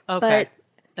sociopathic. Okay. But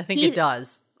I think it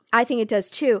does. I think it does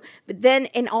too. But then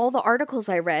in all the articles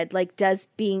I read, like, does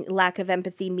being lack of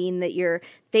empathy mean that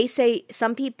they say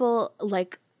some people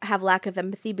like have lack of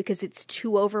empathy because it's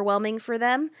too overwhelming for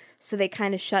them. So they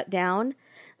kind of shut down.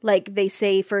 Like they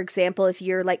say, for example, if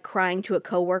you're like crying to a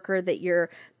coworker that your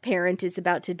parent is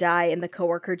about to die and the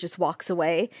coworker just walks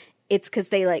away, it's because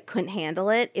they like couldn't handle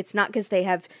it. It's not because they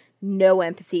have no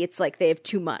empathy. It's like they have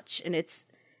too much. And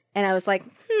I was like,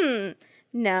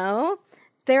 no.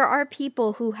 There are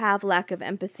people who have lack of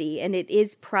empathy, and it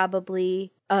is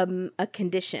probably a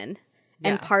condition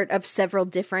and part of several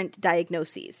different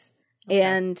diagnoses. Okay.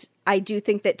 And I do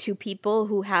think that two people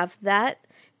who have that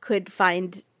could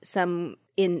find something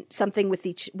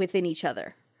within each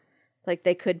other. Like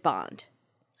they could bond.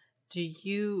 Do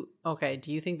you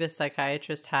think this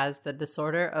psychiatrist has the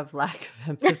disorder of lack of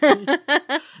empathy?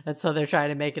 And so they're trying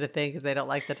to make it a thing because they don't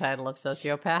like the title of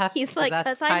sociopath? He's like,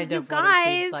 that's I'm you what it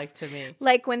seems like to me.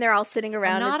 Like when they're all sitting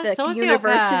around at the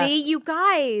university, you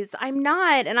guys, I'm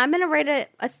not. And I'm going to write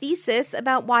a thesis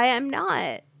about why I'm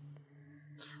not.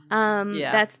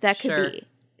 That could be.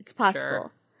 It's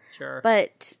possible. Sure.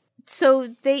 But so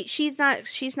she's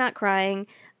not crying.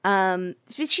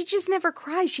 She just never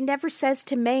cries. She never says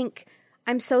to Mank,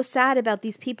 I'm so sad about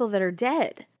these people that are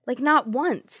dead. Like, not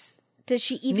once does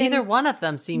she even. Neither one of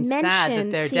them seems sad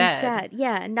that they're dead. Sad.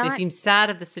 Yeah, they seem sad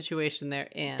of the situation they're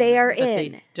in. They are but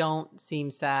in. They don't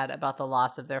seem sad about the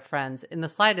loss of their friends in the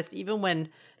slightest. Even when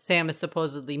Sam is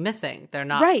supposedly missing, they're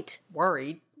not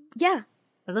worried. Yeah.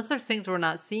 Unless there's things we're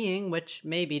not seeing, which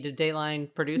maybe did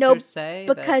Dateline producers say?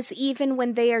 Because even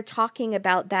when they are talking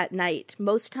about that night,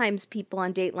 most times people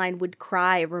on Dateline would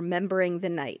cry remembering the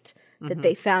night that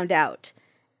they found out.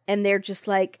 And they're just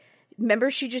like,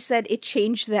 remember she just said it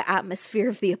changed the atmosphere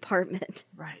of the apartment.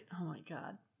 Right. Oh my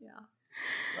God. Yeah.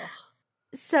 Ugh.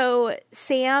 So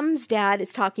Sam's dad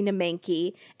is talking to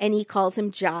Mankey and he calls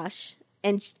him Josh.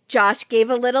 And Josh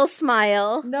gave a little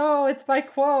smile. No, it's my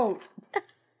quote.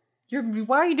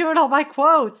 Why are you doing all my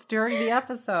quotes during the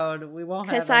episode? We won't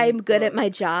have. Because I'm good at my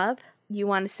job. You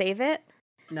want to save it?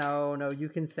 No, you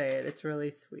can say it. It's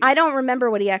really sweet. I don't remember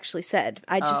what he actually said.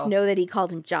 I just know that he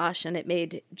called him Josh, and it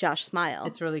made Josh smile.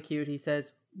 It's really cute. He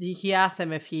says he asks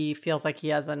him if he feels like he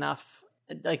has enough,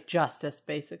 like, justice,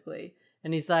 basically,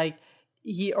 and he's like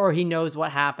he knows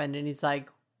what happened, and he's like,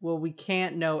 well, we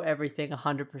can't know everything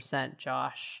 100%,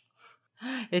 Josh.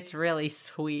 It's really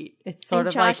sweet. It's sort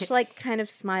of Josh, like kind of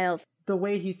smiles. The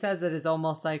way he says it is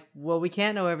almost like, well, we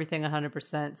can't know everything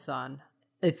 100%, son.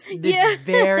 It's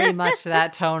very much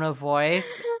that tone of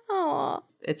voice. Aww.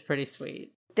 It's pretty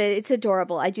sweet. It's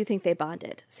adorable. I do think they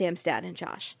bonded, Sam's dad and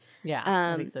Josh. Yeah,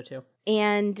 I think so too.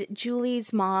 And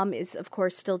Julie's mom is, of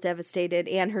course, still devastated,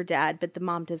 and her dad, but the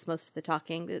mom does most of the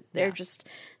talking.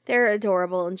 They're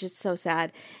adorable and just so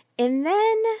sad. And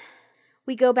then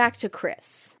we go back to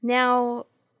Chris. Now,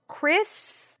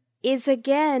 Chris is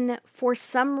again, for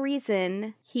some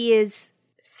reason, he is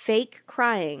fake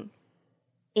crying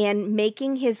and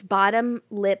making his bottom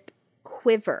lip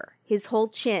quiver. His whole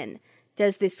chin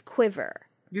does this quiver.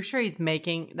 You're sure he's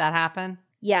making that happen?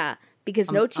 Yeah,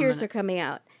 because no tears are coming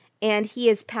out. And he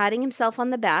is patting himself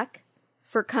on the back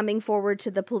for coming forward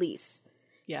to the police.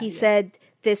 Yeah, he said,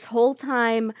 this whole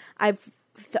time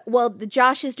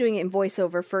Josh is doing it in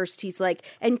voiceover first. He's like,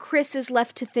 and Chris is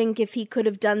left to think if he could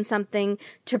have done something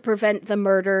to prevent the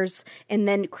murders. And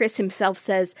then Chris himself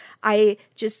says, I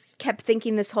just kept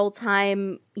thinking this whole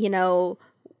time,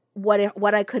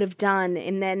 what I could have done.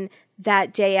 And then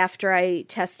that day after I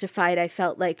testified, I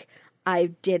felt like I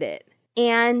did it.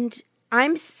 And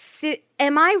am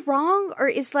I wrong? Or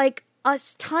is like a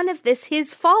ton of this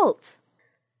his fault?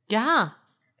 Yeah.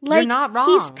 Like, you're not wrong.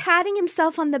 He's patting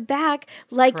himself on the back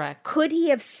like, correct. Could he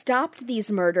have stopped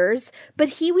these murders? But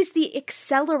he was the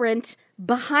accelerant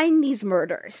behind these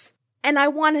murders. And I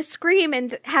want to scream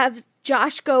and have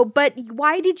Josh go, but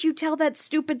why did you tell that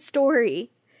stupid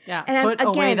story? Yeah, and put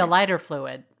away the lighter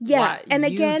fluid. Yeah, and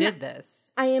again, you did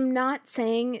this. I am not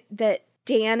saying that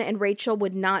Dan and Rachel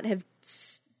would not have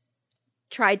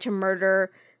tried to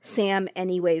murder Sam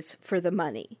anyways for the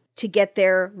money to get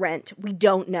their rent. We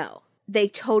don't know. They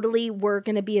totally were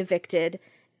going to be evicted,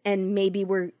 and maybe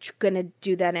we're going to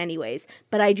do that anyways.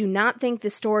 But I do not think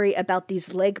the story about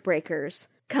these leg breakers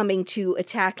coming to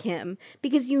attack him,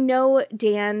 because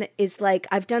Dan is like,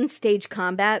 I've done stage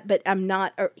combat, but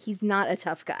he's not a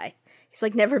tough guy. He's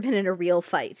like never been in a real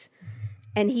fight.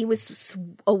 And he was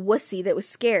a wussy that was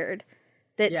scared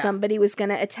that somebody was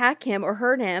going to attack him or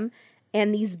hurt him.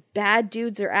 and these bad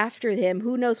dudes are after him.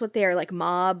 Who knows what they are, like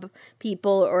mob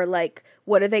people or like,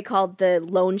 what are they called? The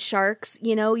loan sharks,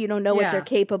 you know? You don't know what they're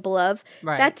capable of.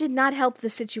 Right. That did not help the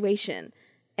situation.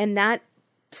 And that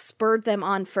spurred them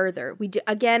on further.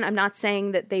 Again, I'm not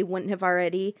saying that they wouldn't have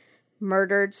already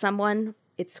murdered someone.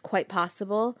 It's quite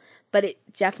possible, but it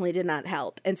definitely did not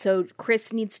help. And so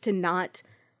Chris needs to not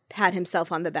pat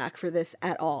himself on the back for this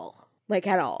at all. Like,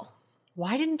 at all.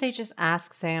 Why didn't they just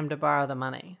ask Sam to borrow the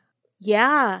money?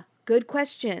 Yeah, good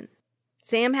question.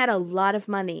 Sam had a lot of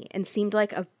money and seemed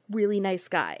like a really nice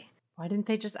guy. Why didn't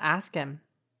they just ask him?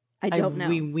 I don't know.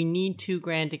 We need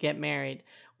 $2,000 to get married.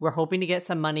 We're hoping to get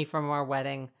some money from our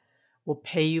wedding. We'll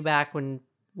pay you back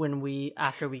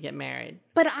after we get married.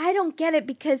 But I don't get it,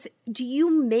 because do you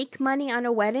make money on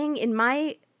a wedding? In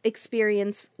my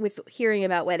experience with hearing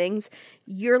about weddings,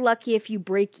 you're lucky if you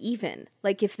break even.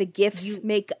 Like if the gifts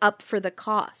make up for the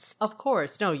cost. Of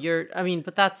course. No,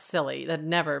 but that's silly. That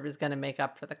never is going to make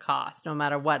up for the cost, no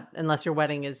matter what, unless your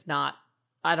wedding is not,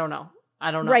 I don't know.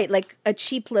 Right, like a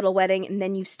cheap little wedding, and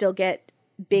then you still get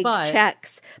big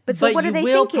checks. But so what are they thinking?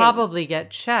 But you will probably get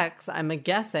checks, I'm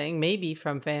guessing, maybe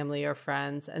from family or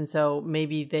friends. And so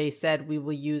maybe they said, we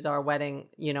will use our wedding,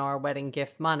 our wedding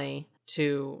gift money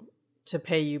to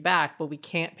pay you back, but we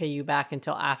can't pay you back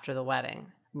until after the wedding.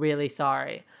 Really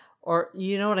sorry. Or,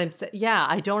 you know what I'm saying?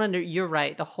 Yeah, you're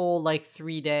right. The whole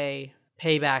 3-day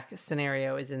payback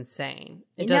scenario is insane.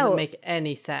 It doesn't make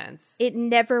any sense. It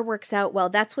never works out well.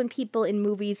 That's when people in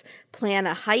movies plan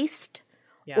a heist,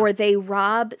 or they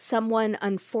rob someone,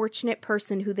 unfortunate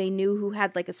person who they knew who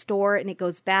had a store, and it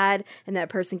goes bad and that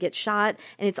person gets shot.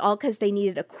 And it's all because they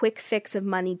needed a quick fix of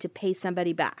money to pay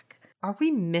somebody back. Are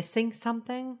we missing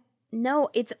something? No,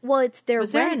 it's their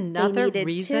Was there rent another they needed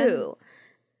reason? too.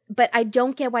 But I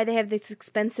don't get why they have this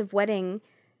expensive wedding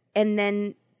and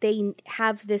then they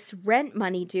have this rent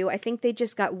money due. I think they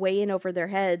just got way in over their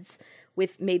heads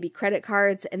with maybe credit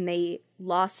cards, and they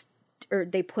lost, or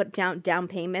they put down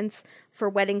payments for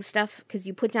wedding stuff, because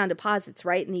you put down deposits,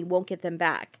 right? And you won't get them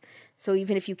back. So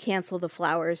even if you cancel the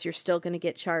flowers, you're still going to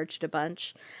get charged a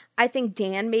bunch. I think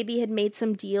Dan maybe had made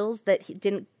some deals that he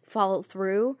didn't follow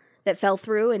through, that fell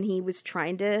through, and he was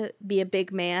trying to be a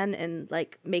big man and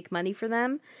make money for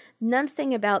them.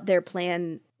 Nothing about their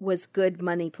plan was good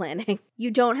money planning. You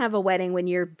don't have a wedding when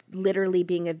you're literally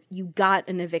you got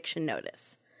an eviction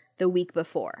notice the week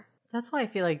before. That's why I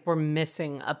feel like we're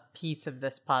missing a piece of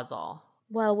this puzzle.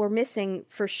 Well, we're missing,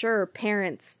 for sure,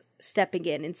 parents stepping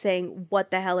in and saying,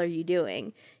 what the hell are you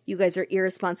doing? You guys are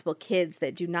irresponsible kids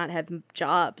that do not have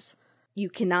jobs. You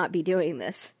cannot be doing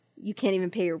this. You can't even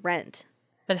pay your rent.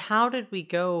 But how did we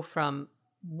go from,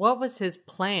 what was his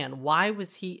plan? Why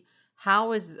was he,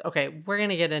 okay, we're going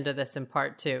to get into this in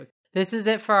part 2. This is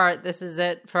it for our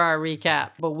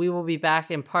recap, but we will be back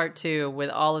in part 2 with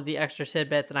all of the extra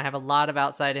tidbits, and I have a lot of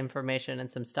outside information and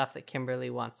some stuff that Kimberly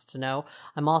wants to know.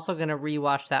 I'm also going to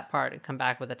rewatch that part and come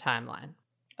back with a timeline.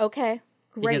 Okay,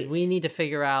 great. Because we need to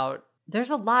figure out, there's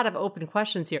a lot of open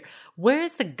questions here. Where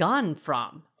is the gun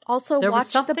from? Also,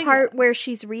 watch the part where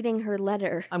she's reading her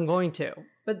letter. I'm going to.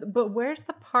 But where's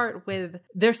the part with,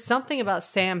 there's something about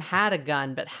Sam had a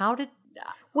gun, but how did...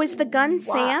 Was the gun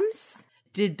Sam's?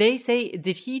 Did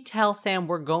he tell Sam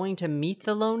we're going to meet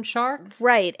the loan shark?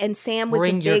 Right, and Sam was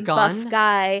a big buff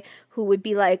guy who would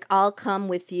be like, I'll come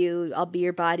with you, I'll be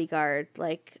your bodyguard.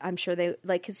 I'm sure they,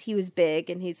 because he was big,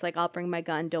 and he's like, I'll bring my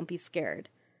gun, don't be scared.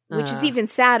 Which is even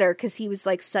sadder, because he was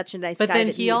such a nice guy. But then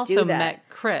he also met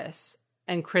Chris,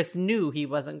 and Chris knew he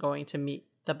wasn't going to meet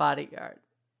the bodyguard.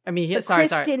 I mean,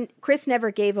 Chris never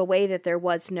gave away that there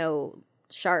was no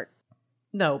shark.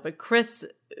 No, but Chris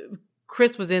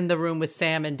was in the room with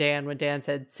Sam and Dan when Dan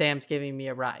said, Sam's giving me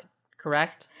a ride,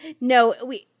 correct? No,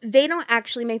 they don't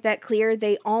actually make that clear.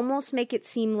 They almost make it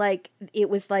seem like it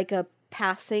was a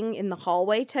passing in the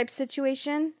hallway type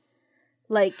situation.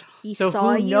 He saw you. So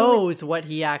who knows what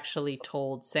he actually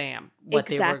told Sam, what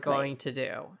they were going to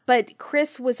do. But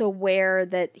Chris was aware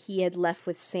that he had left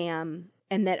with Sam,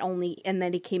 and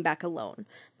then he came back alone.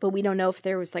 But we don't know if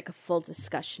there was a full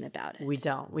discussion about it. We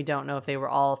don't know if they were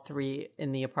all three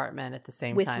in the apartment at the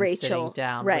same with time, Rachel. sitting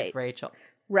down with Rachel.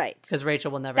 Right. Because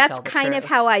Rachel will never tell the truth. That's kind of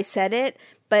how I said it,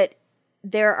 but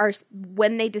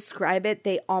when they describe it,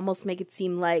 they almost make it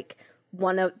seem like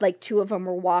two of them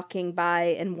were walking by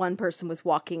and one person was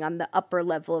walking on the upper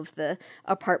level of the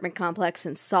apartment complex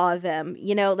and saw them.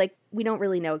 We don't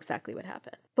really know exactly what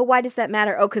happened. But why does that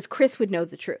matter? Oh, because Chris would know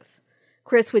the truth.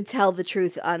 Chris would tell the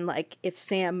truth on if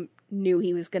Sam knew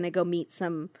he was going to go meet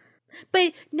some.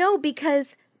 But no,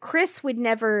 because Chris would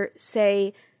never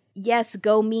say, yes,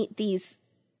 go meet these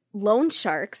loan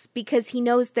sharks, because he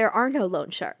knows there are no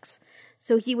loan sharks.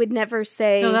 So he would never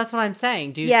say, No, that's what I'm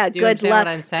saying. Do you, yeah, do you good understand luck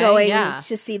what I'm saying? going Yeah.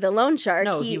 to see the loan shark.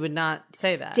 No, he would not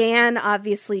say that. Dan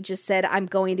obviously just said, I'm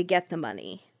going to get the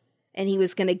money. And he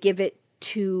was going to give it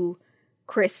to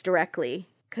Chris directly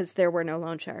because there were no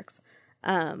loan sharks.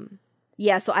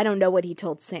 Yeah, so I don't know what he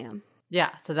told Sam.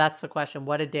 Yeah, so that's the question.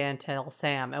 What did Dan tell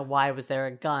Sam, and why was there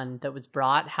a gun that was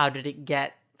brought? How did it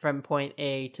get from point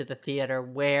A to the theater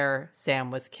where Sam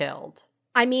was killed?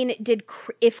 I mean,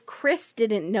 if Chris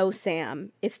didn't know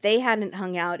Sam, if they hadn't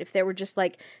hung out, if they were just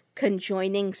like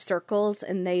conjoining circles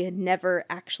and they had never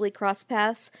actually crossed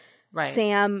paths, Right.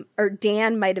 Sam or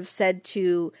Dan might have said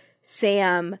to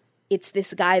Sam, it's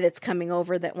this guy that's coming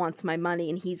over that wants my money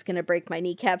and he's going to break my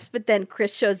kneecaps. But then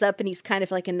Chris shows up and he's kind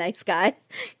of like a nice guy,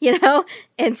 you know?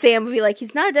 And Sam would be like,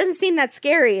 he's not, it doesn't seem that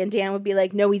scary. And Dan would be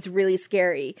like, no, he's really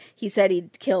scary. He said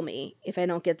he'd kill me if I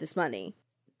don't get this money.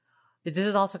 This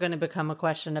is also going to become a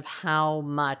question of how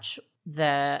much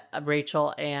the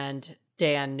Rachel and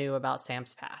Dan knew about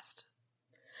Sam's past.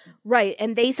 Right.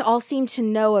 And they all seem to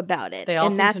know about it. They all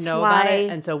and seem that's to know why... about it.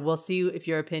 And so we'll see if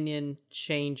your opinion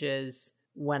changes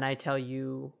when I tell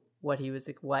you what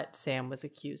Sam was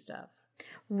accused of.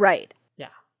 Right. Yeah.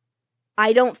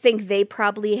 I don't think they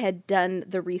probably had done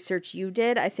the research you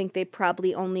did. I think they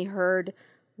probably only heard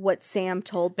what Sam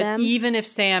told But them. even if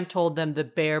Sam told them the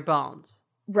bare bones,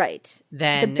 right.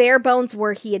 then The bare bones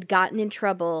were he had gotten in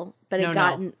trouble, but had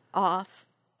gotten off.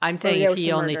 I'm Or saying there if was he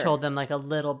the only murder. told them like a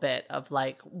little bit of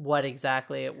like what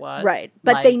exactly it was. Right.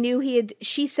 But like, they knew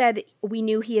she said, we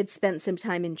knew he had spent some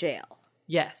time in jail.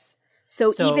 Yes.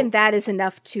 So So- even that is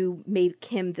enough to make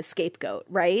him the scapegoat,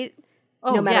 right?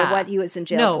 Oh, no matter yeah. what he was in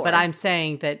jail No, for. but I'm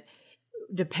saying that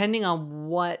depending on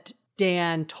what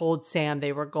Dan told Sam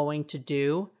they were going to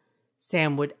do,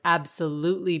 Sam would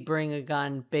absolutely bring a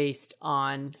gun based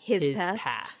on His his past?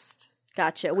 past.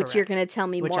 Gotcha. Which you're going to tell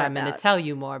me Which more I'm about. going to tell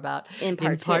you more about In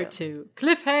part two.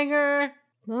 Cliffhanger!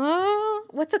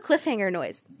 What's a cliffhanger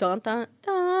noise? Dun, dun,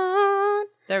 dun.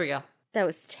 There we go. That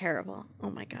was terrible. Oh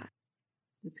my God.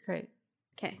 It's great.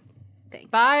 Okay. Thanks.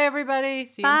 Bye, everybody.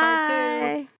 See you in part two.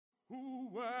 Bye.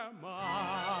 Who am I?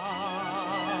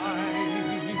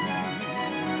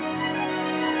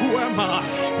 Who am I?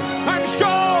 I'm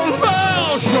Jean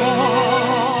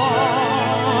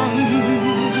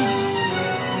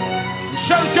Valjean.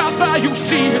 Search out there, you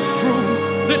see it's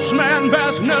true. This man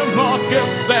bears no more guilt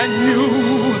than you.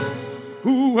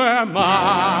 Who am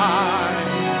I?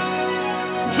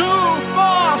 2,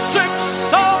 4, 6,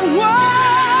 7.